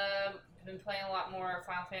 Been playing a lot more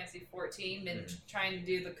Final Fantasy 14. Been trying to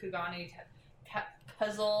do the Kugani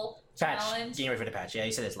puzzle Patch. challenge Getting ready for the patch. Yeah,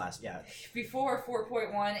 you said this last. Yeah. before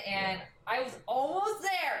 4.1, and I was almost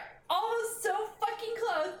there. Almost so fucking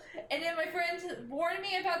close. And then my friend warned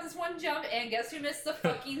me about this one jump, and guess who missed the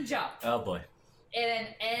fucking jump? Oh boy. And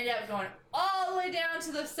ended up going all the way down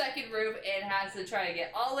to the second roof and has to try to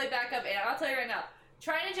get all the way back up. And I'll tell you right now,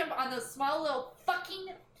 trying to jump on those small little fucking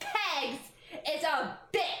pegs is a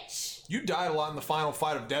bitch. You died a lot in the final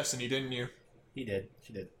fight of Destiny, didn't you? He did.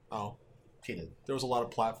 She did. Oh. She did. There was a lot of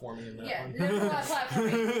platforming in that one. There's a lot of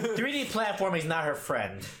platforming. 3D platforming is not her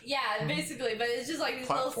friend. Yeah, basically, but it's just like these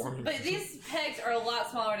little. But these pegs are a lot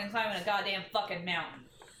smaller than climbing a goddamn fucking mountain.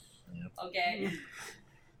 Yep. Okay.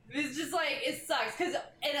 It's just like, it sucks.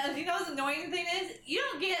 And you know what's annoying thing is? You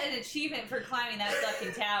don't get an achievement for climbing that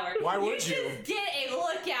fucking tower. Why would you? Just get a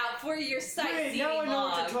lookout for your sightseeing Wait, now I know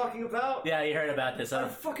log. what you're talking about. Yeah, you heard about this, I huh?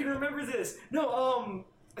 fucking remember this. No,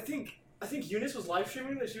 I think Eunice was live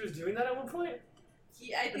streaming that she was doing that at one point.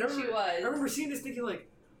 Yeah, I think she I was. remember seeing this thinking like,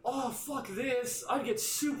 oh fuck this, I'd get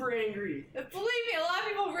super angry. Believe me, a lot of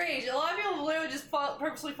people rage. A lot of people literally just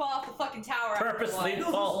purposely fall off the fucking tower. Purposely after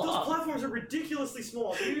No, fall those off. platforms are ridiculously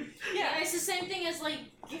small, dude. Yeah, it's the same thing as like,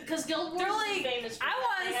 because Guild Wars They're is like, famous for I that.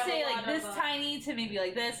 want They to have say a like lot this of, tiny to maybe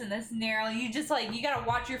like this and this narrow. You just like, you gotta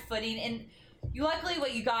watch your footing, and you luckily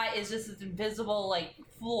what you got is just this invisible like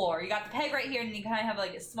floor. You got the peg right here, and you kind of have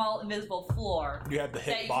like a small invisible floor. You have the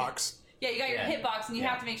that you hitbox. Yeah, you got your Yeah. hitbox, and you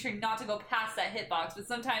have to make sure not to go past that hitbox. But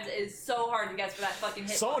sometimes it is so hard to guess for that fucking hitbox.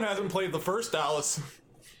 Someone hasn't played the first Dallas.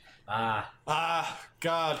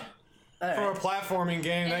 God. All For a right. platforming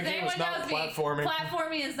game, that If game was anyone not knows me, platforming.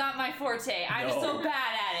 platforming is not my forte. I'm No. so bad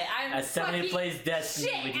at it. I'm As somebody who fucking plays Destiny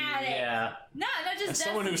shit with you, at it. yeah. Not just As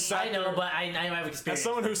someone who Destiny. sat- I know, but I have As experience.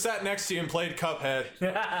 someone who sat next to you and played Cuphead.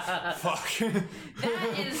 Fuck.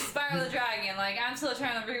 That is Spyro the Dragon. Like, I'm still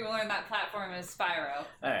trying to relearn that platform as Spyro.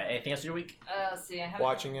 Alright, anything else for your week? Let's see. I haven't.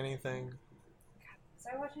 Watching anything? Was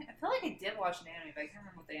I watching? I feel like I did watch an anime, but I can't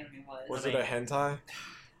remember what the anime was. Was it a hentai?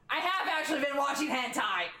 I have actually been watching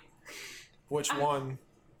hentai. Which one?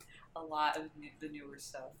 A lot of the newer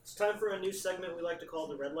stuff. It's time for a new segment we like to call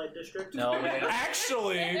the Red Light District. No,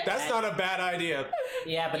 Actually, that's not a bad idea.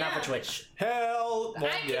 yeah, but not Yeah. for Twitch. Hell,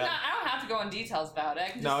 well, I yeah. don't have to go in details about it. I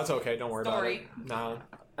can No, just, it's okay. Don't worry Story. about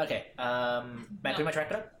it. Okay, Matt, pretty much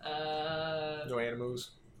wrap it up? No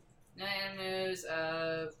animus. no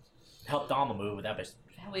animes. Help Dama move with that bitch.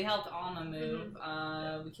 We helped Alma move.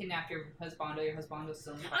 We kidnapped your husbando. Your husbando's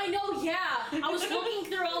still in the I know, yeah. I was looking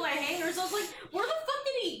through all my hangers. I was like, where the fuck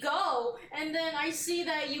did he go? And then I see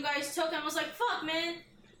that you guys took him. I was like, fuck, man.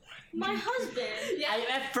 My husband. Yeah.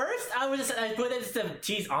 At first, I put it to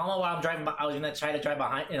tease Alma while I'm driving. I was gonna try to drive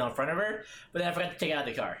behind, in front of her, but then I forgot to take it out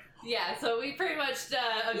of the car. Yeah, so we pretty much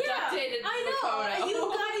abducted Yeah, I know. Makoto.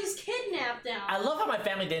 You guys kidnapped him. I love how my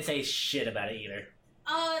family didn't say shit about it either.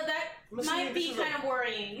 That I'm assuming might this be is a- kind of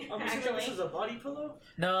worrying, I'm assuming actually. this is a body pillow?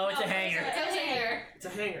 No, it's a No, hanger. it's It's a hanger. It's a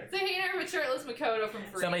hanger. It's a hanger with shirtless Makoto from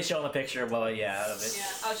Free. Somebody show him a picture. Well, yeah, of it.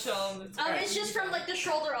 Yeah. I'll show him. It's just from like the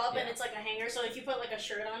shoulder up, Yeah. and it's like a hanger. So if you put like a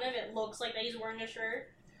shirt on him, it looks like that he's wearing a shirt.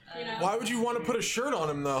 You know? Why would you want to put a shirt on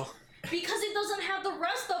him though? Because it doesn't have the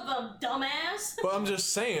rest of them, dumbass. But I'm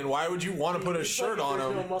just saying, why would you want to put a It's shirt like on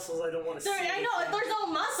There's no him? muscles I don't want to see. I know, there's no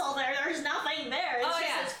muscle there. There's nothing there. It's Oh, just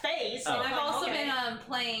yeah. his face. Oh. And I've also Okay. been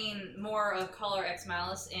playing more of Color X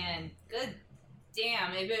Malice, and good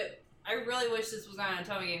damn, I really wish this was on an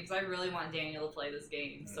Atome game because I really want Daniel to play this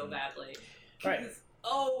game so badly. Right. 'Cause,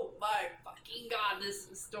 oh my fucking god, this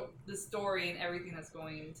story and everything that's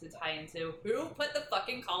going to tie into who put the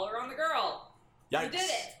fucking collar on the girl? Who Yikes. did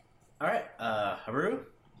it? Alright, Haru?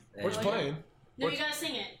 What you Oh, playing? No, you gotta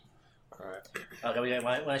sing it. Alright. Okay, we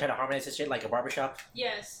want to try to harmonize this shit like a barbershop?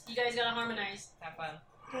 Yes, you guys gotta harmonize. Have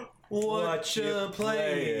fun. What you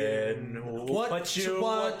playing? What you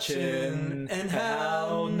watching? And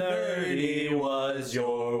how nerdy was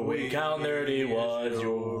your week? How nerdy was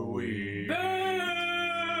your week?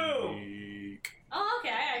 Oh, okay.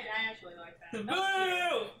 I actually like that.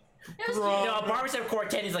 Boo! It was Bro. cute. You know, a barbershop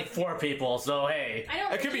quartet is like 4 people, so hey. I know.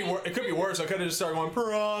 It could be it could be worse. I could have just started going,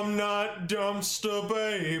 "Prom not dumpster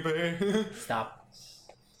baby." Stop.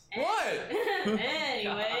 What?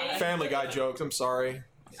 Anyway. Family Guy jokes. I'm sorry.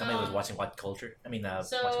 Somebody was watching What Culture. I mean,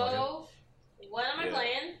 watching Mojo. So, what am I Yeah.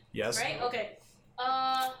 playing? Yes. Right? Okay.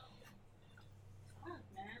 Fuck,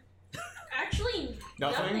 man. Actually,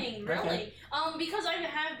 Nothing? really. Because I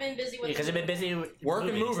have been busy with. Because you've been busy Working,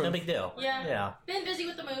 movies, moving. No big deal. Yeah. Yeah. Been busy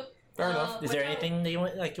with the move. Fair enough. Is there which I- anything that you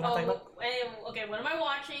want to talk about? Okay, what am I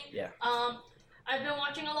watching? Yeah. I've been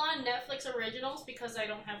watching a lot of Netflix originals because I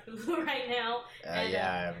don't have Hulu right now. And,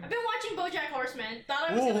 Yeah. I've been watching BoJack Horseman. I thought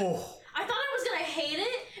I was gonna hate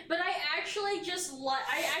it, but I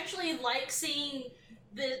actually like seeing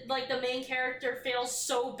the main character fail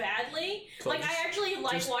so badly. So like I actually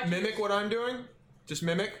like Just watching. mimic what I'm doing. Just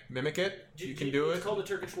mimic it. You can do It's it. called a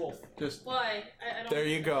Turkish wolf. Just Why? I don't. there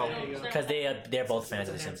you go. I don't understand. Because they're both fans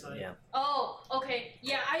of The It's a hand Simpsons. sign. Yeah. Oh, okay.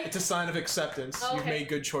 Yeah, It's a sign of acceptance. You've Okay. made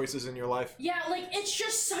good choices in your life. Yeah, like it's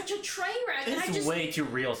just such a train wreck, and I It's just way too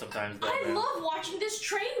real sometimes. Though, I man. love watching this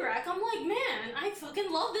train wreck. I'm like, man, I fucking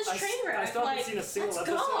love this I train s- I wreck. still haven't Like, seen a single let's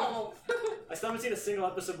episode. go. I still haven't seen a single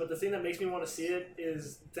episode, but the thing that makes me want to see it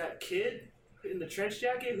is that kid in the trench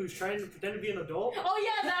jacket who's trying to pretend to be an adult. Oh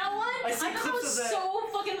yeah, that one. I see thought it clips was of that. so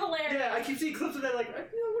fucking hilarious. Yeah, I keep seeing clips of that. Like, I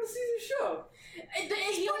want to see this show.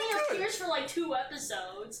 He only appears for like 2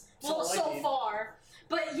 episodes. Well, So so lucky. far.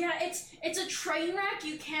 But yeah, it's a train wreck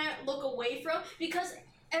you can't look away from because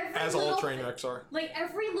every As little all train wrecks are. like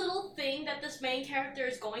every little thing that this main character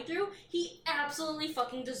is going through, he absolutely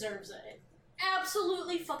fucking deserves it.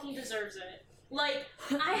 Absolutely fucking deserves it. Like,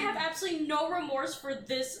 I have absolutely no remorse for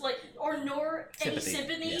this, like, or nor any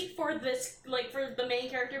sympathy for this, like, for the main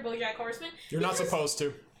character, BoJack Horseman. You're not supposed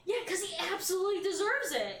to. Yeah, because he absolutely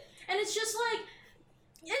deserves it. And it's just like,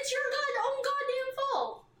 it's your own goddamn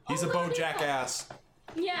fault. He's a Own goddamn BoJack fault. ass.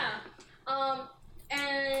 Yeah.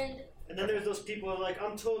 And And then there's those people who are like,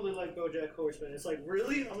 I'm totally like BoJack Horseman. It's like,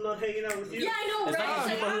 really? I'm not hanging out with you. yeah, I know, It's right? not It's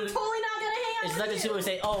like, people I'm who- totally not gonna hang out It's with not you. just people who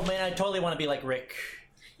say, "Oh man, I totally want to be like Rick."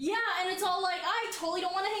 Yeah, and it's all like, I totally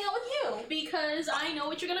don't want to hang out with you because I know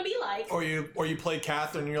what you're gonna be like. Or you play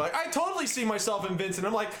Catherine and you're like, I totally see myself in Vincent.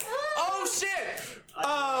 I'm like, oh shit!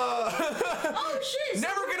 Oh shit!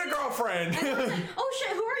 Never get a girlfriend. And I was like, oh shit,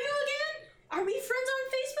 who are you again? Are we friends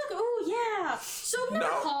on Facebook? Oh yeah. So never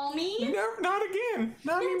No. call me. Never, not again.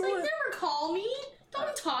 Not It's anymore. like, never call me.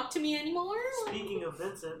 Don't talk to me anymore. Speaking of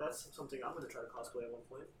Vincent, that's something I'm going to try to cosplay at one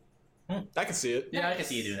point. I can see it. Yeah, I can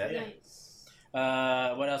see you doing that.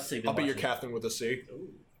 Nice. What else have you been I'll be your watching? Catherine with a C. Ooh,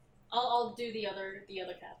 I'll do the other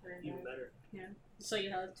Catherine. even better. Yeah. So you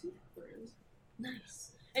have 2 Catherines.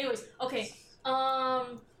 Nice. Anyways, okay.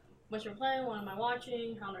 What's your plan? What am I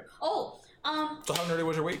watching? How nerd? Oh, So how nerdy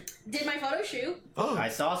was your week? did my photo shoot? Oh, I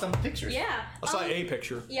saw some pictures. Yeah. I saw a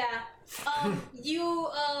picture. Yeah.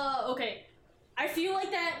 Okay. I feel like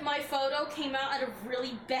that my photo came out at a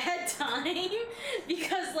really bad time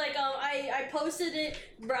because like I posted it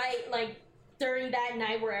right like during that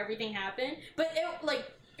night where everything happened, but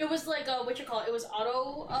it was like what you call it? It was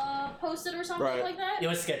auto posted or something Right. like that. It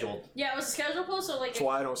was scheduled. Yeah, it was a scheduled post, so like That's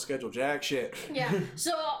why I don't schedule jack shit. yeah.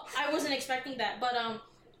 So I wasn't expecting that, but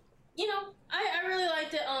you know, I really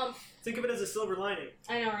liked it. Think of it as a silver lining.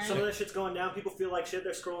 I know, right? Some of that shit's going down. People feel like shit.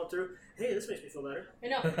 They're scrolling through. Hey, this makes me feel better. I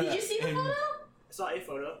know. Did you see the And- photo? I saw a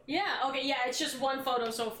photo. Yeah. Okay. Yeah. It's just one photo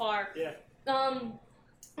so far. Yeah.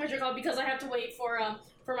 What's it called? Because I have to wait for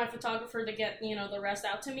my photographer to get the rest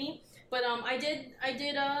out to me. But I did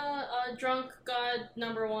Drunk God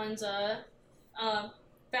 #1's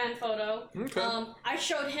fan photo. Okay. I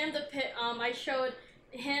showed him I showed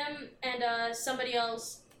him and somebody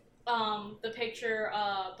else the picture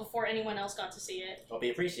before anyone else got to see it. Hope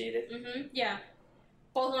you appreciate it. Yeah.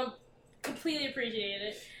 Both of them completely appreciate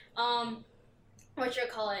it. What you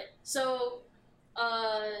call it? So,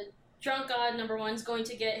 Drunk God #1's going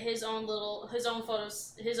to get his own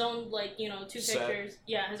photos, his own 2 Set. pictures.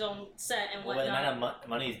 Yeah, his own set and Well, whatnot. the amount of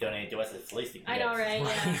money he's donating to us, it's the least he can I get. know, right?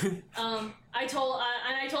 Yeah. I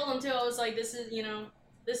told him too. I was like, this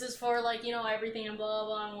is for everything and blah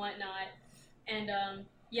blah and whatnot. And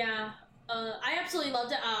yeah, I absolutely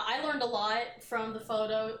loved it. I learned a lot from the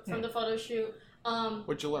photo shoot.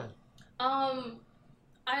 What'd you learn?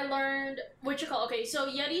 I learned okay. So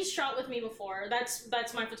Yeti's shot with me before. That's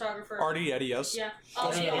my photographer. Artie Yeti, yes. Yeah. Go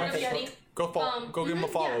Yeah, support him. Yeti. Go follow. Go give him a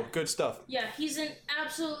follow. yeah. Good stuff. Yeah, he's an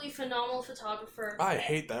absolutely phenomenal photographer. I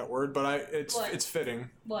hate that word, but What? it's fitting.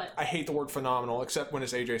 What? I hate the word phenomenal, except when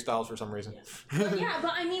it's AJ Styles for some reason. But yeah,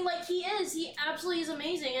 but I mean, he absolutely is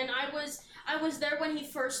amazing, and I was there when he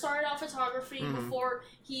first started off photography, Mhm. before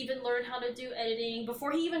he even learned how to do editing,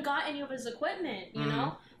 before he even got any of his equipment, you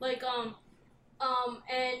know,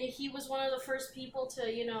 and he was one of the first people to,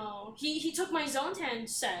 he took my Zone 10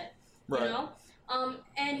 set, Right. you know,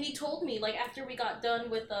 and he told me, after we got done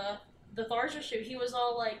with the Tharja shoot, he was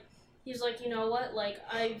all like, you know what,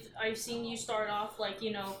 I've seen you start off,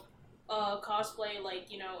 cosplay,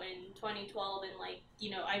 in 2012,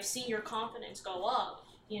 and, I've seen your confidence go up,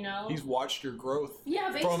 He's watched your growth Yeah,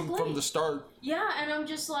 basically. from the start, Yeah, and I'm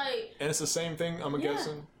just like... and it's the same thing, I'm Yeah.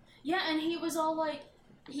 guessing. Yeah, and he was all like...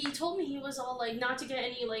 He told me he was all like, not to get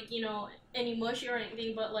any, any mushy or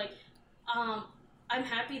anything, but, I'm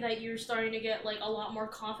happy that you're starting to get, a lot more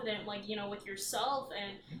confident, with yourself,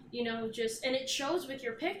 and, and it shows with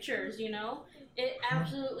your pictures, It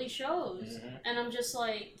absolutely shows. Mhm. And I'm just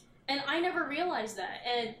like... And I never realized that,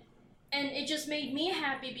 and and it just made me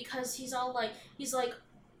happy because he's like,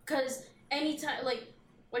 because anytime, like,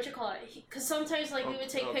 what you call it? Because sometimes, like, we would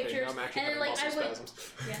take pictures, and then, like, I would,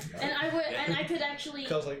 and I could actually,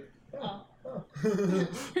 I was like,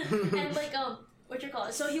 and, like, what you call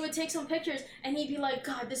it? So he would take some pictures, and he'd be like,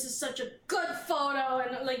 God, this is such a good photo,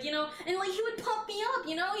 and, like, you know, and, like, he would pump me up,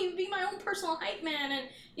 you know, he would be my own personal hype man, and,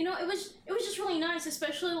 you know, it was just really nice,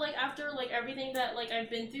 especially, like, after, like, everything that, like, I've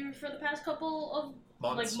been through for the past couple of,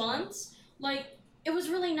 months, like, it was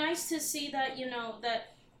really nice to see that, you know,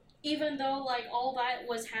 that even though, like, all that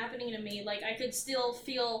was happening to me, like, I could still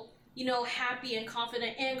feel, you know, happy and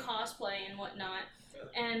confident in cosplay and whatnot,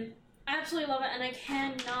 and I absolutely love it, and I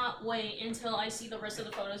cannot wait until I see the rest of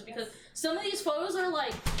the photos, because some of these photos are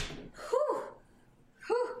like, whew,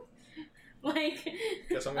 like,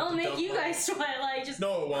 I'll make you guys sweat, like, just...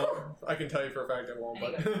 No, it won't. I can tell you for a fact it won't,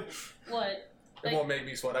 but... What? It won't make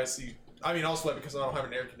me sweat. I'll sweat because I don't have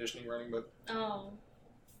an air conditioning running, but... Oh.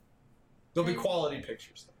 There'll be quality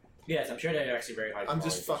pictures. Yes, I'm sure they're actually very high I'm quality.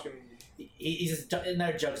 just fucking... He's just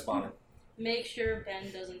another jug spawning. Make sure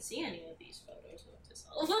Ben doesn't see any of these photos of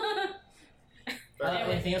himself.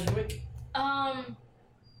 Anything else real quick?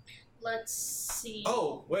 Let's see.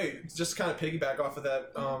 Oh, wait. Just to kind of piggyback off of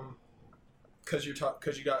that, because you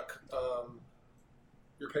got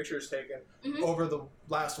your pictures taken over the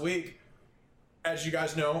last week. As you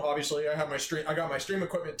guys know, obviously, I got my stream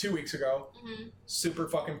equipment 2 weeks ago. Super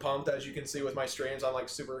fucking pumped, as you can see with my streams. I'm like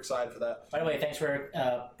super excited for that. By the way, thanks for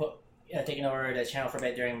taking over the channel for a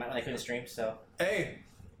bit during when I couldn't stream. So hey,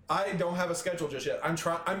 I don't have a schedule just yet. I'm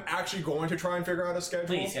actually going to try and figure out a schedule.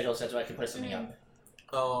 Please schedule so I can put something up.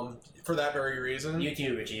 For that very reason. You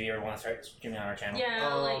too, Richie. If you ever want to start streaming on our channel.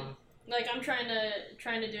 Yeah, like I'm trying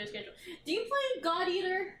to do a schedule. Do you play God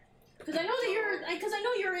Eater? Because I know that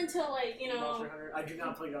you're into, like, you know... Monster Hunter. I do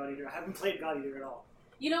not play God Eater. I haven't played God Eater at all.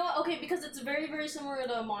 You know what? Okay, because it's very, very similar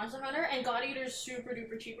to Monster Hunter, and God Eater's super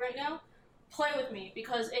duper cheap right now. Play with me,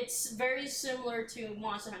 because it's very similar to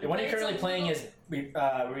Monster Hunter. The one you're currently playing is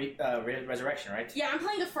Resurrection, right? Yeah, I'm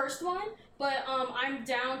playing the first one, but I'm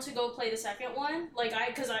down to go play the second one. Like,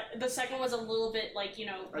 the second was a little bit, like, you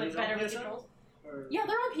know, like, better with controls. Yeah,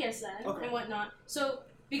 they're on PSN and whatnot. So...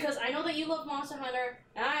 Because I know that you love Monster Hunter,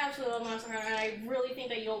 and I absolutely love Monster Hunter, and I really think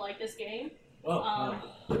that you'll like this game.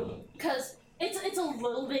 Because it's a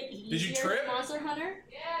little bit easier Did you trip? than Monster Hunter.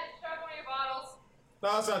 Yeah, just drop one of your bottles.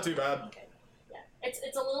 No, it's not too bad. Okay. Yeah.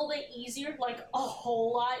 It's a little bit easier, like a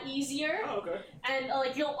whole lot easier. Oh, okay. And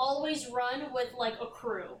like you'll always run with like a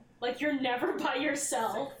crew. Like you're never by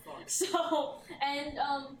yourself. So and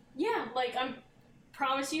yeah, like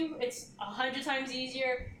promise you, it's 100 times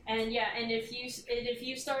easier. And yeah, and if you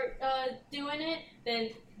start doing it, then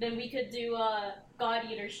we could do God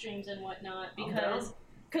Eater streams and whatnot, because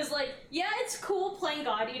like yeah, it's cool playing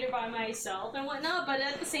God Eater by myself and whatnot, but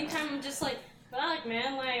at the same time I'm just like, fuck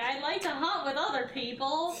man, like I like to hunt with other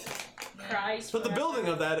people. Christ. But the build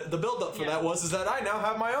up for that was that I now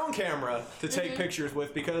have my own camera to take pictures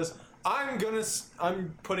with, because I'm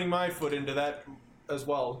putting my foot into that as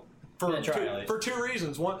well for two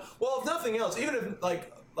reasons. One, well, if nothing else, even if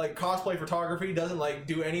like cosplay photography doesn't like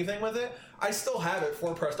do anything with it, I still have it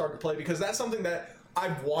for Press Start to Play, because that's something that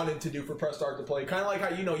I've wanted to do for Press Start to Play. Kind of like how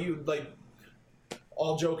you like,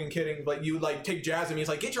 all joking, kidding, but you like take Jazz and me. It's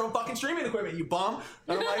like, get your own fucking streaming equipment, you bum.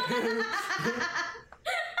 And I'm like, is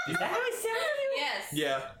that how I sound to you? Yes.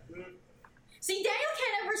 Yeah. See, Daniel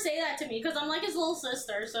can't ever say that to me because I'm like his little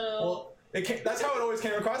sister. So well, that's how it always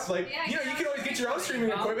came across. Like, you can always get your own streaming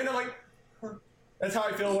equipment. I'm like. That's how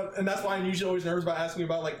I feel, and that's why I'm usually always nervous about asking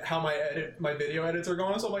about like how my video edits are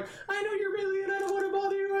going. So I'm like, I know you're busy and I don't want to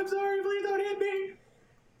bother you. I'm sorry. Please don't hit me.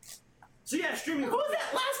 So yeah, streaming. What was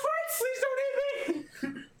that last part? Please don't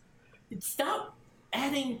hit me. Stop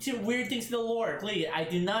adding to weird things to the lore, please. I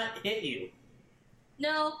do not hit you.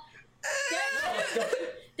 No.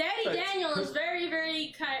 Daddy Daniel is very,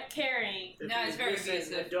 very caring. No, it's very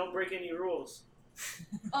abusive. Don't break any rules.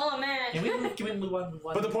 Oh man. Can we move on?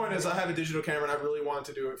 But the point is, I have a digital camera, and I really want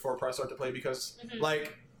to do it for Press Start to Play because,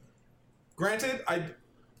 like, granted, I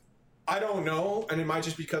don't know, and it might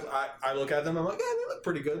just because I look at them, I'm like, yeah, they look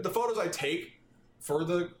pretty good. The photos I take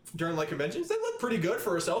during like conventions, they look pretty good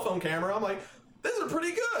for a cell phone camera. I'm like, these are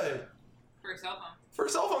pretty good For a cell phone. For a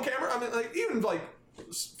cell phone camera. I mean, like even like.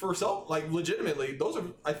 For legitimately, those are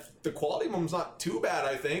the quality of them's not too bad,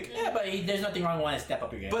 I think. Yeah, but there's nothing wrong with wanting to step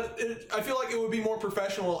up your game. But I feel like it would be more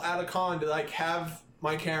professional at a con to like have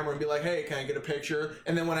my camera and be like, hey, can I get a picture?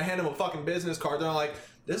 And then when I hand them a fucking business card, they're like,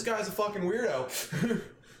 this guy's a fucking weirdo.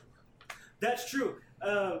 That's true.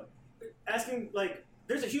 Asking like,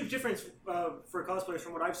 there's a huge difference for cosplayers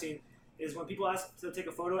from what I've seen is when people ask to take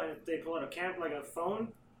a photo and they pull out a phone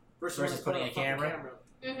versus putting a camera.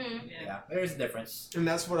 Mm-hmm. Yeah, there's a difference. And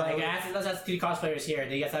that's what like, let's ask the cosplayers here.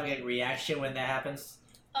 Do you guys have a reaction when that happens?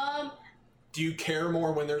 Do you care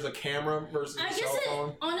more when there's a camera versus a cell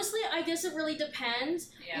phone? Honestly, I guess it really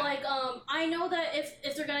depends. Yeah. Like, I know that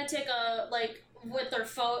if they're gonna take with their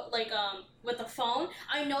phone, with the phone,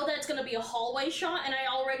 I know that it's gonna be a hallway shot, and I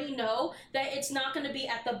already know that it's not gonna be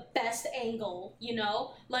at the best angle. You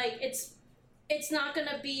know, like it's not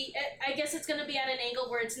gonna be. I guess it's gonna be at an angle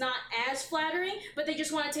where it's not as flattering, but they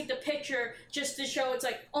just want to take the picture just to show it's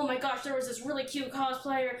like, oh my gosh, there was this really cute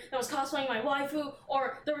cosplayer that was cosplaying my waifu,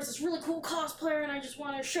 or there was this really cool cosplayer, and I just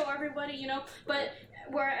want to show everybody, you know. But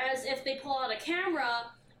whereas if they pull out a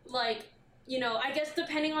camera, like, you know, I guess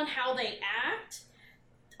depending on how they act,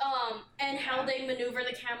 and how they maneuver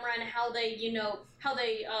the camera and how they, you know, how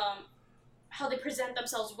they present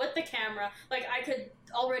themselves with the camera, like I could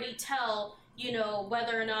already tell, you know,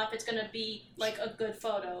 whether or not it's gonna be like a good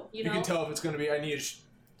photo. You know, can tell if it's gonna be.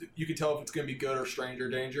 You can tell if it's gonna be good or stranger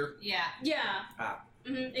danger. Yeah.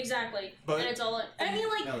 Mm-hmm, exactly. But, and it's all. I mean,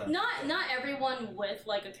 like, not everyone with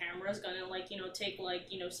like a camera is gonna, like, you know, take, like,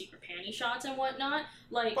 you know, secret panty shots and whatnot.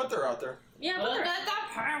 Like, but they're out there. Yeah, but they're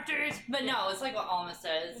practice. But no, it's like what Alma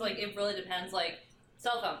said. It's like it really depends. Like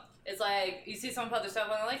cell phone. It's like you see someone put their cell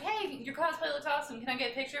phone and they're like, hey, your cosplay looks awesome. Can I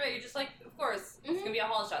get a picture of it? You're just like, of course. It's gonna be a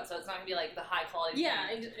hall shot, so it's not gonna be like the high quality.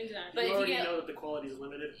 Yeah, exactly. But you if already you know that the quality is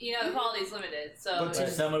limited. You know the quality is limited, so. But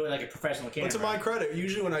someone with like a professional camera. But to my credit,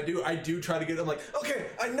 usually when I do try to get them like, okay,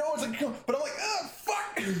 I know it's like, but I'm like, oh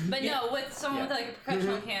fuck. But no, with someone with like a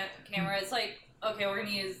professional camera, it's like, okay, we're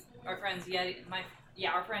gonna use our friend's Yeti.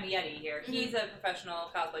 Our friend Yeti here. He's a professional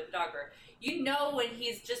cosplay photographer. You know when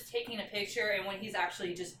he's just taking a picture and when he's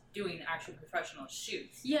actually just doing actual professional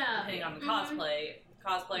shoots. Yeah. Depending on the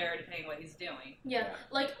cosplayer, depending what he's doing. Yeah.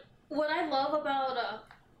 Like, what I love about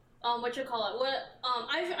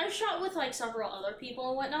I've shot with like several other people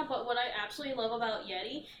and whatnot, but what I absolutely love about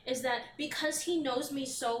Yeti is that because he knows me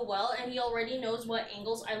so well and he already knows what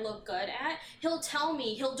angles I look good at, he'll tell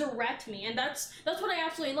me, he'll direct me, and that's what I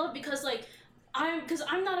absolutely love, because like I'm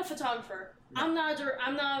not a photographer. No. I'm not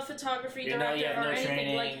a photography director or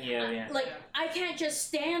anything. Like I can't just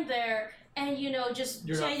stand there and, you know, just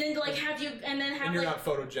you're and then like have you and then have and you're like, not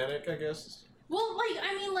photogenic, I guess. Well, like,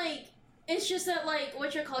 I mean, like, it's just that, like,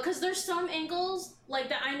 because there's some angles, like,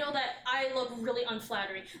 that I know that I look really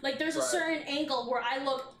unflattering. Like, there's a certain angle where I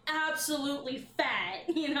look absolutely fat,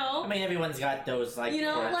 you know? I mean, everyone's got those, like, you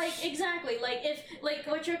know, like, exactly. Like, if, like,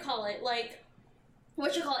 if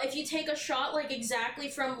you take a shot, like, exactly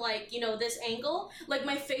from, like, you know, this angle, like,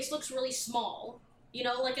 my face looks really small. You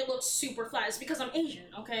know, like, it looks super flat. It's because I'm Asian,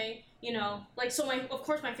 okay? You know, like, so of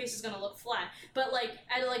course my face is gonna look flat. But, like,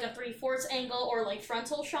 at, like, a 3/4 angle or, like,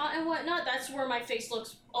 frontal shot and whatnot, that's where my face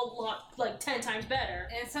looks a lot, like, 10 times better.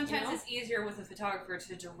 And sometimes it's easier with a photographer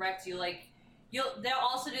to direct you, like, they'll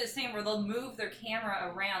also do the same where they'll move their camera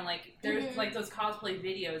around, like there's like those cosplay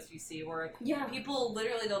videos you see where people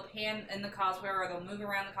literally they'll pan in the cosplayer or they'll move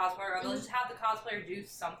around the cosplayer or they'll just have the cosplayer do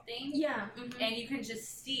something and you can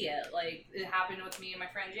just see it. Like it happened with me and my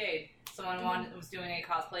friend Jade. Someone was doing a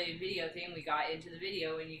cosplay video thing, we got into the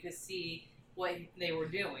video and you could see what they were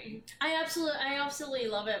doing. I absolutely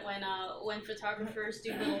love it when photographers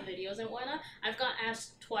do little videos and whatnot. I've got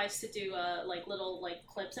asked twice to do like little like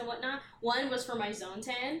clips and whatnot. One was for my zone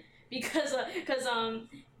tan because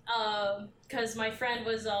my friend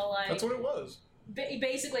was all like, that's what it was.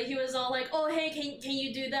 Basically, he was all like, "Oh, hey, can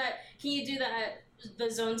you do that? Can you do that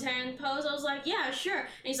the zone tan pose?" I was like, "Yeah, sure."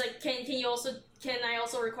 And he's like, "Can I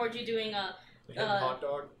also record you doing a the hidden hot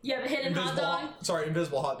dog? Yeah, the hidden hot dog.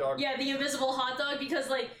 Invisible hot dog. Yeah, the invisible hot dog, because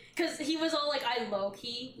he was all like, I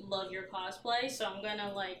low-key love your cosplay, so I'm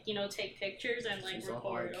gonna, like, you know, take pictures and, like,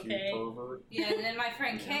 record, okay? Yeah, and then my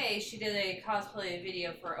friend Kay, she did a cosplay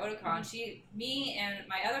video for Otakon. Me and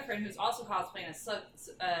my other friend, who's also cosplaying as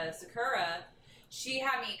Sakura, she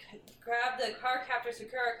had me grab the Card Captor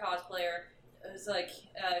Sakura cosplayer, it was like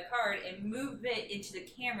a card, and move it into the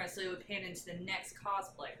camera so it would pan into the next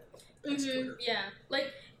cosplayer. Yeah,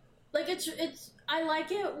 like it's. I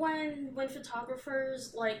like it when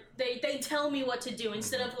photographers like they tell me what to do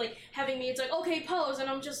instead of like having me. It's like, okay, pose, and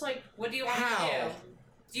I'm just like, what do you want me to do?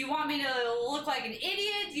 Do you want me to look like an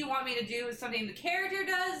idiot? Do you want me to do something the character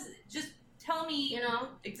does? Just tell me, you know,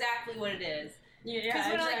 exactly what it is. Yeah, because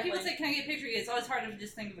when like people say, "Can I get a picture?" It's always hard to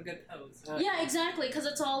just think of a good pose. Yeah, exactly. Because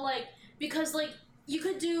it's all like you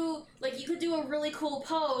could do a really cool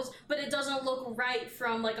pose, but it doesn't look right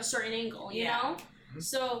from like a certain angle, you know.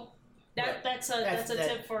 So that's a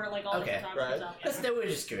tip for like all the photographers out there. We're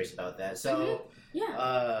just curious about that. So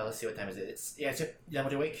Yeah. Let's see, what time is it? It's you done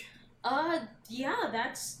with your week? Yeah,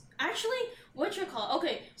 that's actually what you call.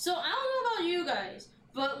 Okay, so I don't know about you guys,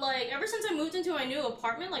 but like ever since I moved into my new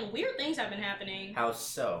apartment, like weird things have been happening. How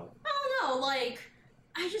so? I don't know, like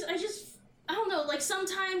I don't know, like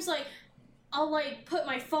sometimes like I'll like put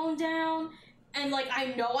my phone down and like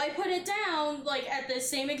I know I put it down like at the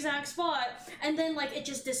same exact spot and then like it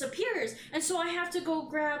just disappears. And so I have to go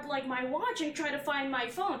grab like my watch and try to find my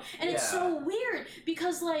phone. And it's so weird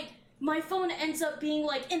because like my phone ends up being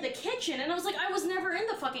like in the kitchen and I was like I was never in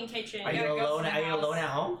the fucking kitchen. Are you alone at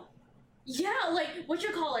home? Yeah, like what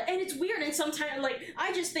you call it, and it's weird. And sometimes, like,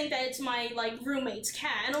 I just think that it's my like roommate's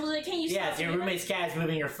cat, and I was like, "Can you?" Yeah, it's your roommate's cat is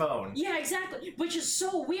moving your phone. Yeah, exactly. Which is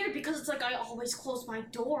so weird because it's like I always close my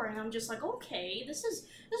door, and I'm just like, okay, this is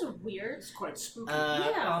weird. It's quite spooky.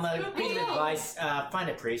 On a piece of advice, find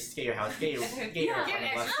a priest, get your house, get your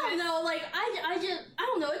I don't know, like I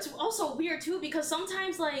don't know. It's also weird too because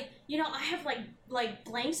sometimes, like, you know, I have like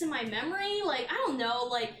blanks in my memory. Like I don't know,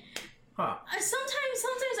 like. Huh.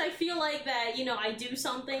 Sometimes I feel like that, you know, I do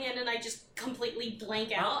something and then I just completely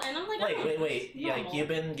blank out, and I'm like, wait. Yeah, like you've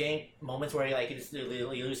been getting moments where you just you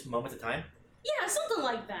lose moments of time. Yeah, something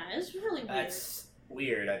like that. It's really weird. That's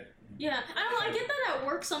weird. Yeah, I don't know. I get that at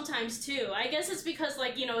work sometimes too. I guess it's because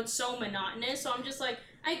like you know it's so monotonous. So I'm just like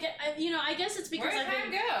I guess it's because Where'd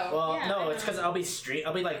time go? Well, yeah, no, it's because I'll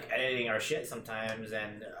be like editing our shit sometimes,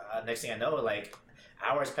 and next thing I know, like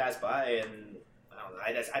hours pass by and.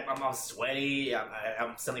 I'm all sweaty.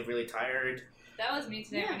 I'm suddenly really tired. That was me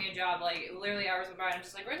today at my new job. Like, literally hours went by, and I'm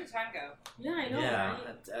just like, where did time go? Yeah, I know. Yeah,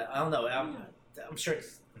 right? I don't know. I'm sure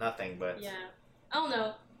it's nothing, but yeah, I don't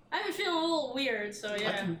know. I've been feeling a little weird, so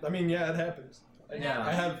yeah. I mean, yeah, it happens.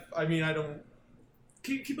 Yeah. I don't.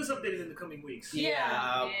 Keep us updated in the coming weeks.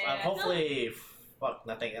 Yeah. Hopefully. Fuck,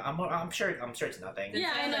 nothing. I'm sure it's nothing.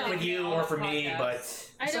 Yeah, I know. With you or for me, but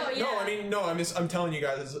I know. Yeah. I'm telling you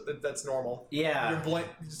guys that's normal. yeah, Your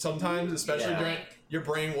sometimes, especially during your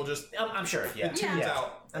brain will just I'm sure. Yeah, tunes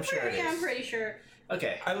out. I'm sure. It is. I'm pretty sure.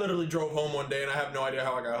 Okay. I literally drove home one day and I have no idea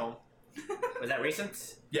how I got home. Was that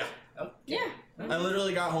recent? Yeah. Oh. Yeah. I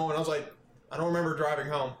literally got home and I was like, I don't remember driving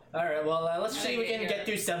home. All right. Well, let's see if we can get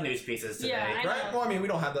through some news pieces today. Yeah, I Right? know. Well, I mean, we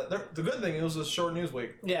don't have that. The good thing, it was a short news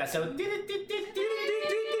week. Yeah. So.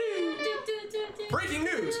 Breaking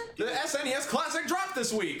news! The SNES Classic dropped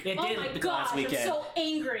this week! It Oh did my last gosh, I'm weekend. so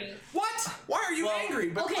angry. What? Why are you angry?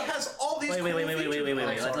 But okay. it has all these Wait. cool Wait.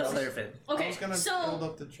 features. Let's let her finish. I Okay, was gonna so build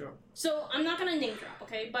up the joke. So I'm not gonna name drop,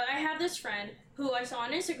 okay? But I have this friend who I saw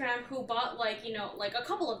on Instagram who bought like, you know, like a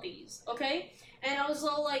couple of these, okay? And I was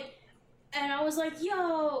all like,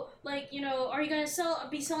 yo, like, you know, are you gonna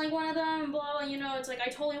be selling one of them? Blah, blah, you know, it's like I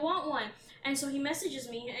totally want one. And so he messages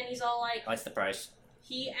me and he's all like, What's the price?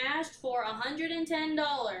 he asked for $110.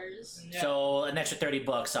 Yeah. So an extra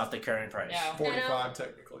 $30 off the current price. Yeah. 45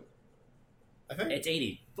 technically. I think. It's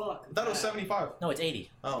 80. Fuck. I thought it was 75. No, it's 80.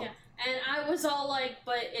 Oh. Yeah. And I was all like,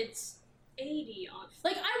 but it's 80 on.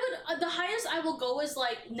 Like I would, the highest I will go is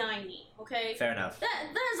like 90. Okay. Fair enough. That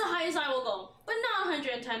is the highest I will go, but not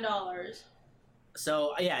 $110.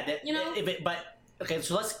 So yeah, You know? Okay,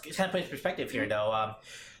 so let's kind of put it in perspective here, though.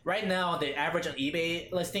 Right now, the average on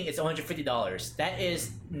eBay listing is $150. That is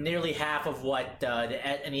nearly half of what the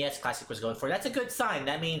NES Classic was going for. That's a good sign.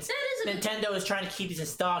 That means That is a Nintendo is trying to keep these in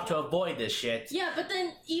stock to avoid this shit. Yeah, but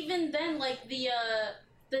then even then, like the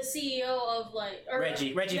CEO of like Reggie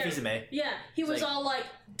yeah, Fils-Aimé. Yeah, he was like- all like,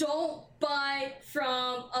 "Don't buy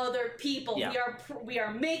from other people. Yeah. We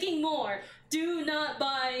are making more. Do not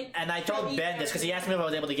buy." And I told Ben this because he asked me if I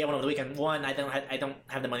was able to get one over the weekend. One, I don't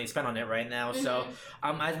have the money to spend on it right now. So,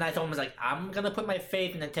 and I told him, I was like, I'm gonna put my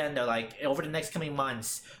faith in Nintendo. Like over the next coming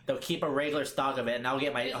months, they'll keep a regular stock of it, and I'll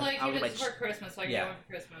get my. It's like I'll get my. for Christmas, like Yeah. going for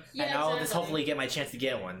Christmas. Yeah, and I'll just exactly. hopefully get my chance to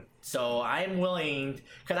get one. So I'm willing,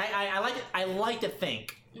 because I like to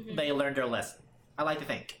think they learned their lesson. I like to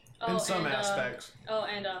think. Oh, In some and, aspects.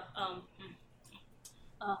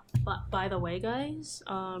 by the way, guys,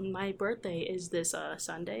 my birthday is this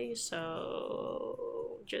Sunday,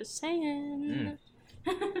 so just saying.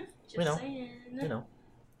 Just We know. saying. You know.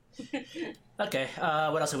 Okay.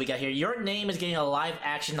 What else have we got here? Your Name is getting a live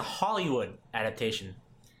action Hollywood adaptation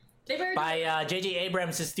They better by J.J.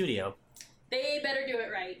 Abrams' studio. they better do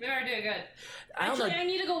it right. We are doing good. I don't Actually, know. I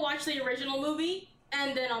need to go watch the original movie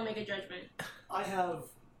and then I'll make a judgment. I have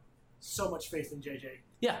so much faith in JJ.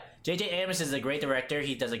 Yeah, J.J. Abrams is a great director.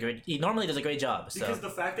 He normally does a great job. So Because the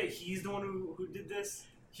fact that he's the one who did this,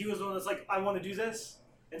 he was the one that's like, I want to do this,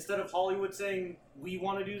 instead of Hollywood saying, we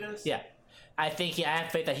want to do this. yeah, I have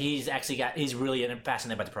faith that he's really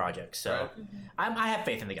passionate about the project. So Right. I have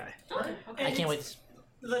faith in the guy. Okay. I can't wait.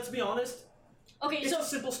 Let's be honest, Okay, It's so a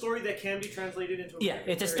simple story that can be translated into.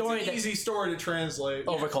 It's a story It's an easy story to translate.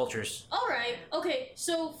 over cultures. all right. Okay,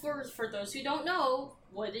 so for those who don't know,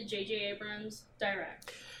 what did J.J. Abrams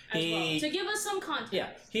direct? As well, to give us some context. Yeah,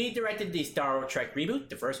 he directed the Star Trek reboot,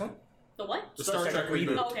 the first one. The what? The Star Trek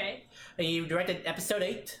reboot. Okay. He directed episode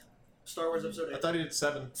 8. Star Wars episode 8. I thought he did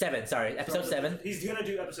 7. 7, sorry, episode 7. He's gonna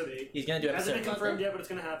do episode 8. He's gonna do Hasn't episode. been confirmed yet, but it's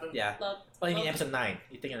gonna happen. Yeah. Love. Oh, you mean love- episode 9?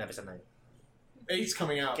 You're thinking of episode 9. 8's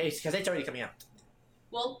coming out. Okay, because it's already coming out.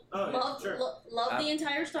 Well, Oh, yeah, love, sure. love the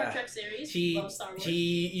entire Star Trek series. He Love Star Wars.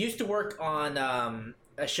 he used to work on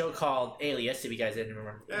a show called Alias. If you guys didn't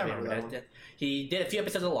remember, Yeah, I remember that one. He did a few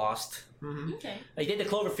episodes of Lost. Mm-hmm. Okay. He did the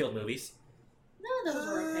Cloverfield movies. No, those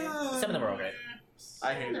were okay. Some of them were okay.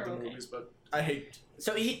 I hated They're the okay. movies, but I hate.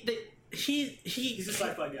 So he's He's a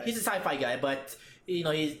sci-fi guy. He's a sci-fi guy, but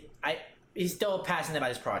he's still passionate about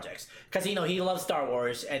his projects because he loves Star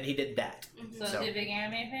Wars and he did that. So, So- is he a big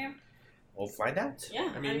anime fan? We'll find out.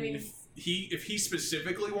 Yeah. I mean, if he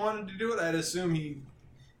specifically wanted to do it, I'd assume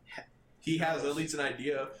he has at least an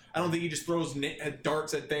idea. I don't think he just throws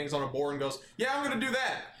darts at things on a board and goes, "Yeah, I'm gonna do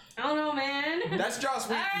that." I don't know, man. That's Joss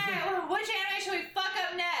Whedon. Alright, well, which anime should we fuck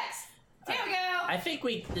up next? Here we go! I think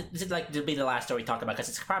this is like to be the last story we talked about because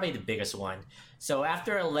it's probably the biggest one. So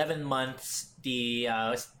after 11 months, the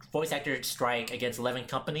voice actor strike against 11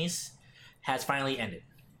 companies has finally ended.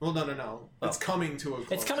 Well, no. It's coming to a close.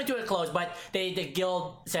 It's coming to a close, but the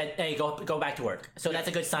guild said, "Hey, go back to work." So that's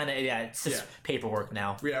a good sign that it's just paperwork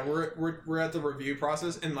now. Yeah, we're at the review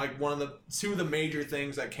process, and like two of the major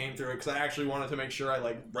things that came through it, because I actually wanted to make sure I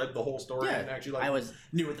like read the whole story and actually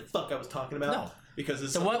knew what the fuck I was talking about. No. Because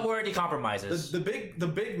it's So what were the compromises? the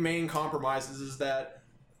big main compromises is that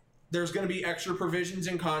there's going to be extra provisions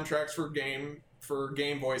in contracts for game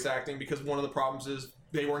voice acting, because one of the problems is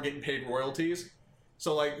they weren't getting paid royalties.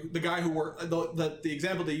 So like the guy who worked the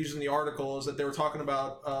example they used in the article is that they were talking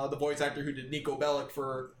about the voice actor who did Nico Bellic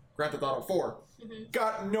for Grand Theft Auto 4.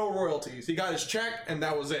 Got no royalties. He got his check and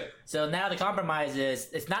that was it. So now the compromise is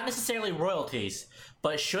it's not necessarily royalties,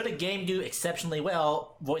 but should a game do exceptionally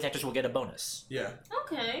well, voice actors will get a bonus. Yeah.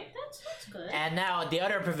 Okay, that's good. And now the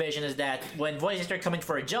other provision is that when voice actors come in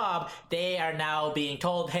for a job, they are now being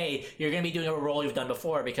told, "Hey, you're going to be doing a role you've done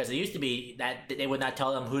before," because it used to be that they would not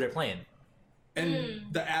tell them who they're playing. And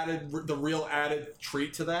the real added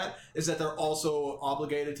treat to that is that they're also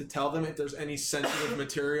obligated to tell them if there's any sensitive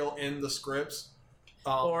material in the scripts.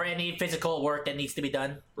 Or any physical work that needs to be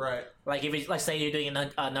done. Right. Like if let's say you're doing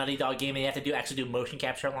a Naughty Dog game and you have to actually do motion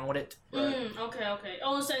capture along with it. Okay.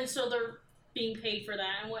 Oh, so they're being paid for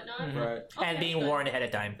that and whatnot. Right. And being good. warned ahead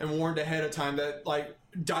of time. And warned ahead of time that like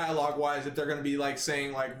dialogue wise, if they're going to be like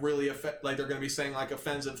saying like really like they're going to be saying like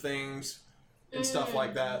offensive things and stuff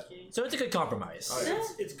like that. Okay. So it's a good compromise. Oh, yeah.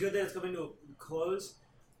 It's good that it's coming to a close.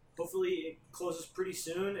 Hopefully, it closes pretty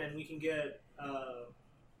soon, and we can get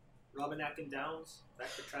Robin Atkin Downs back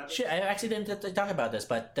for Travis. Shit, I actually didn't talk about this,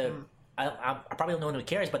 but I probably don't know who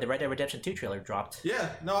cares, but the Red Dead Redemption 2 trailer dropped. Yeah,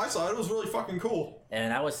 no, I saw it. It was really fucking cool.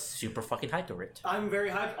 And I was super fucking hyped over it. I'm very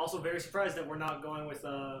hyped. Also, very surprised that we're not going with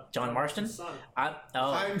John Marston? Son. I'm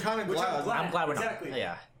kind of Which I'm glad glad. glad we're not. Exactly.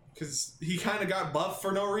 Yeah. because he kind of got buffed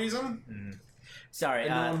for no reason. Sorry,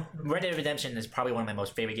 And, Red Dead Redemption is probably one of my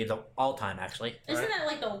most favorite games of all time, actually. Isn't that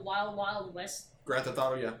like the Wild Wild West? Grand Theft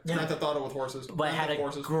Auto, yeah. Grand Theft Auto with horses. But it had a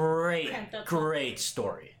horses. great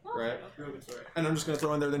story. Right. Real good story. And I'm just going to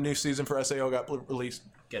throw in there the new season for SAO got released.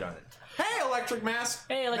 Get on it. Hey, Electric Mask!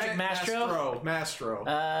 Hey, Electric Mastro. Mastro.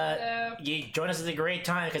 You join us at a great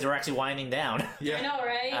time because we're actually winding down. Yeah. I know,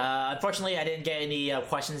 right? Unfortunately, I didn't get any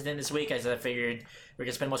questions in this week, as I figured we're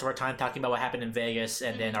gonna spend most of our time talking about what happened in Vegas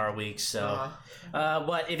and then our weeks. So,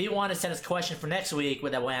 but if you want to send us a question for next week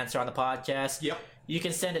that we'll answer on the podcast, Yep. you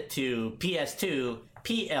can send it to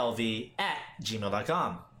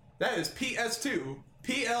ps2plv@gmail.com. That is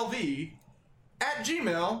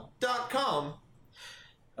ps2plv@gmail.com.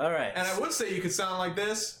 All right. And I would say you could sound like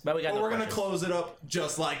this, But we got no we're going to questions. close it up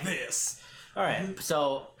just like this. All right.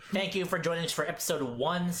 So, thank you for joining us for episode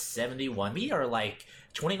 171. We are like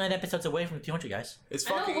 29 episodes away from 200, guys. It's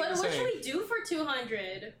I know. fucking What insane. should we do for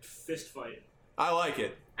 200? Fist fight. I like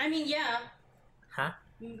it. I mean, yeah. Huh?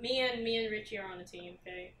 Me and Richie are on a team.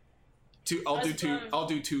 Okay. I'll do That's two. fun. I'll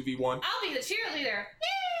do 2v1. I'll be the cheerleader.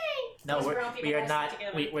 Yay! No, Those brown people we are all not.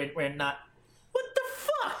 stick together. We're not. What the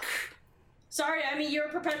fuck? Sorry, I mean you're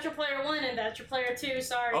a perpetual player 1 and that's your player 2.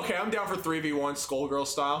 Sorry. Okay, I'm down for 3v1 Skullgirl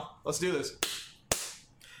style. Let's do this.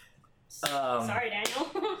 Sorry, Daniel.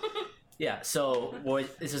 Yeah, so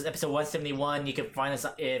this is episode 171. You can find us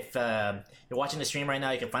if you're watching the stream right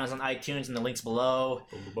now. You can find us on iTunes in the links below.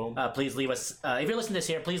 Please leave us if you're listening to this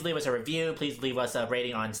here. Please leave us a review. Please leave us a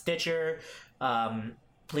rating on Stitcher.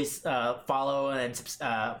 Please follow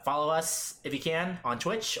us if you can on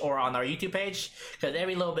Twitch or on our YouTube page, because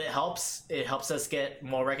every little bit helps. It helps us get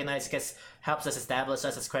more recognized. Helps us establish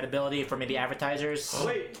us as credibility for maybe advertisers. Oh,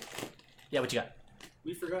 wait, Yeah, what you got?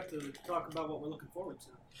 we forgot to talk about what we're looking forward to.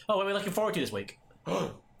 Oh, what are we looking forward to this week?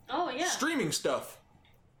 Oh yeah. Streaming stuff.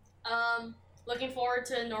 Looking forward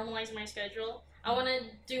to normalizing my schedule. I want to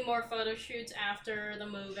do more photo shoots after the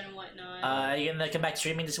move and whatnot. Are you gonna come back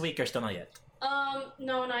streaming this week or still not yet?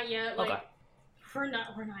 No, not yet. Like, Okay. we're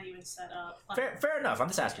not even set up. Like, Fair enough. I'm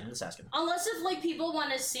just asking. unless if like people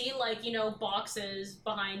want to see like boxes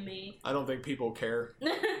behind me. I don't think people care.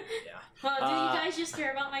 Well, do you guys just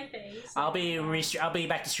care about my face? I'll be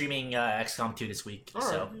back to streaming XCOM 2 this week. All right.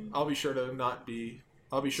 So I'll be sure to not be.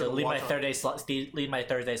 I'll be sure to leave my watch on- Thursday slot. Leave my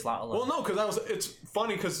Thursday slot alone. Well, no, because it's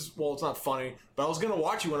funny because it's not funny, but I was gonna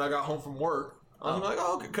watch you when I got home from work. I was like,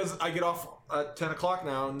 oh, okay, because I get off at 10 o'clock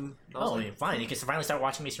now, and I was like, fine. You can finally start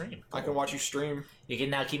watching me stream. I can watch you stream. You can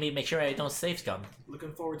now make sure I don't save scum.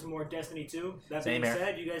 Looking forward to more Destiny 2. That Same being here.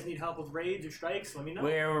 said, you guys need help with raids or strikes, let me know.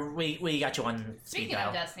 We got you on speed Speaking dial.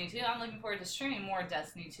 of Destiny 2, I'm looking forward to streaming more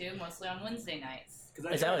Destiny 2, mostly on Wednesday nights. Cause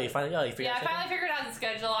I Is that what you finally? Oh, you figured Yeah, out I finally figured out the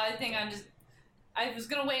schedule. I was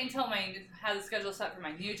gonna wait until I had the schedule set for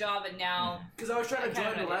my new job, and now. Because I was trying to I kinda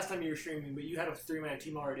join the did. last time you were streaming, but you had a 3-man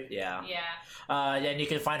team already. Yeah. Yeah. Then you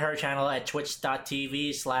can find her channel at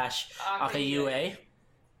twitch.tv/akua.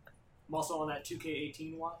 I'm also on that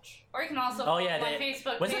 2K18 watch. Or you can also Oh, follow yeah, my they-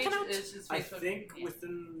 Facebook when's that page. come out? It's just I Facebook. think yeah.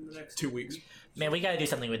 within the next 2 weeks. Man, we gotta do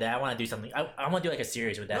something with that. I want to do something. I want to do like a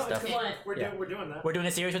series with that No, it's stuff. cool. What? We're Yeah. doing that. We're doing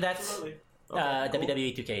a series with that. Absolutely. Cool.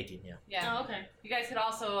 WWE 2K18. Yeah. Yeah. Oh, okay. You guys could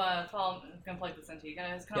also follow. I'm gonna plug this into you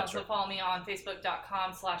guys. Can Yeah, also sure. follow me on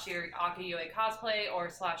Facebook.com/AkaUA cosplay or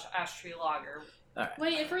 /AshTreeLogger.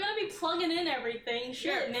 Wait, if we're gonna be plugging in everything,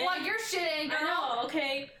 shit, man. Plug your shit in, girl. I know.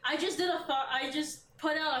 Okay, I just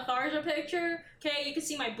put out a Tharza picture. Okay, you can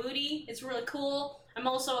see my booty. It's really cool. I'm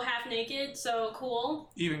also half naked, so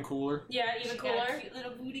cool. Even cooler. Yeah, even She got a cooler. cute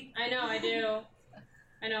little booty. I know, I do.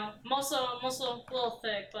 I know. I'm also a little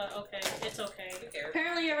thick, but okay, it's okay. Who cares?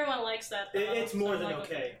 Apparently, everyone likes that. Though, It's more so than I'm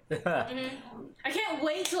like, okay. I can't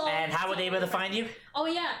wait till. And how would they be able to find you? Oh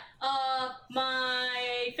yeah,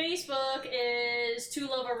 my Facebook is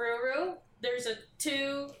 2lovearuru. There's a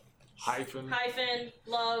 2 Hyphen.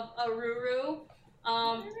 love aruru.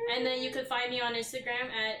 And then you could find me on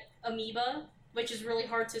Instagram at amoeba, which is really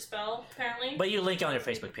hard to spell apparently. But you link on your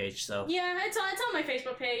Facebook page, so. Yeah, it's on my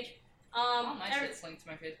Facebook page. All my shit's linked to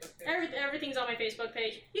my Facebook page. Everything's on my Facebook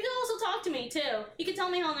page. You can also talk to me too. You can tell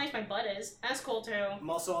me how nice my butt is. That's cool too. I'm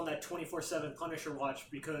also on that 24/7 Punisher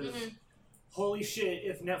watch because Mhm. holy shit,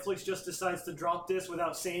 if Netflix just decides to drop this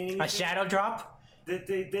without saying anything, A shadow drop? they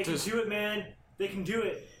can Just- do it, man. They can do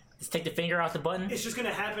it. Just take the finger off the button. It's just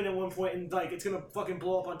gonna happen at one point, and like it's gonna fucking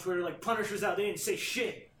blow up on Twitter. Like Punisher's out, they didn't say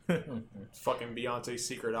shit. Fucking Beyonce's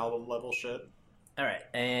secret album level shit. All right.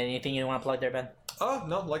 Anything you want to plug there, Ben?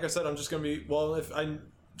 No, like I said, I'm just gonna be. Well, if I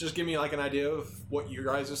just give me like an idea of what your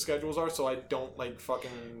guys' schedules are, so I don't like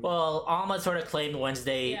fucking. Well, Alma sort of claimed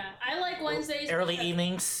Wednesday Yeah, I like Wednesdays. early because-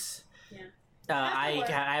 evenings. Yeah. I work.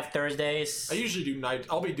 have Thursdays. I usually do night.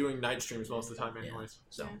 I'll be doing night streams most of the time, anyways.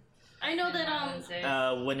 So. I know that Wednesday.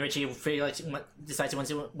 When Richie decides when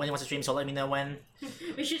he wants to stream, so let me know when.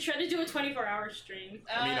 we should try to do a 24-hour stream.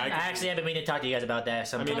 I mean, I actually have been meaning to talk to you guys about that. I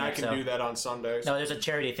Sometime, mean, I can so. do that on Sundays. No, there's a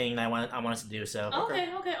charity thing that I want us to do. So. Okay,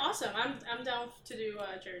 awesome. I'm down to do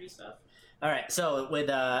charity stuff. All right. So with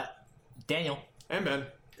Daniel, And Ben.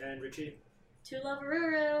 And Richie.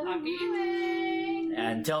 2lovearuru.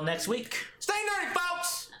 until next week. Stay nerdy,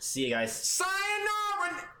 folks. See you guys.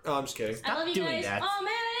 Sayonara. Oh, I'm just kidding. I love you doing guys. that. Oh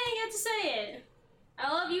man, I didn't get to say it.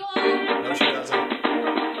 I love you all. No, she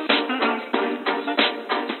doesn't.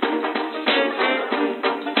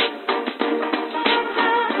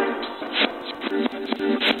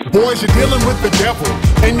 Boys, you're dealing with the devil,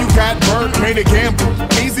 and you got burnt, made a gamble.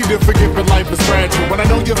 Easy to forget, but life is fragile. When I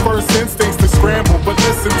know your first instincts to scramble, but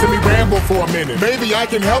listen to me ramble for a minute. Maybe I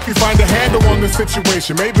can help you find a handle on the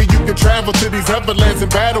situation. Maybe you can travel to these other lands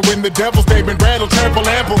and battle when the devils they've been rattled, trample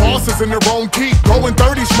ample horses in their own keep. Going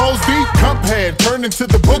 30 schmoes deep, Cuphead turned into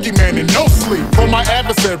the boogeyman and no sleep. For my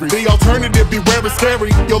adversary, the alternative beware is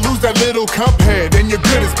scary. You'll lose that little Cuphead and your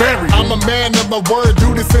good is buried. I'm a man of my word,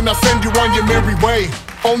 do this and I'll send you on your merry way.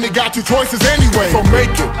 Only got 2 choices anyway, so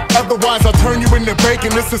make it. Otherwise I'll turn you into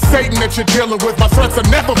bacon. This is Satan that you're dealing with. My threats are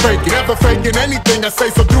never faking. Never faking anything I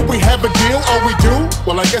say. So do we have a deal? Oh, we do?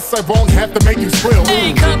 Well, I guess I won't have to make you thrill.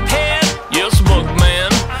 Hey, Cuphead, yes,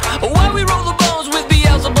 Boogman. Why we roll the bones with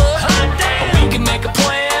Beelzebub? We can make a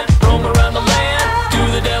plan, roam around the land, do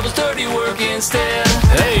the devil's dirty work instead.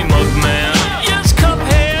 Hey, Mugman.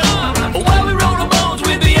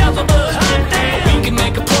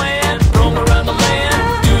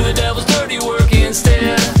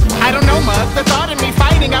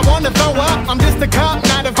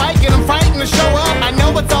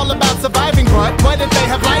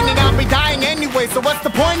 what's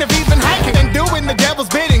the point of even hiking and doing the devil's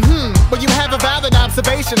bidding? Well, you have a valid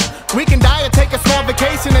observation. We can die or take a small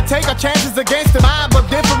vacation and take our chances against a mob of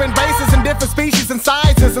different races and different species and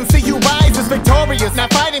sizes and see who rises victorious.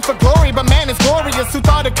 Not fighting for glory, but man is glorious. Who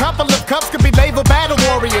thought a couple of cups could be labeled battle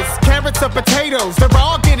warriors? Carrots or potatoes, they're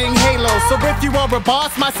all getting halos. So if you are a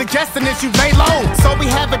boss, my suggestion is you lay low. So we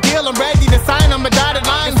have a deal, I'm ready to sign on my dotted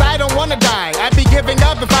line. I don't wanna die, I'd be giving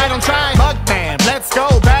up if I don't try. Mugman, let's go,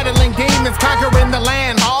 battling demons, conquering the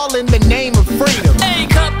land, all in the name of freedom. Hey,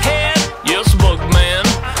 Cuphead, yes, Boogman.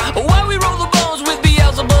 While we roll the bones with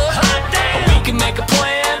Beelzebub, we can make a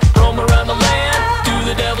plan, roam around the land, do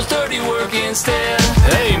the devil's dirty work instead.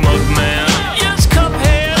 Hey, Mugman, yes,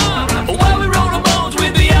 Cuphead. While we roll the bones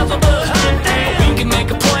with Beelzebub, we can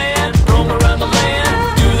make a plan, roam around the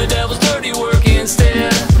land, do the devil's dirty work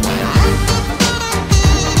instead.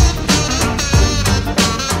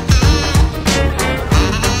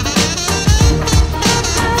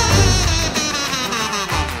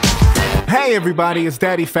 Hey everybody, it's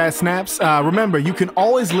Daddy Fat Snaps. Remember, you can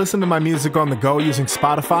always listen to my music on the go using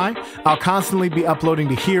Spotify. I'll constantly be uploading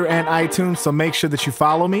to here and iTunes, so make sure that you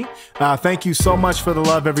follow me. Thank you so much for the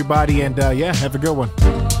love, everybody, and yeah, have a good one.